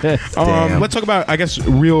 Let's talk about, I guess,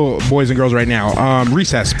 real boys and girls right now.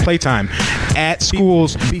 Recess, playtime at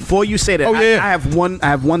schools. Before you say that, I have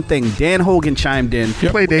one thing. Dan Hogan chimed in.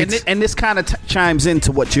 Yep. Play dates. And this kind of chimes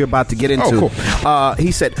into what you're about to get into. Oh, cool.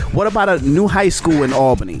 He said, what about a new high school in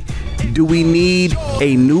Albany? Do we need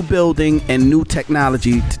a new building and new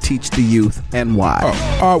technology to teach the youth, and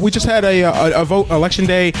why? We just had a vote election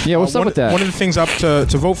day. Yeah, what's up with that? One of the things up to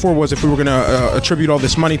vote for was if we were going to attribute all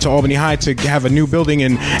this money to Albany High to have a new building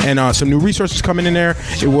and some new resources coming in there.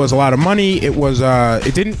 It was a lot of money. It was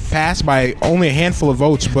it didn't pass by only a handful of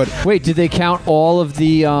votes. But wait, did they count all of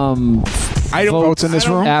the votes in this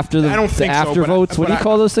room? After the, I don't think after so, votes? What do you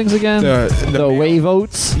call those things again? The away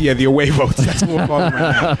votes? Yeah, the away votes. That's what we'll call them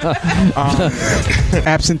right now.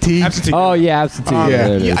 Absentee. Oh, yeah, absentee.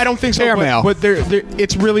 Yeah, I don't think so. Air mail. But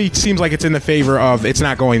it really seems like it's in the favor of it's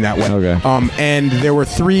not going that way. Okay. And there were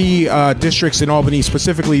 3 districts in Albany,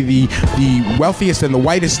 specifically the wealthiest and the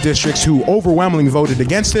whitest districts, who overwhelmingly voted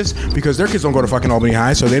against this because their kids don't go to fucking Albany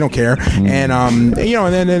High, so they don't care. And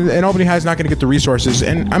and Albany High is not going to get the resources.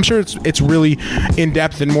 And I'm sure it's really in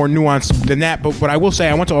depth and more nuanced than that. But I will say,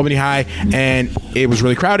 I went to Albany High and it was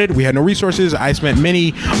really crowded. We had no resources. I spent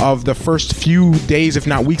many of the first few days, if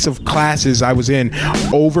not weeks, of classes I was in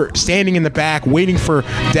standing in the back waiting for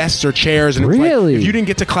desks or chairs. And it was really? Like, if you didn't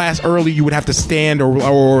get to class early, you would have to stand,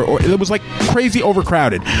 or it was like crazy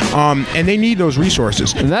overcrowded. And they need those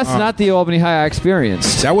resources. And that's not the Albany High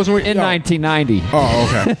experience. That wasn't in 1990.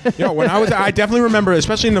 Oh, okay. When I was there, I definitely remember,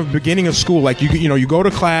 especially in the beginning of school, like you go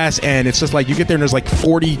to class and it's just like you get there and there's like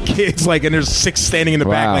 40 kids, like, and there's 6 standing in the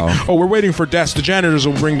back, like, oh, we're waiting for desks. The janitors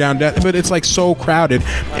will bring down desks, but it's like so crowded.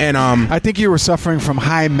 And I think you were suffering from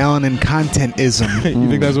high melanin contentism. You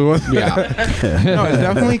think that's what it was? Yeah. No, it's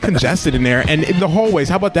definitely congested in there, and in the hallways.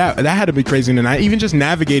 How about that? That had to be crazy tonight. Even just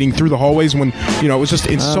navigating through the hallways when it was just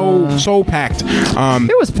so packed.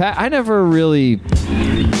 It was packed. I never really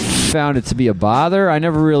found it to be a bother. I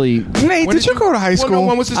never really. Nate, did you go to high school?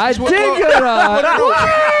 When was this? I did go to.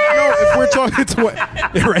 No, if we're talking to what?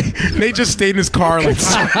 Right. Nate just stayed in his car. Like,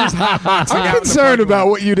 I'm concerned about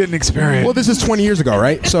what you didn't experience. Well, this is 20 years ago,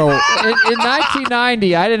 right? So in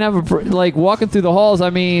 1990, I didn't have like walking through the halls. I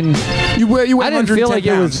mean, you went I didn't feel like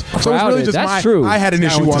it was crowded. So it was really just That's true. I had an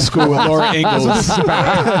issue on school with Laura Ingalls.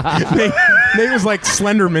 Nate was like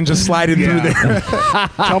Slenderman just sliding through there.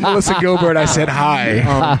 Tell Melissa Gilbert I said hi.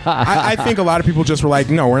 I think a lot of people just were like,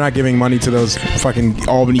 no, we're not giving money to those fucking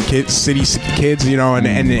Albany city kids,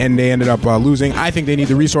 and they ended up losing. I think they need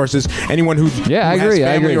the resources. Anyone who I has agree.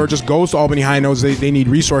 family or just goes to Albany High knows they need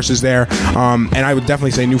resources there. And I would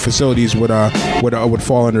definitely say new facilities would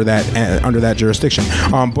fall under that jurisdiction.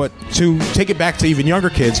 But to take it back to even younger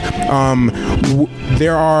kids,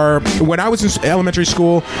 there are, when I was in elementary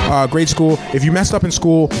school, grade school, if you messed up in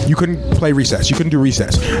school, you couldn't play recess. You couldn't do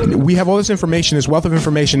recess. We have all this information, this wealth of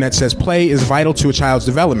information that says play is vital to a child's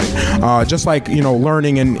development, just like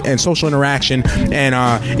learning and social interaction. And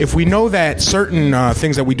if we know that certain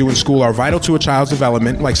things that we do in school are vital to a child's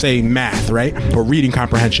development, like say math, right, or reading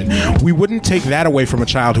comprehension, we wouldn't take that away from a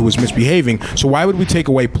child who was misbehaving. So why would we take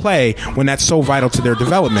away play when that's so vital to their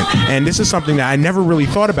development? And this is something that I never really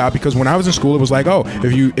thought about, because when I was in school, it was like, oh,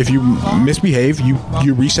 if you misbehave,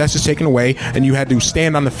 your recess is taken away, and you had to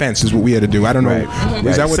stand on the fence is what we had to do. I don't know. Right.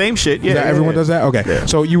 Is that what, same shit? Yeah. Everyone does that? Okay. Yeah.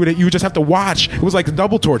 So you would just have to watch. It was like a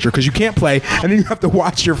double torture, because you can't play, and then you have to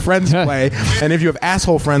watch your friends play. And if you have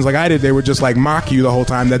asshole friends like I did, they would just like mock you the whole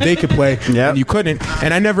time that they could play and you couldn't.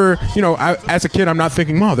 And I never, as a kid, I'm not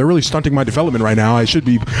thinking, wow, they're really stunting my development right now. I should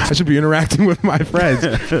be interacting with my friends.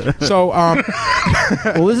 So,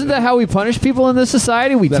 well, isn't that how we punish people in this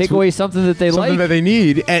society? We take away something that they like, something that they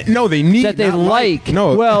need. No, they need that they like.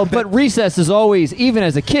 No, well, but recess is always, even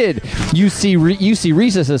as a kid, you see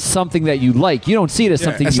recess as something that you like. You don't see it as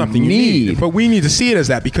something you need. But we need to see it as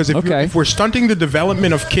that, because if we're stunting the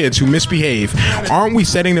development of kids who misbehave, aren't we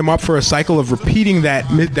setting them up for a cycle of repeating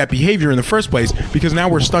that behavior in the first place? Because now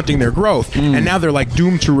we're stunting their growth, and now they're like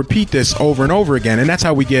doomed to repeat this over and over again. And that's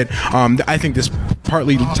how we get. I think this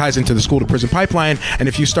partly ties into the school to prison pipeline. And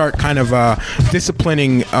if you start kind of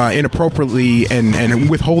disciplining inappropriately and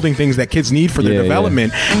withholding things that kids need for their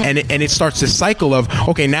development, and it starts this cycle of,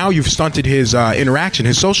 okay, now you've stunted his interaction,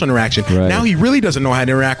 his social interaction. Right. Now he really doesn't know how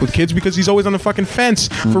to interact with kids, because he's always on the fucking fence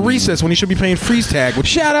for recess when he should be playing freeze tag.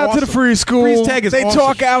 Shout out to the free school. Freeze tag is they awesome.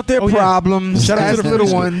 talk out their problems. Shout out to the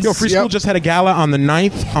little ones. Free school just had a gala on the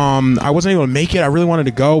 9th. I wasn't able to make it. I really wanted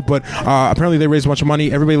to go, but apparently they raised a bunch of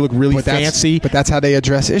money. Everybody looked really fancy. But that's how they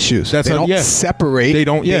address issues. They don't separate. They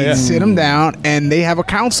don't. They sit them down, and they have a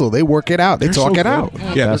council. They work it out. They talk it out.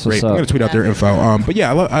 Yeah, that's great. I'm going to tweet out their info. But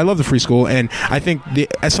yeah, I love the free school. And I think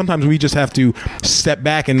sometimes we just have to step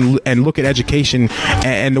back and look at education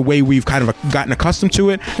and the way we've kind of gotten accustomed to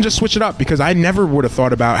it and just switch it up, because I never would have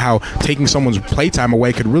thought about how taking someone's playtime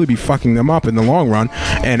away could really be fucking them up in the long run.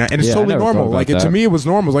 And it's totally normal. Like to me, it was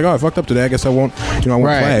normal. It was like, oh, I fucked up today. I guess I won't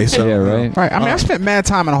play. So right. I mean, I spent mad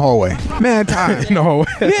time in the hallway. Mad time in the hallway.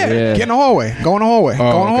 Get in the hallway. Go in the hallway.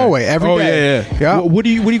 Go in the hallway every day. Yeah. What do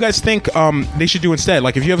you guys think they should do instead?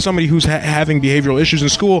 Like, if you have somebody who's having behavioral issues in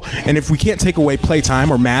school, and if we can't take away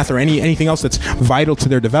playtime or math or anything else that's vital to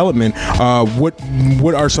their development,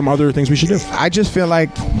 what are some other things we should do? I just feel like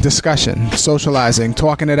discussion, socializing,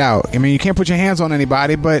 talking it out. I mean, you can't put your hands on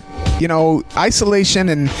anybody, but isolation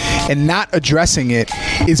and not addressing it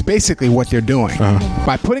is basically what they're doing.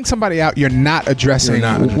 By putting somebody out, you're not addressing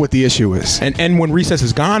what the issue is. And when recess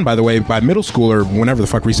is gone, by the way, by middle school or whenever the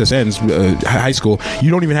fuck recess ends, high school, you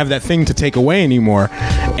don't even have that thing to take away anymore.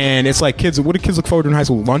 And it's like, what do kids look forward to in high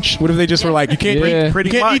school? Lunch? What if they just were like, you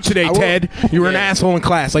can't eat today, Ted. You were an asshole in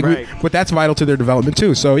class. Like, but that's vital to their development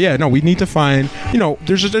too. So we need to find,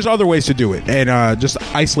 there's other ways to do it. And just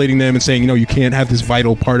isolating them and saying, you can't have this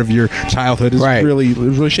vital part of your childhood is really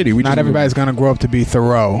shitty. Not everybody's going to grow up to be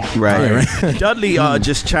Thoreau. Right. Dudley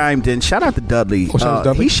just chimed in. Shout out to Dudley.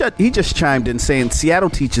 He just chimed in saying Seattle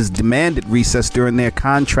teachers demanded recess during their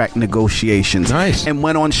contract negotiations. Nice. And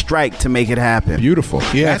went on strike to make it happen. Beautiful.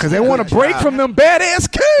 Yeah, because they want to break from them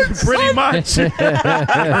badass kids. Pretty much.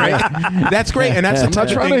 That's great. And that's the touch.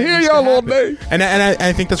 I'm trying to hear y'all all day. And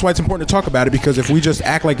I think that's why it's important to talk about it, because if we just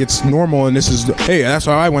act like it's normal and this is, hey, that's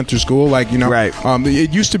how I went through school,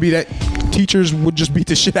 it used to be that teachers would just beat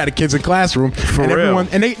the shit out of kids in classroom. For and real. Everyone,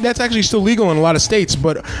 and that's actually still legal in a lot of states,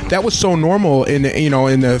 but that was so normal in the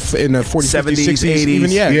 40s, 50s, 60s, 80s, even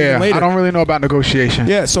later. I don't really know about negotiation.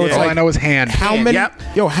 Yeah, so it's all like, I know is hand. How many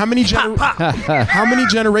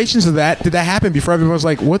generations of that did that happen before everyone was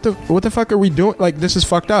like, what the fuck are we doing? Like, this is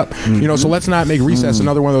fucked up. So let's not make recess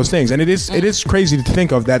another one of those things. And it is crazy to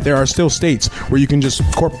think of that there are still states where you can just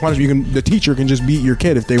corporal punishment. The teacher can just beat your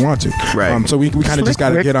kid if they want to. Right. So we kind of just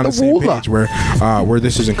got to get on the same page where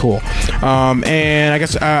this isn't cool. And I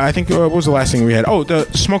guess I think what was the last thing we had? Oh, the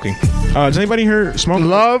smoking. Does anybody here smoke?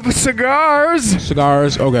 Love cigars.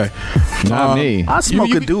 Cigars. Okay. Not me. I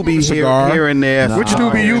smoke a doobie here and there. Which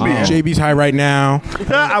doobie you be? JB's high right now.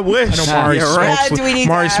 I wish. I know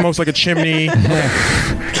Mari smokes like a chimney.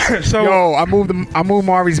 So yo, I moved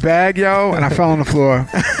Mari's bag, and I fell on the floor.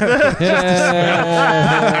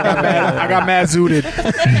 I got mad zooted.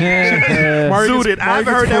 Zooted. I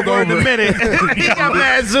haven't heard that word in a minute. He got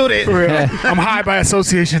mad zooted. I'm high by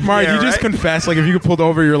association. Mari, you just confess, like, if you get pulled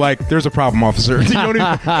over, you're like, there's a problem, officer. You don't even...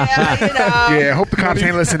 Yeah, hope the cops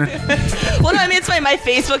ain't listening. Well, no, I mean, it's my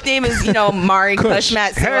Facebook name is, Mari Kush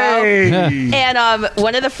Matsuo. Hey. And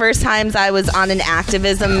one of the first times I was on an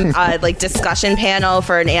activism discussion panel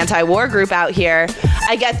for an anti-war group out here,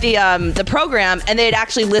 I get the program, and they had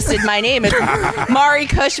actually listed my name as Mari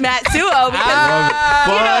Kush Matsuo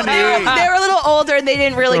because they were a little older and they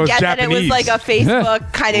didn't really get Japanese. that it was like a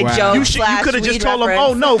Facebook kind of joke. You could have just told them,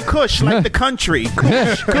 oh no, Kush, like the country.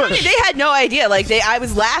 Kush. They had no idea. Like I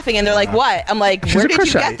was laughing, and they're like, "What?" I'm like, "Where did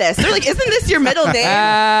you get this?" They're like, "Isn't this your middle name?"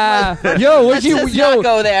 What not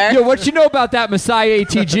go there. Yo, what you know about that Messiah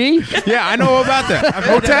ATG? Yeah, I know about that. I've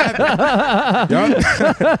heard that.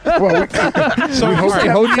 So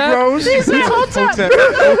Hotep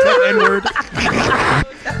N-word.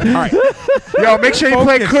 All right. Yo, make sure you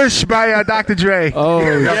play Kush by Dr. Dre. Oh,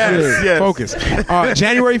 yes. Focus.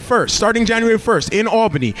 January 1st, starting January 1st in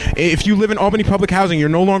Albany. If you live in Albany public housing, you're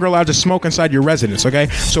no longer allowed to smoke inside your residence, okay?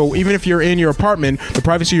 So even if you're in your apartment, the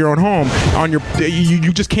privacy of your own home,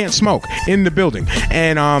 you just can't smoke in the building.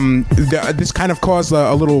 And this kind of caused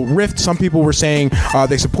a little rift. Some people were saying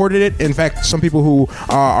they supported it. In fact, some people who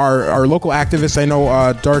are local activists, I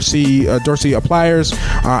know Dorsey Appliers.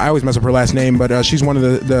 I always mess up her last name, but she's one of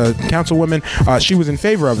the councilwomen. She was in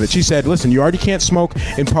favor of it. She said, listen, you already can't smoke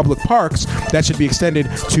in public parks. That should be extended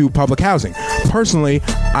to public housing. Personally,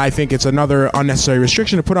 I think it's another unnecessary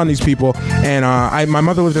restriction to put on these people. And my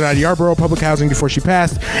mother lived in Yarborough public housing before she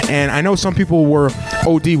passed, and I know some people were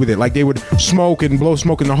OD with it. Like, they would smoke and blow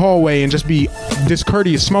smoke in the hallway and just be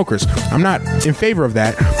discourteous smokers. I'm not in favor of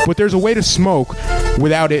that, but there's a way to smoke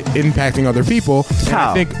without it impacting other people. And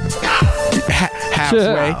I think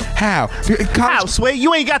How, Sway? How, Sway?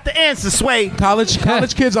 You ain't got the answer, Sway. College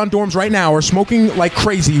kids on dorms right now are smoking like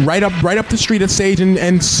crazy right up the street at Sage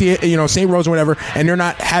and St. Rose or whatever, and they're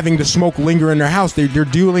not having the smoke linger in their house. They're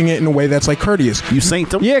doing it in a way that's like courteous. You saint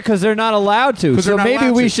them? Yeah, because they're not allowed to. So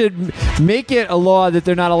maybe we should make it a law that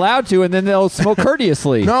they're not allowed to, and then they'll smoke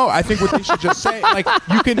courteously. No, I think what they should just say, like,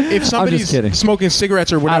 you can, if somebody's smoking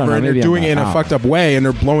cigarettes or whatever, and they're doing it in a fucked up way, and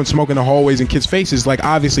they're blowing smoke in the hallways in kids' faces, like,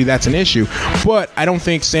 obviously that's an issue. But I don't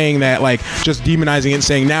think saying that, like, just demonizing it and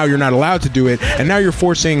saying now you're not allowed to do it, and now you're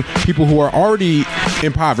forcing people who are already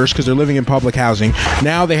impoverished because they're living in public housing.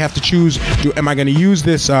 Now they have to choose: am I going to use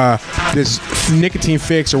this nicotine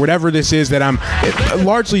fix or whatever this is that I'm?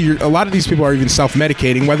 Largely, a lot of these people are even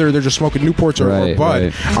self-medicating, whether they're just smoking Newports or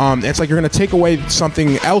bud. It's like you're going to take away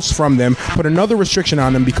something else from them, put another restriction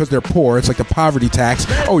on them because they're poor. It's like the poverty tax.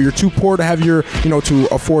 Oh, you're too poor to have your, to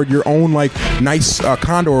afford your own like nice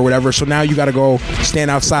condo or whatever. So now you got to go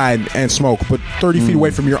stand outside and smoke, but 30 feet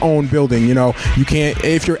away from your own building. You can't.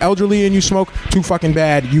 If you're elderly and you smoke, too fucking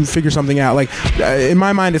bad. You figure something out. Like in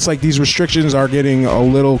my mind, it's like these restrictions are getting a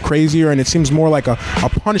little crazier, and it seems more like a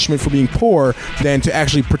punishment for being poor than to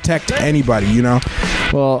actually protect anybody.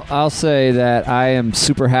 Well, I'll say that I am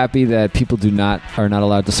super happy that people are not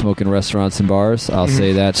allowed to smoke in restaurants and bars. I'll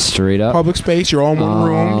say that straight up. Public space, your own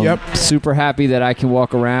room. Yep. Super happy that I can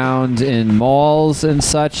walk around in malls and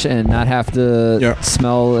such and not have to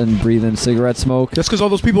smell and breathe in cigarette smoke. Just because all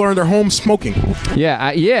those people are in their homes smoking.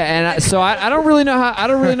 So I don't really know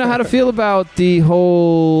how to feel about the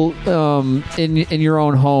whole in your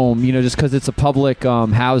own home. Just because it's a public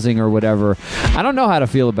housing or whatever. I don't know how to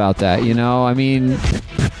feel about that. I mean,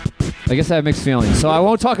 I guess I have mixed feelings, so I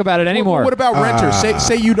won't talk about it anymore. What about renters?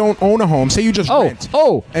 Say you don't own a home. Say you just rent.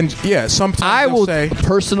 And sometimes I will say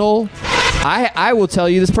I will tell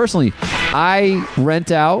you this personally. I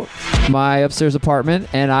rent out my upstairs apartment,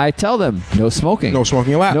 and I tell them no smoking. No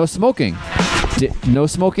smoking allowed. No smoking. No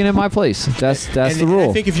smoking in my place. That's the rule.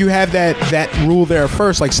 I think if you have that rule there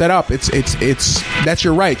first, like set up, it's that's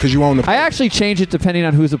your right because you own the place. I actually change it depending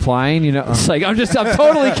on who's applying. It's like I'm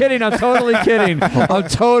totally kidding. I'm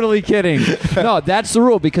totally kidding. No, that's the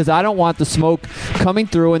rule because I don't want the smoke coming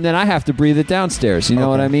through and then I have to breathe it downstairs. You know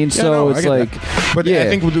what I mean? It's like, but I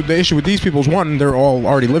think the issue with these people is one, they're all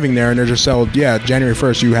already living there and they're just sold. Yeah, January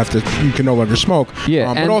 1st, you can no longer smoke.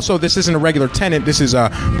 Yeah, but also this isn't a regular tenant. This is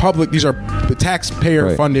public. These are the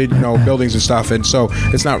taxpayer funded, buildings and stuff, and so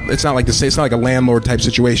it's not like it's not like a landlord type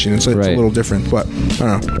situation. It's a little different, but I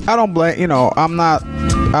don't know. I don't blame.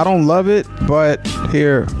 I don't love it, but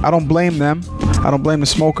I don't blame them. I don't blame the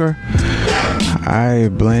smoker. I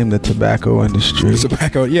blame the tobacco industry.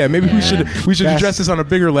 Maybe we should address this on a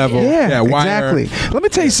bigger level. Yeah, exactly. Let me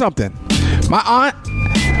tell you something. My aunt,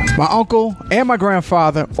 my uncle, and my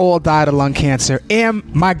grandfather all died of lung cancer. And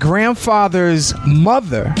my grandfather's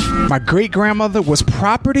mother, my great-grandmother, was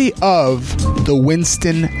property of the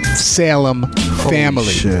Winston-Salem family.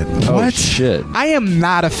 Holy shit. What? Shit. I am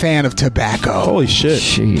not a fan of tobacco. Holy shit.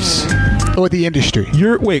 Jeez. Or the industry.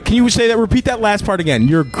 Wait, can you repeat that last part again?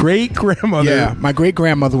 Your great-grandmother. Yeah, my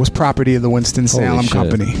great-grandmother was property of the Winston-Salem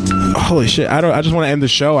company. Holy shit. I just want to end the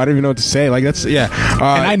show. I don't even know what to say. Like, that's, and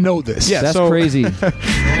I know this. Yeah, that's crazy.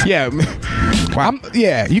 Yeah. Wow.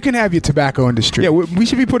 You can have your tobacco industry. Yeah, we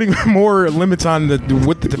should be putting more limits on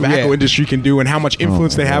what the tobacco industry can do and how much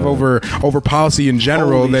influence they have over policy in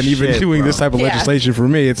general than even doing this type of legislation. For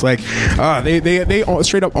me, it's like they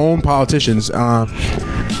straight up own politicians. I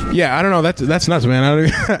don't know. That's nuts,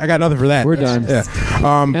 man. I got nothing for that. We're done. Yeah.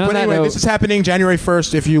 But anyway, this is happening January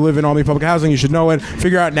 1st. If you live in Albany public housing, you should know it.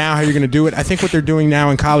 Figure out now how you're going to do it. I think what they're doing now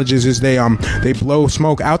in colleges is they blow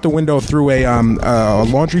smoke out the window through a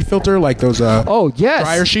laundry filter, like those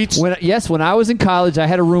dryer sheets. When I was in college, I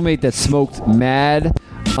had a roommate that smoked mad.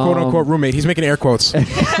 Quote unquote roommate. He's making air quotes. He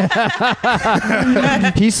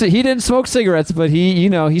didn't smoke cigarettes, but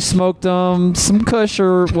he smoked some Kush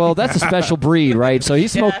that's a special breed, right? So he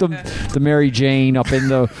smoked the Mary Jane up in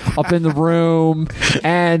the room,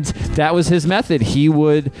 and that was his method. He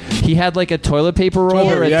had like a toilet paper roll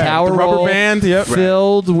or a towel rubber roll band,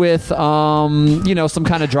 filled with some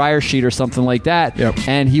kind of dryer sheet or something like that,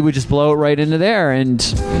 and he would just blow it right into there, and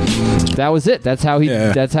that was it. That's how he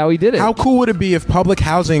did it. How cool would it be if public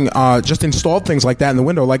housing housing just installed things like that in the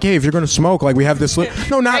window. Like, hey, if you're going to smoke, like we have this.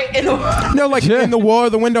 No, like in the wall or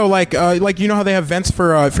the window. Like you know how they have vents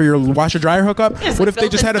for your washer dryer hookup. What if they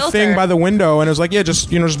just had a thing by the window and it was like, yeah, just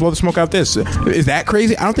blow the smoke out this? Is that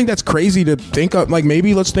crazy? I don't think that's crazy to think of. Like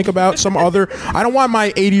maybe let's think about some other. I don't want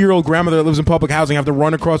my 80-year-old grandmother that lives in public housing have to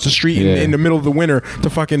run across the street in the middle of the winter to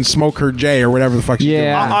fucking smoke her J or whatever the fuck she's doing.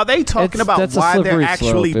 Are they talking about why they're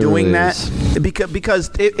actually doing that?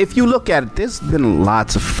 Because if you look at it, there's been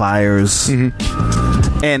lots of fires.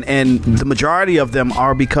 And the majority of them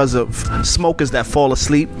are because of smokers that fall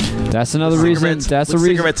asleep. That's another reason. That's a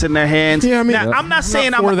reason. Cigarettes in their hands. Yeah, I mean, now, I'm not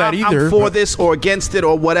saying I'm for this or against it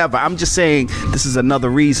or whatever. I'm just saying this is another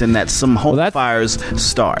reason that some home fires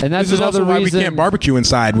start. And that's this is another also reason why we can't barbecue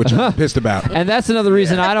inside, which I'm pissed about. And that's another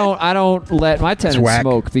reason I don't let my tenants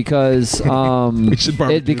smoke because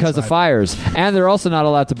because of fires. And they're also not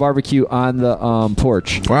allowed to barbecue on the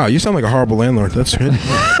porch. Wow, you sound like a horrible landlord. That's good.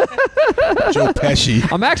 Joe Pesci.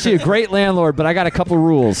 I'm actually a great landlord, but I got a couple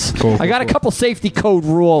rules. I got a couple safety code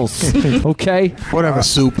rules. Okay? Whatever,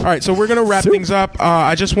 soup. All right, so we're going to wrap things up.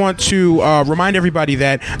 I just want to remind everybody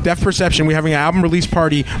that Def Perception, we're having an album release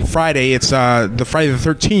party Friday. It's the Friday the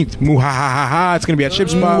 13th. Moo-ha-ha-ha-ha. It's going to be at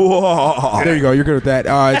Chips Pub. There you go. You're good with that.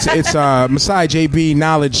 It's Masai, JB,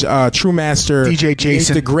 Knowledge, True Master, DJ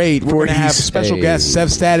Jason, the Great. We're going to have special guests.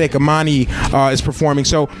 Sev Static, Amani is performing.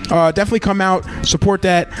 So definitely come out, support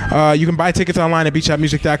that. You can buy tickets online at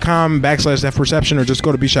beatshopmusic.com/Def Perception or just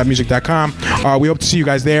go to beatshopmusic.com. We hope to see you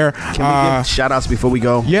guys there. Can we give shout-outs before we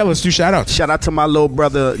go? Yeah, let's do shout-outs. Shout out to my little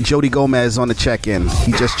brother, Jody Gomez, on the check-in.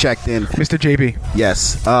 He just checked in. Mr. JB.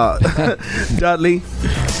 Yes. Dudley,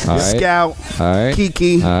 Scout,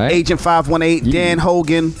 Kiki, Agent 518, Dan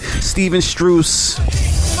Hogan, Steven Struce.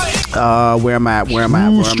 Where am I?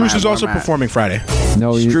 Struce is also performing Friday.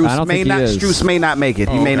 No, Struce may not make it.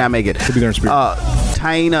 He may not make it. Could be there in spirit.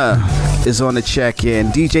 Taina is on the check-in.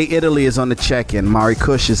 DJ Italy is on the check-in. Mari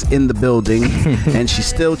Kush is in the building, and she's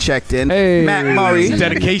still checked in. Hey. Matt Murray.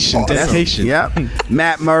 Dedication. Yep.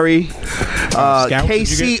 Matt Murray.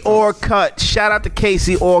 Casey Orcutt. Shout out to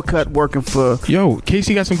Casey Orcutt working for... Yo,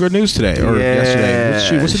 Casey got some good news today. Or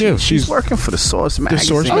yesterday. What's the deal? She's working for the Source magazine. The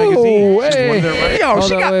Source magazine. Hey. Yo,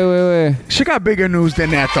 she got bigger news than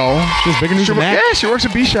that, though. She has bigger news than that? Yeah, she works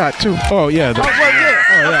at B-Shot, too. Oh, yeah. Of course.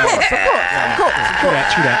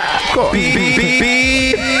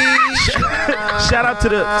 Shout out to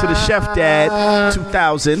the Chef Dad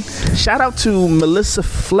 2000. Shout out to Melissa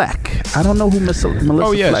Fleck. I don't know who Melissa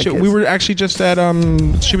Fleck is. We were actually just at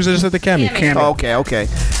she was just at the Cammy. Okay.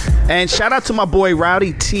 And shout out to my boy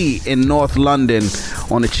Rowdy T in North London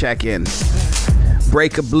on the check-in.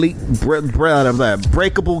 Breakable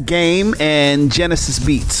Game and Genesis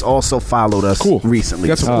Beats also followed us recently.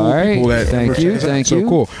 Got some cool people that thank you.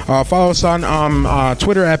 Cool. Follow us on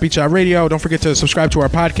Twitter at Beat Shot Radio. Don't forget to subscribe to our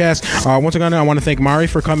podcast. Once again, I want to thank Mari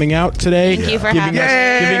for coming out today. Thank you for having us.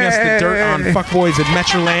 Giving us the dirt on fuckboys at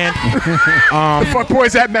Metroland.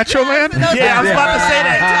 Fuckboys at Metroland? Yeah, I was about to say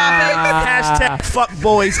that. Hashtag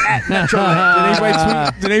fuckboys at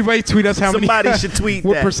Metroland. Did anybody tweet us how many? Somebody should tweet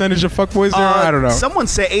what that. percentage of fuckboys there are? I don't know. Someone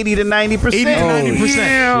said 80 to 90%. 80 to 90%.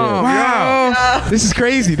 Wow. This is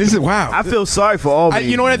crazy. Wow. I feel sorry for all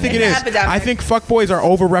you know what I think it is? I think fuckboys are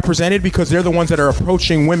overrepresented because they're the ones that are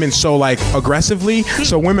approaching women so like aggressively.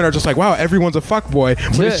 So women are just like, wow, everyone's a fuckboy.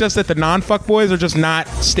 But it's just that the non-fuckboys are just not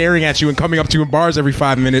staring at you and coming up to you in bars every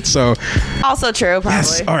 5 minutes. So also true, probably.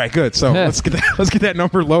 Yes. All right, good. So let's get that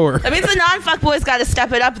number lower. That means the non-fuckboys got to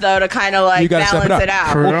step it up though to kind of like balance it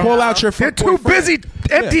out. We'll call out your fuckboy. They're too busy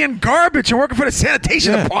emptying garbage and working for the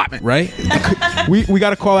sanitation department. Right? we got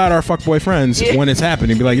to call out our fuckboy friends when it's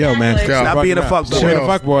happening. Be like, yo, man. Stop being a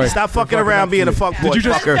fuckboy. Stop fucking around being a fuckboy.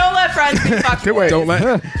 Don't let friends be fuckboys. Don't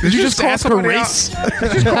let. Did you just ask her race?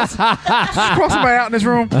 Did you just call somebody out in this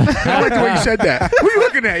room? I like the way you said that. Who are you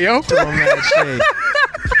looking at, yo? All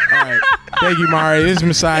right. Thank you, Mari. This is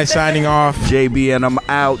Masai signing off. JB, and I'm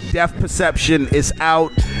out. Def Perception is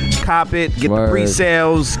out. Cop it. Get the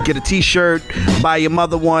pre-sales. Get a t-shirt. Buy your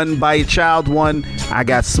mother one. Buy your child one. I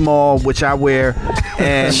got small, which I wear.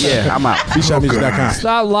 And yeah, I'm out. BeatShopMusic.com.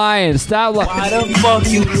 Stop lying. Why the fuck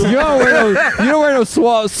you? You don't wear no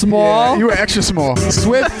small. Yeah, you were extra small.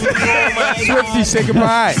 Swifty, say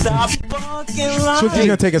goodbye. Swifty's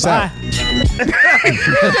gonna take us out.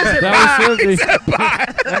 That was Swifty.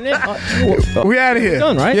 We out of here.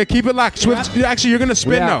 Done, right? Yeah, keep it locked. Swift, actually, you're gonna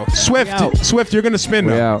spin though. Swift, you're gonna spin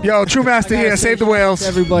though. Yo, True Master here. Save the whales.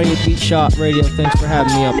 Everybody at Beat Shot Radio, thanks for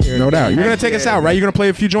having me up here. No doubt. You're gonna take us out, right? You're gonna play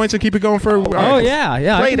a few joints and keep it going for. Oh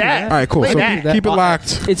yeah. Play that. All right, cool. So keep it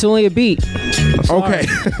locked. It's only a beat. Okay.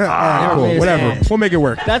 All right, cool. Whatever. We'll make it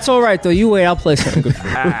work. That's all right though. You wait. I'll play something good.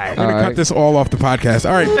 I'm gonna cut this all off the podcast.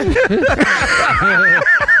 All right.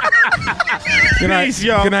 Good night. Peace,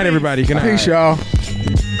 y'all. Good night, everybody. Good night. Peace, y'all.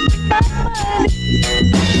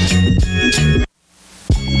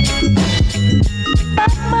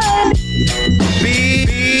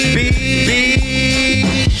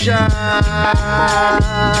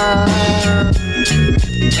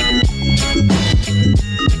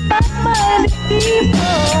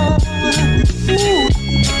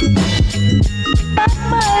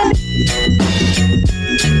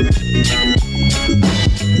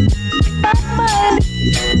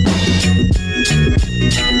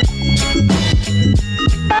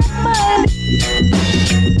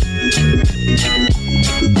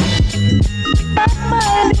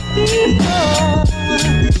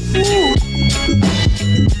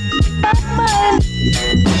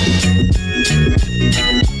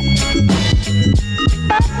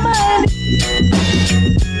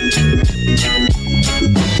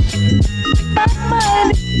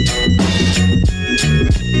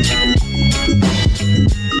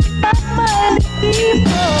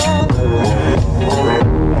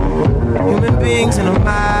 Human beings in a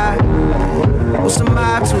mob. What's a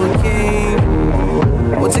mob to a king?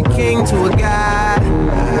 What's a king to a god?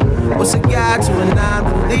 What's a god to a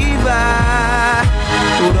non-believer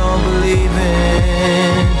who don't believe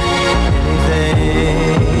in anything?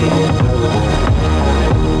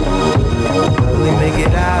 Will he make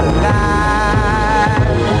it out alive?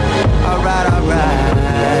 Alright.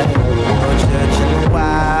 No church in a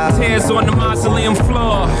while. Tears on the mausoleum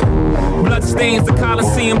floor. Blood stains the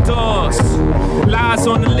Coliseum doors. Lies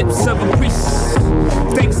on the lips of a priest.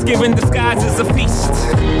 Thanksgiving disguised as a feast.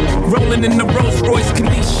 Rolling in the Rolls Royce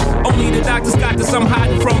Caniche. Only the doctors got this, I'm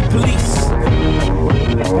hiding from police.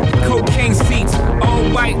 Cocaine seats, all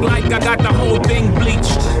white like I got the whole thing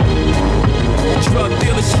bleached. Drug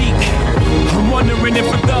dealer chic. I'm wondering if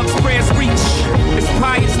a thug's prayers reach. It's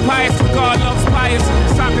pious, for God loves pious.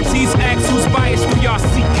 Socrates asks who's biased, who y'all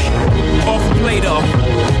seek? Off Plato,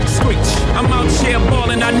 screech. I'm out here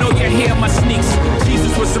balling, I know you hear my sneaks.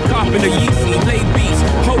 Jesus was a carpenter, Yeezy, laid beats.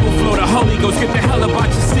 Overflow, the Holy Ghost, get the hell about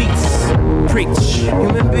your seats. Preach.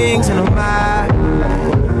 Human beings in a mob.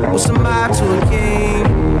 What's a mob to a king?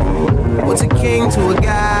 What's a king to a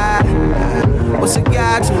god? What's a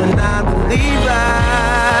god to a non-believer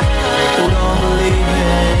who don't believe in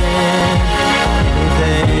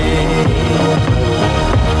anything?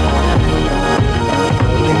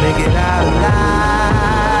 Will he make it out alive?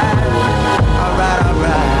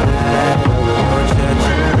 Alright. No church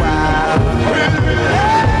in a while.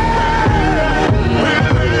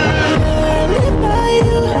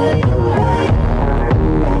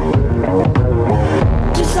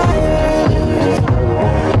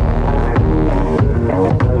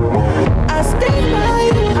 I stay by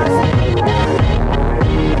you.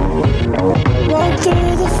 Walk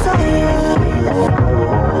through the fire.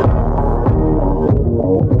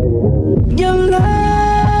 Your love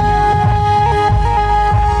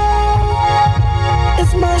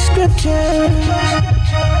is my scripture.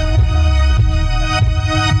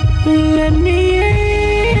 Let me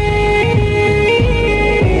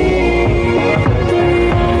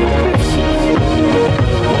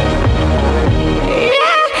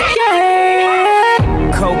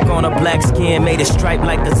black skin made a stripe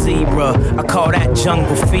like a zebra. I call that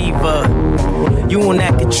jungle fever. You won't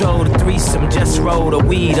not control the threesome. Just roll the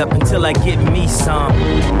weed up until I get me some.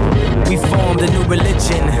 We formed a new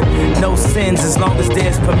religion. No sins as long as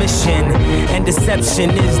there's permission. And deception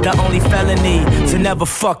is the only felony. So never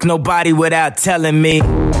fuck nobody without telling me.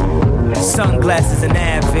 Sunglasses and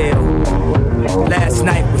Advil. Last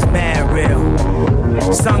night was mad real.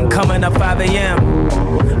 Sun coming up 5 a.m.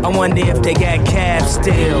 I wonder if they got cabs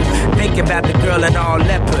still. Thinking about the girl in all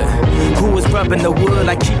leopard who was rubbing the wood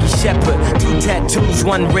like Kiki Shepard. 2 tattoos,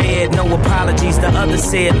 1 red, no apologies. The other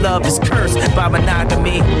said love is cursed by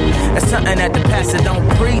monogamy. That's something that the pastor don't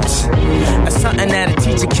preach. That's something that a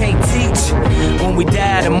teacher can't teach. When we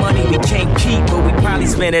die, the money we can't keep, but we probably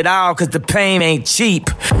spend it all cause the pain ain't cheap.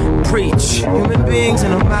 Preach. Human beings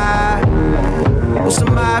in a mob. What's a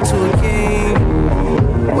mob to a king?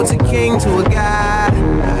 What's a king to a god?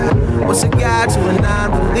 What's a god to a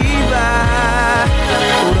non-believer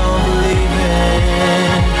who don't believe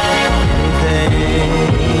in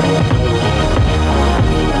anything?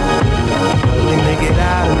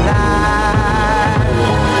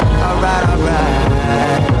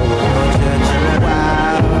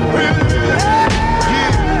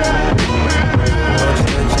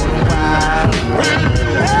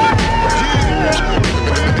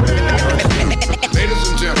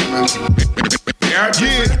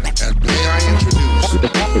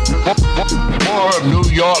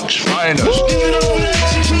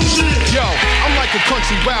 Yo, I'm like a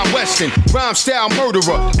country wild western, rhyme style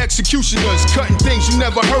murderer, executioners cutting things you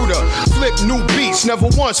never heard of. Flip new beats, never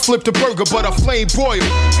once flipped a burger, but I flame broil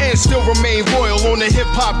and still remain royal on the hip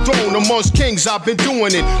hop throne. Amongst kings, I've been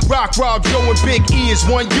doing it. Rock, Rob, Joe, and Big E is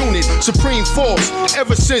one unit. Supreme force,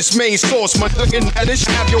 ever since main source. My looking at this,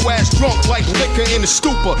 have your ass drunk like liquor in a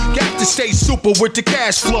stupor. Got to stay super with the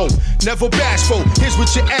cash flow. Never bashful, here's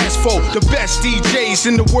what you asked for. The best DJs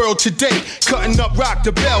in the world today, cutting up Rock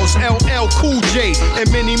the Bells, LL Cool J,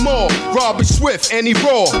 and many more. Robert Swift, Annie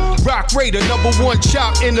Raw, Rock Raider, #1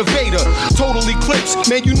 chop innovator. Total Eclipse,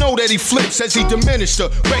 man, you know that he flips as he diminished her.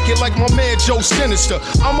 Wreck it like my man Joe Sinister.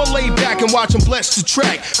 I'ma lay back and watch him bless the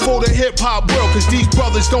track for the hip hop world, cause these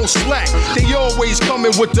brothers don't slack. They always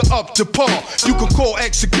coming with the up to par. You could call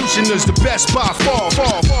Executioners the best by far.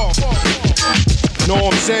 Know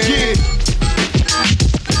what I'm saying? Yeah.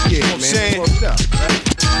 Yeah, know what I'm saying?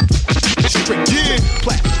 Straight, yeah.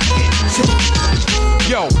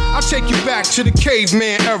 Yo, I'll take you back to the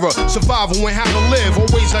caveman era. Survival and how to live,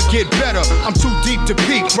 always I get better. I'm too deep to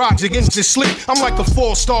peak, rocks against the sleep. I'm like a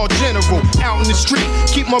 4-star general, out in the street.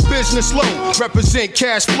 Keep my business low, represent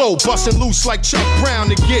cash flow. Bustin' loose like Chuck Brown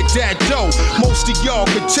to get that dough. Most of y'all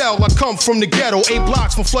could tell I come from the ghetto. 8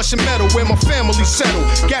 blocks from Flushing Meadow, where my family settled.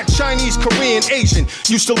 Got Chinese, Korean, Asian.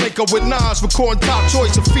 Used to link up with Nas, recording top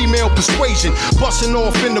choice of female persuasion. Bustin'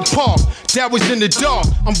 off in the park, that was in the dark.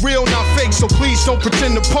 I'm real, not fake, so please don't pretend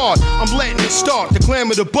to part. I'm letting it start, the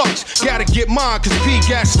glamour, the bucks. Gotta get mine, cause P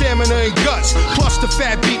got stamina and guts. Plus the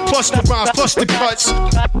fat beat, plus the rhymes, plus the cuts.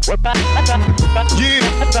 Yeah.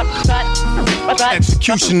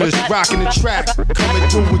 Executioners rocking the track, coming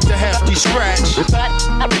through with the hefty scratch.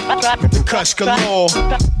 The cuts galore,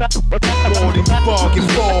 more than you bargain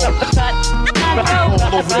for. All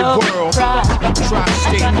over the world,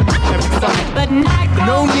 tri-state, every fight.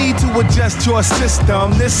 No need to adjust your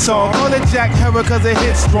system. This song on the Jack Herrer cause it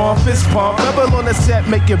hits strong. Fist pump, rebel on the set,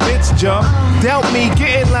 make your bitch jump. Doubt me,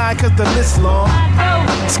 get in line cause the list long.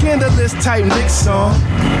 Scandalous type Nick song.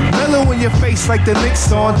 Mellow in your face like the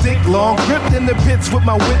Knicks on. Dick long, gripped in the pits with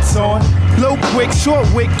my wits on. Low quick, short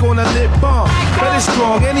wick on a lip bomb. Better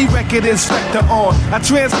strong, any record inspector on. I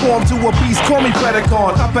transform to a beast, call me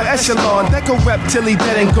Predacon. Upper echelon, Deco rep till he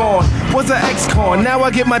dead and gone. Was an ex-con, now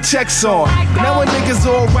I get my checks on. Now a nigga's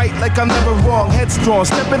alright like I'm never wrong. Headstrong,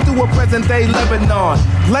 stepping through a present day Lebanon.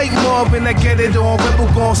 Light Marvin, I get it on. Rebel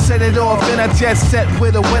gon' set it off, then I jet set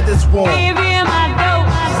where the weather's warm.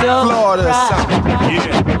 Florida, something.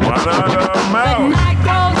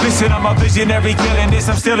 Listen, I'm a visionary, killing this.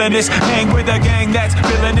 I'm still in this. Hang with a gang that's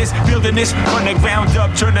feeling this, building this. Run the ground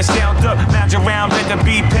up, turn the sound up. Lounge around, let the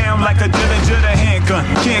beat pound like a Dillinger the handgun.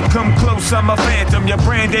 Can't come close, I'm a phantom. Your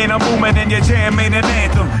brand ain't a movement and your jam ain't an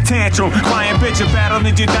anthem. Tantrum, crying bitch, a battle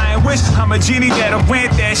in your dying wish. I'm a genie that'll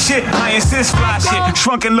rant that shit. I insist, fly shit.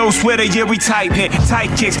 Shrunken low sweater, yeah, we tight hit.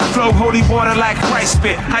 Tight kicks, flow holy water like Christ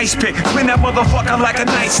spit. Ice pick, spin that motherfucker like a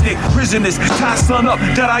nightstick. Prisoners, tie sun up,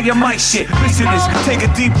 that I am my shit. Listeners, take a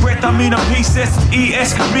deep breath, I mean a PSS.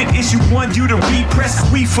 Mid issue 1, you to repress.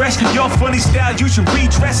 We fresh, your funny style, you should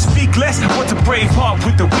redress. Speak less, what's a brave heart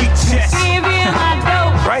with the weak chest?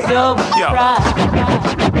 Right? Yo.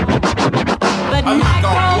 I'm not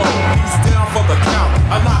gon' blow, he's down for the count.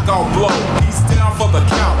 I'm not gon' blow, he's down for the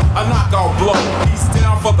count. I'm not gon' blow, he's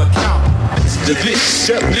down for the count. Dig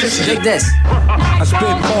this. I spit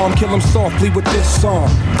bomb, kill him softly with this song.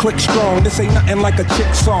 Click strong, this ain't nothing like a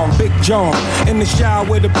chick song. Big John, in the shower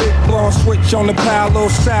with a big blonde. Switch on the pile, little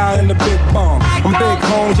sour in the big bomb. I'm big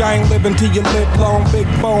homes, I ain't living till you live long. Big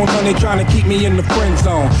bones, honey, trying to keep me in the friend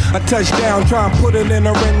zone. I touch down, try and put it in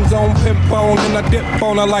a end zone. Pimp bone, and I dip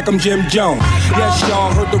on her like I'm Jim Jones. Yes,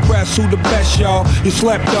 y'all, heard the rest, who the best, y'all? You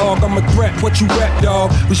slept, dog, I'm a threat, what you rep,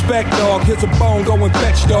 dog? Respect, dog, here's a bone, go and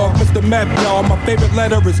fetch, dog. Mr. Mep, y'all, my favorite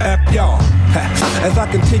letter is F, y'all. As I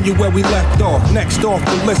continue where we left off, next off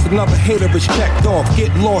the list, another hater is checked off.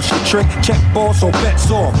 Get lost, you trick, check boss, or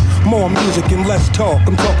bets off. More music and less talk,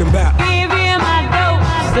 I'm talking about. Give him my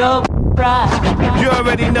dope, you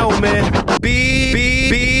already know, man. Be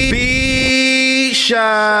shy.